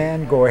from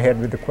and go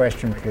ahead with the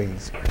question,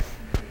 please.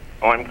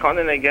 Oh, I'm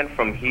calling again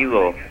from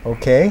Hilo.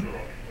 Okay.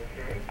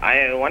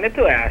 I wanted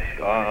to ask,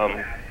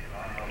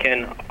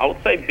 can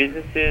outside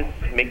businesses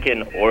make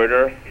an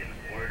order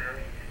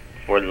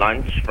for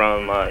lunch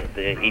from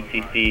the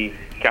HCC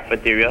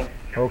cafeteria?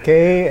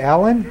 Okay,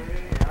 Alan?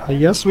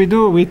 Yes, we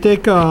do. We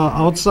take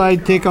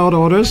outside takeout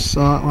orders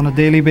on a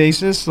daily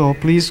basis, so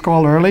please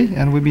call early,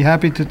 and we'd be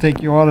happy to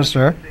take your order,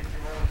 sir.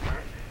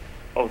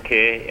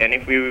 Okay, and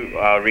if we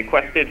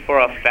requested for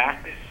a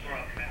fax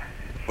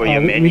for your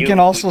menu? We can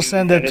also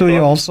send it to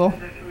you also.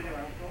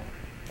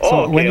 Oh, So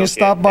okay, when you okay.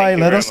 stop by,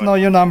 let us know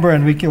your number,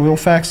 and we'll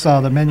fax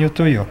the menu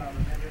to you.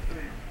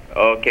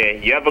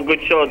 Okay, you have a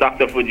good show,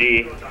 Dr.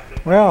 Fujii.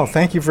 Well,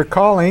 thank you for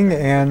calling,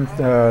 and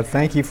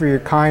thank you for your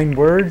kind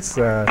words.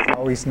 It's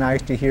always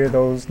nice to hear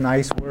those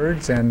nice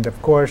words. And of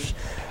course,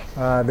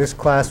 this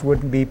class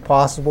wouldn't be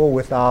possible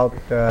without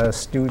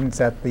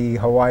students at the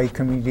Hawaii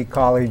Community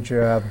College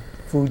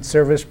Food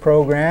Service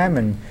Program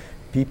and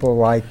people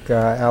like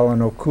Alan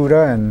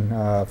Okuda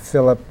and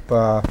Phillip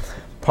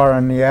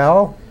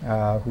Pranyal,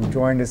 who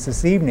joined us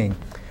this evening.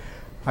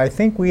 I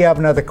think we have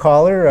another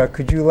caller.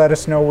 Could you let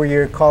us know where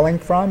you're calling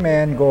from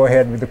and go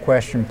ahead with the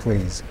question,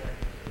 please?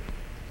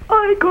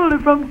 I call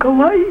it from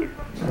Kauai.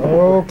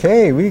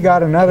 Okay, we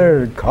got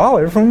another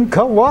caller from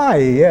Kauai.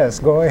 Yes,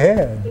 go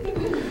ahead.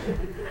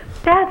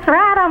 That's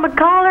right, I'm a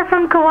caller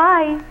from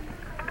Kauai.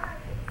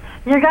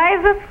 Your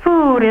guys'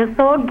 food is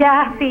so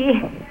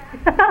gassy.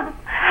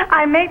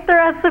 I make the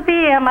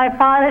recipe and my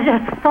father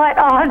just sweat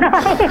all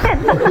night.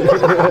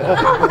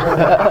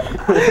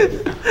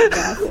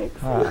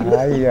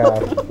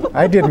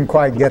 I didn't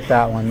quite get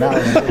that one. That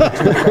was a little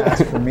too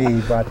fast for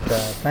me, but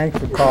thanks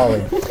for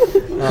calling.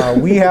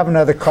 We have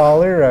another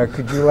caller.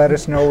 Could you let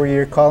us know where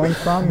you're calling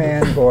from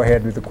and go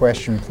ahead with the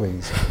question,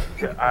 please?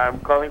 I'm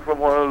calling from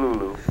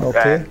Honolulu.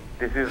 Okay. And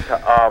this is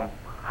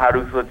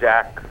Haruso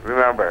Jack,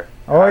 remember?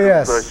 Oh,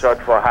 yes. So short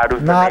for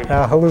hallucination. Not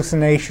a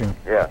hallucination.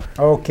 Yeah.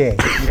 Okay.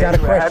 You got a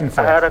question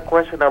for I had a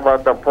question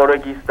about the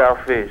Portuguese style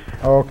fish.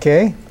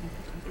 Okay.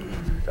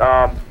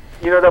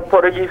 You know the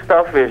Portuguese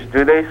style fish,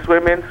 do they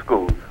swim in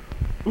schools?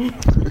 And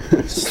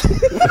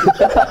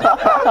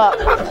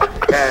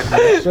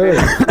they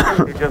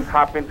just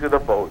hop into the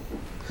boat.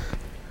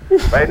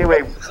 But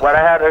anyway, what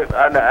I had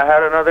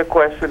another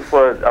question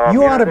for.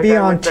 You ought to be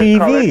on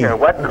TV.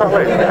 What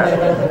color is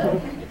that?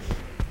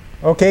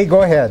 Okay,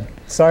 go ahead.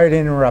 Sorry to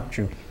interrupt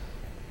you.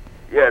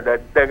 Yeah,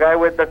 the guy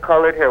with the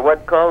colored hair.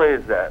 What color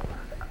is that?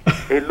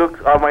 It looks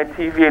on my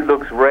TV. It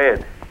looks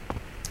red.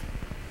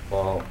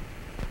 Wow.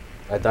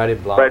 I thought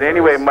it blonde. But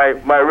anyway,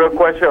 my real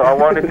question, I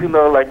wanted to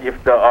know like if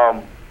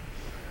the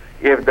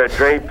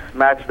drapes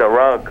match the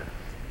rug.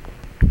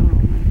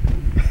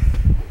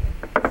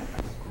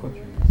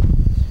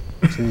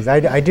 Jeez,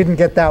 I didn't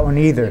get that one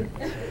either.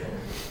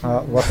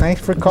 Well, thanks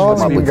for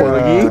calling,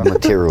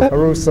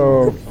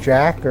 Haruso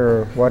Jack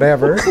or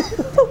whatever.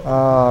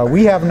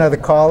 We have another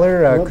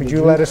caller. Could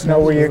you let us know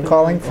where you're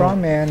calling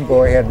from and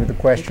go ahead with the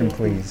question,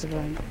 please?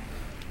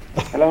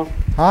 Hello.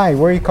 Hi,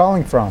 where are you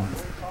calling from?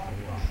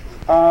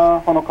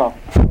 Honoka.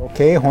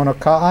 Okay,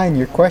 Honoka, and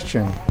your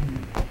question.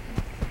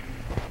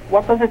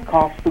 What does it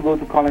cost to go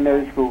to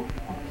culinary school?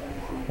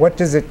 What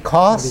does it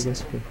cost?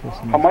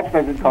 How much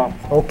does it cost?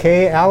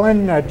 Okay,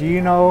 Alan, do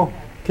you know?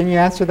 Can you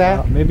answer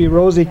that? Maybe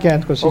Rosie can,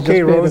 because she Okay, just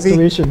paid Rosie. the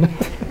tuition.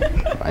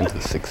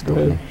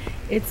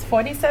 It's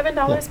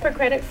 $47 per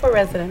credit for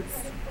residents.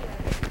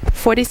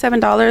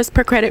 $47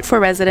 per credit for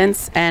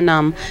residents, and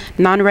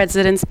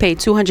non-residents pay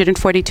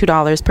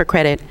 $242 per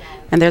credit.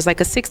 And there's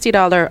like a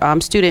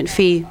 $60 student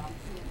fee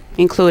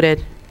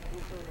included.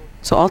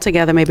 So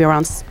altogether, maybe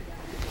around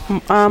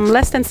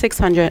less than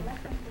 $600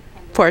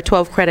 for a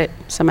 12-credit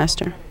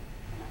semester,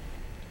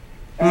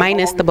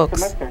 minus the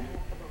books.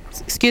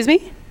 Excuse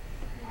me?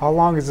 How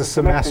long is the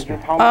semester?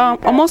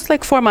 Almost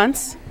like 4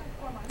 months.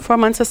 4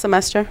 months a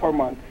semester. 4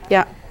 months.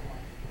 Yeah.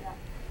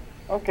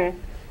 Okay.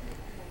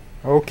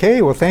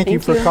 Okay, well, thank you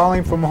Thank for you.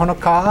 calling from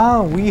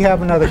Honoka'a. We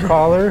have another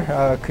caller.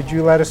 Could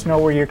you let us know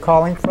where you're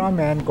calling from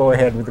and go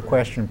ahead with the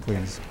question,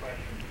 please?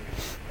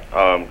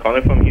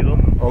 Calling from Hilo.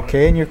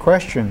 Okay, and your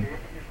question?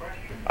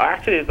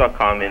 Actually, it's a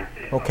comment.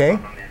 Okay.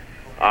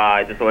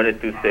 I just wanted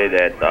to say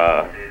that,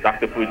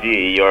 Dr.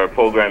 Fujii, your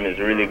program is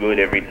really good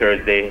every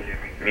Thursday.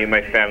 Me and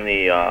my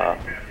family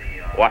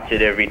watch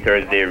it every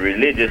Thursday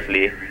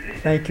religiously.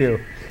 Thank you.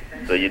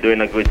 So you're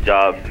doing a good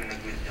job.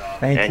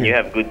 Thank and you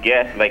have good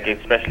guests, like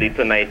especially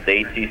tonight,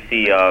 the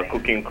HCC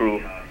cooking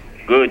crew.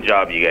 Good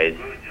job, you guys.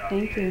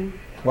 Thank you.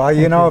 Well,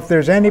 you know, if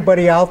there's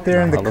anybody out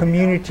there in the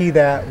community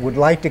that would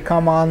like to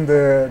come on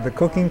the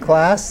cooking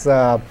class,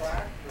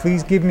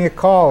 please give me a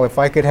call. If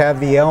I could have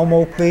the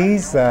Elmo,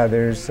 please.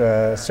 There's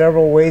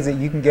several ways that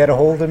you can get a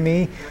hold of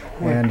me.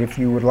 And if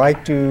you would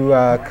like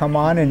to come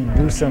on and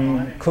do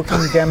some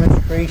cooking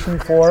demonstration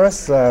for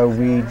us,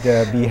 we'd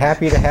be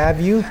happy to have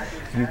you.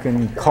 You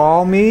can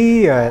call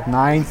me at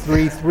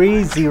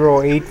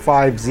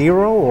 933-0850,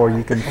 or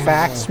you can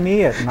fax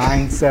me at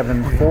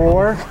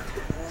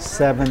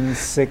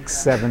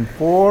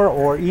 974-7674,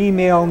 or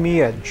email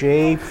me at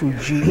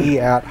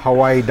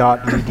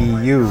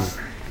jfujii@hawaii.edu.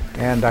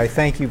 And I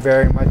thank you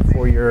very much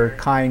for your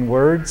kind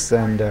words,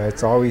 and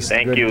it's always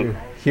good to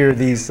hear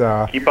these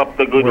Keep up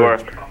the good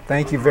words. work.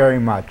 Thank you very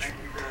much.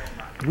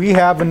 We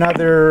have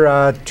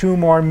another 2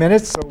 more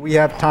minutes, so we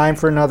have time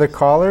for another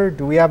caller.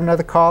 Do we have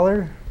another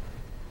caller?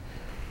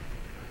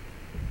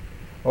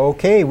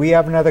 Okay, we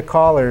have another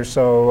caller,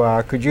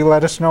 so could you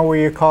let us know where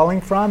you're calling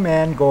from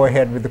and go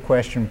ahead with the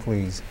question,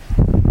 please.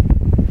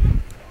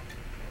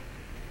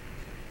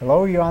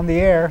 Hello, you're on the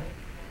air.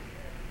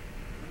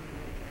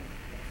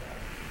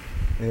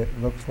 It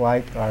looks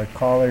like our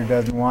caller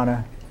doesn't want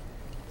to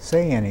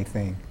say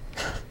anything.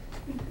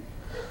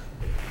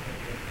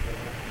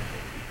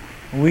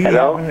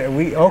 Hello?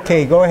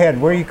 Okay, go ahead.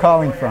 Where are you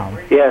calling from?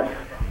 Yes.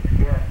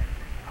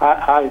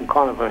 I'm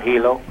calling from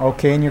Hilo.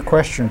 Okay, and your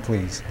question,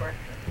 please.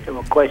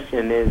 My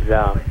question is,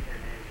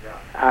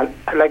 I'd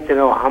like to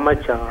know how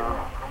much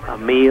a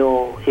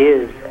meal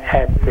is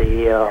at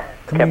the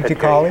Community cafeteria.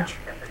 College?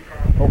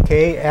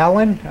 Okay,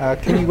 Alan,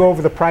 can you go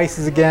over the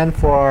prices again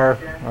for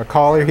our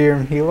caller here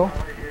in Hilo?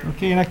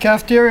 Okay, in a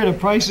cafeteria, the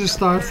prices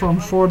start from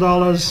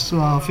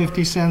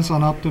 $4.50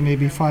 on up to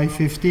maybe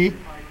 $5.50.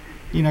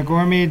 In a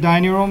gourmet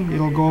dining room,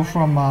 it'll go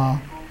from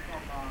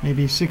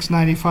maybe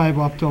 $6.95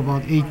 up to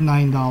about $8,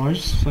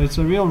 $9. So it's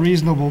a real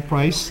reasonable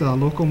price.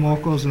 Local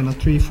mocos in a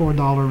 $3,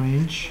 $4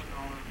 range.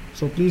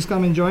 So please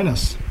come and join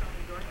us.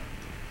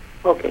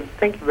 Okay,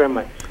 thank you very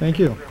much. Thank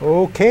you.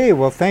 Okay,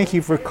 well, thank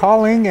you for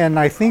calling, and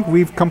I think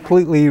we've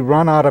completely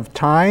run out of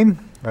time.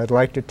 I'd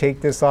like to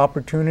take this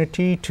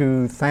opportunity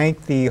to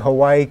thank the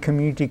Hawaii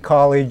Community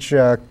College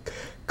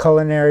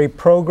Culinary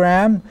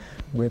Program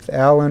with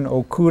Alan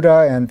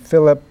Okuda and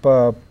Phillip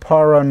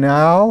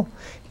Pranyal,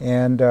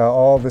 and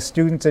all the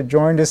students that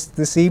joined us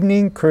this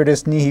evening: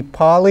 Curtis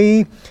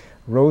Nihipali,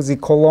 Rosie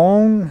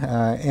Colon,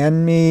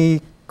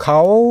 Enmai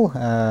Cowell,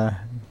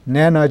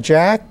 Nana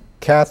Jack,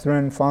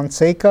 Catherine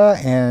Fonseca,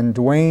 and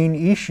Dwayne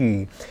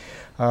Ishii.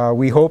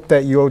 We hope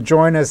that you'll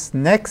join us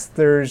next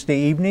Thursday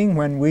evening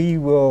when we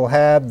will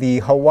have the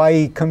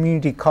Hawaii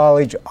Community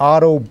College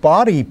Auto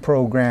Body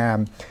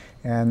Program,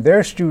 and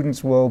their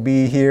students will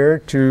be here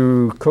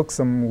to cook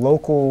some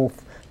local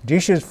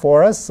dishes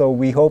for us. So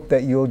we hope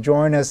that you'll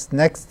join us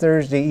next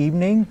Thursday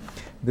evening.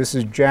 This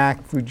is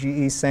Jack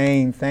Fujii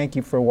saying thank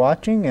you for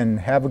watching and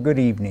have a good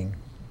evening.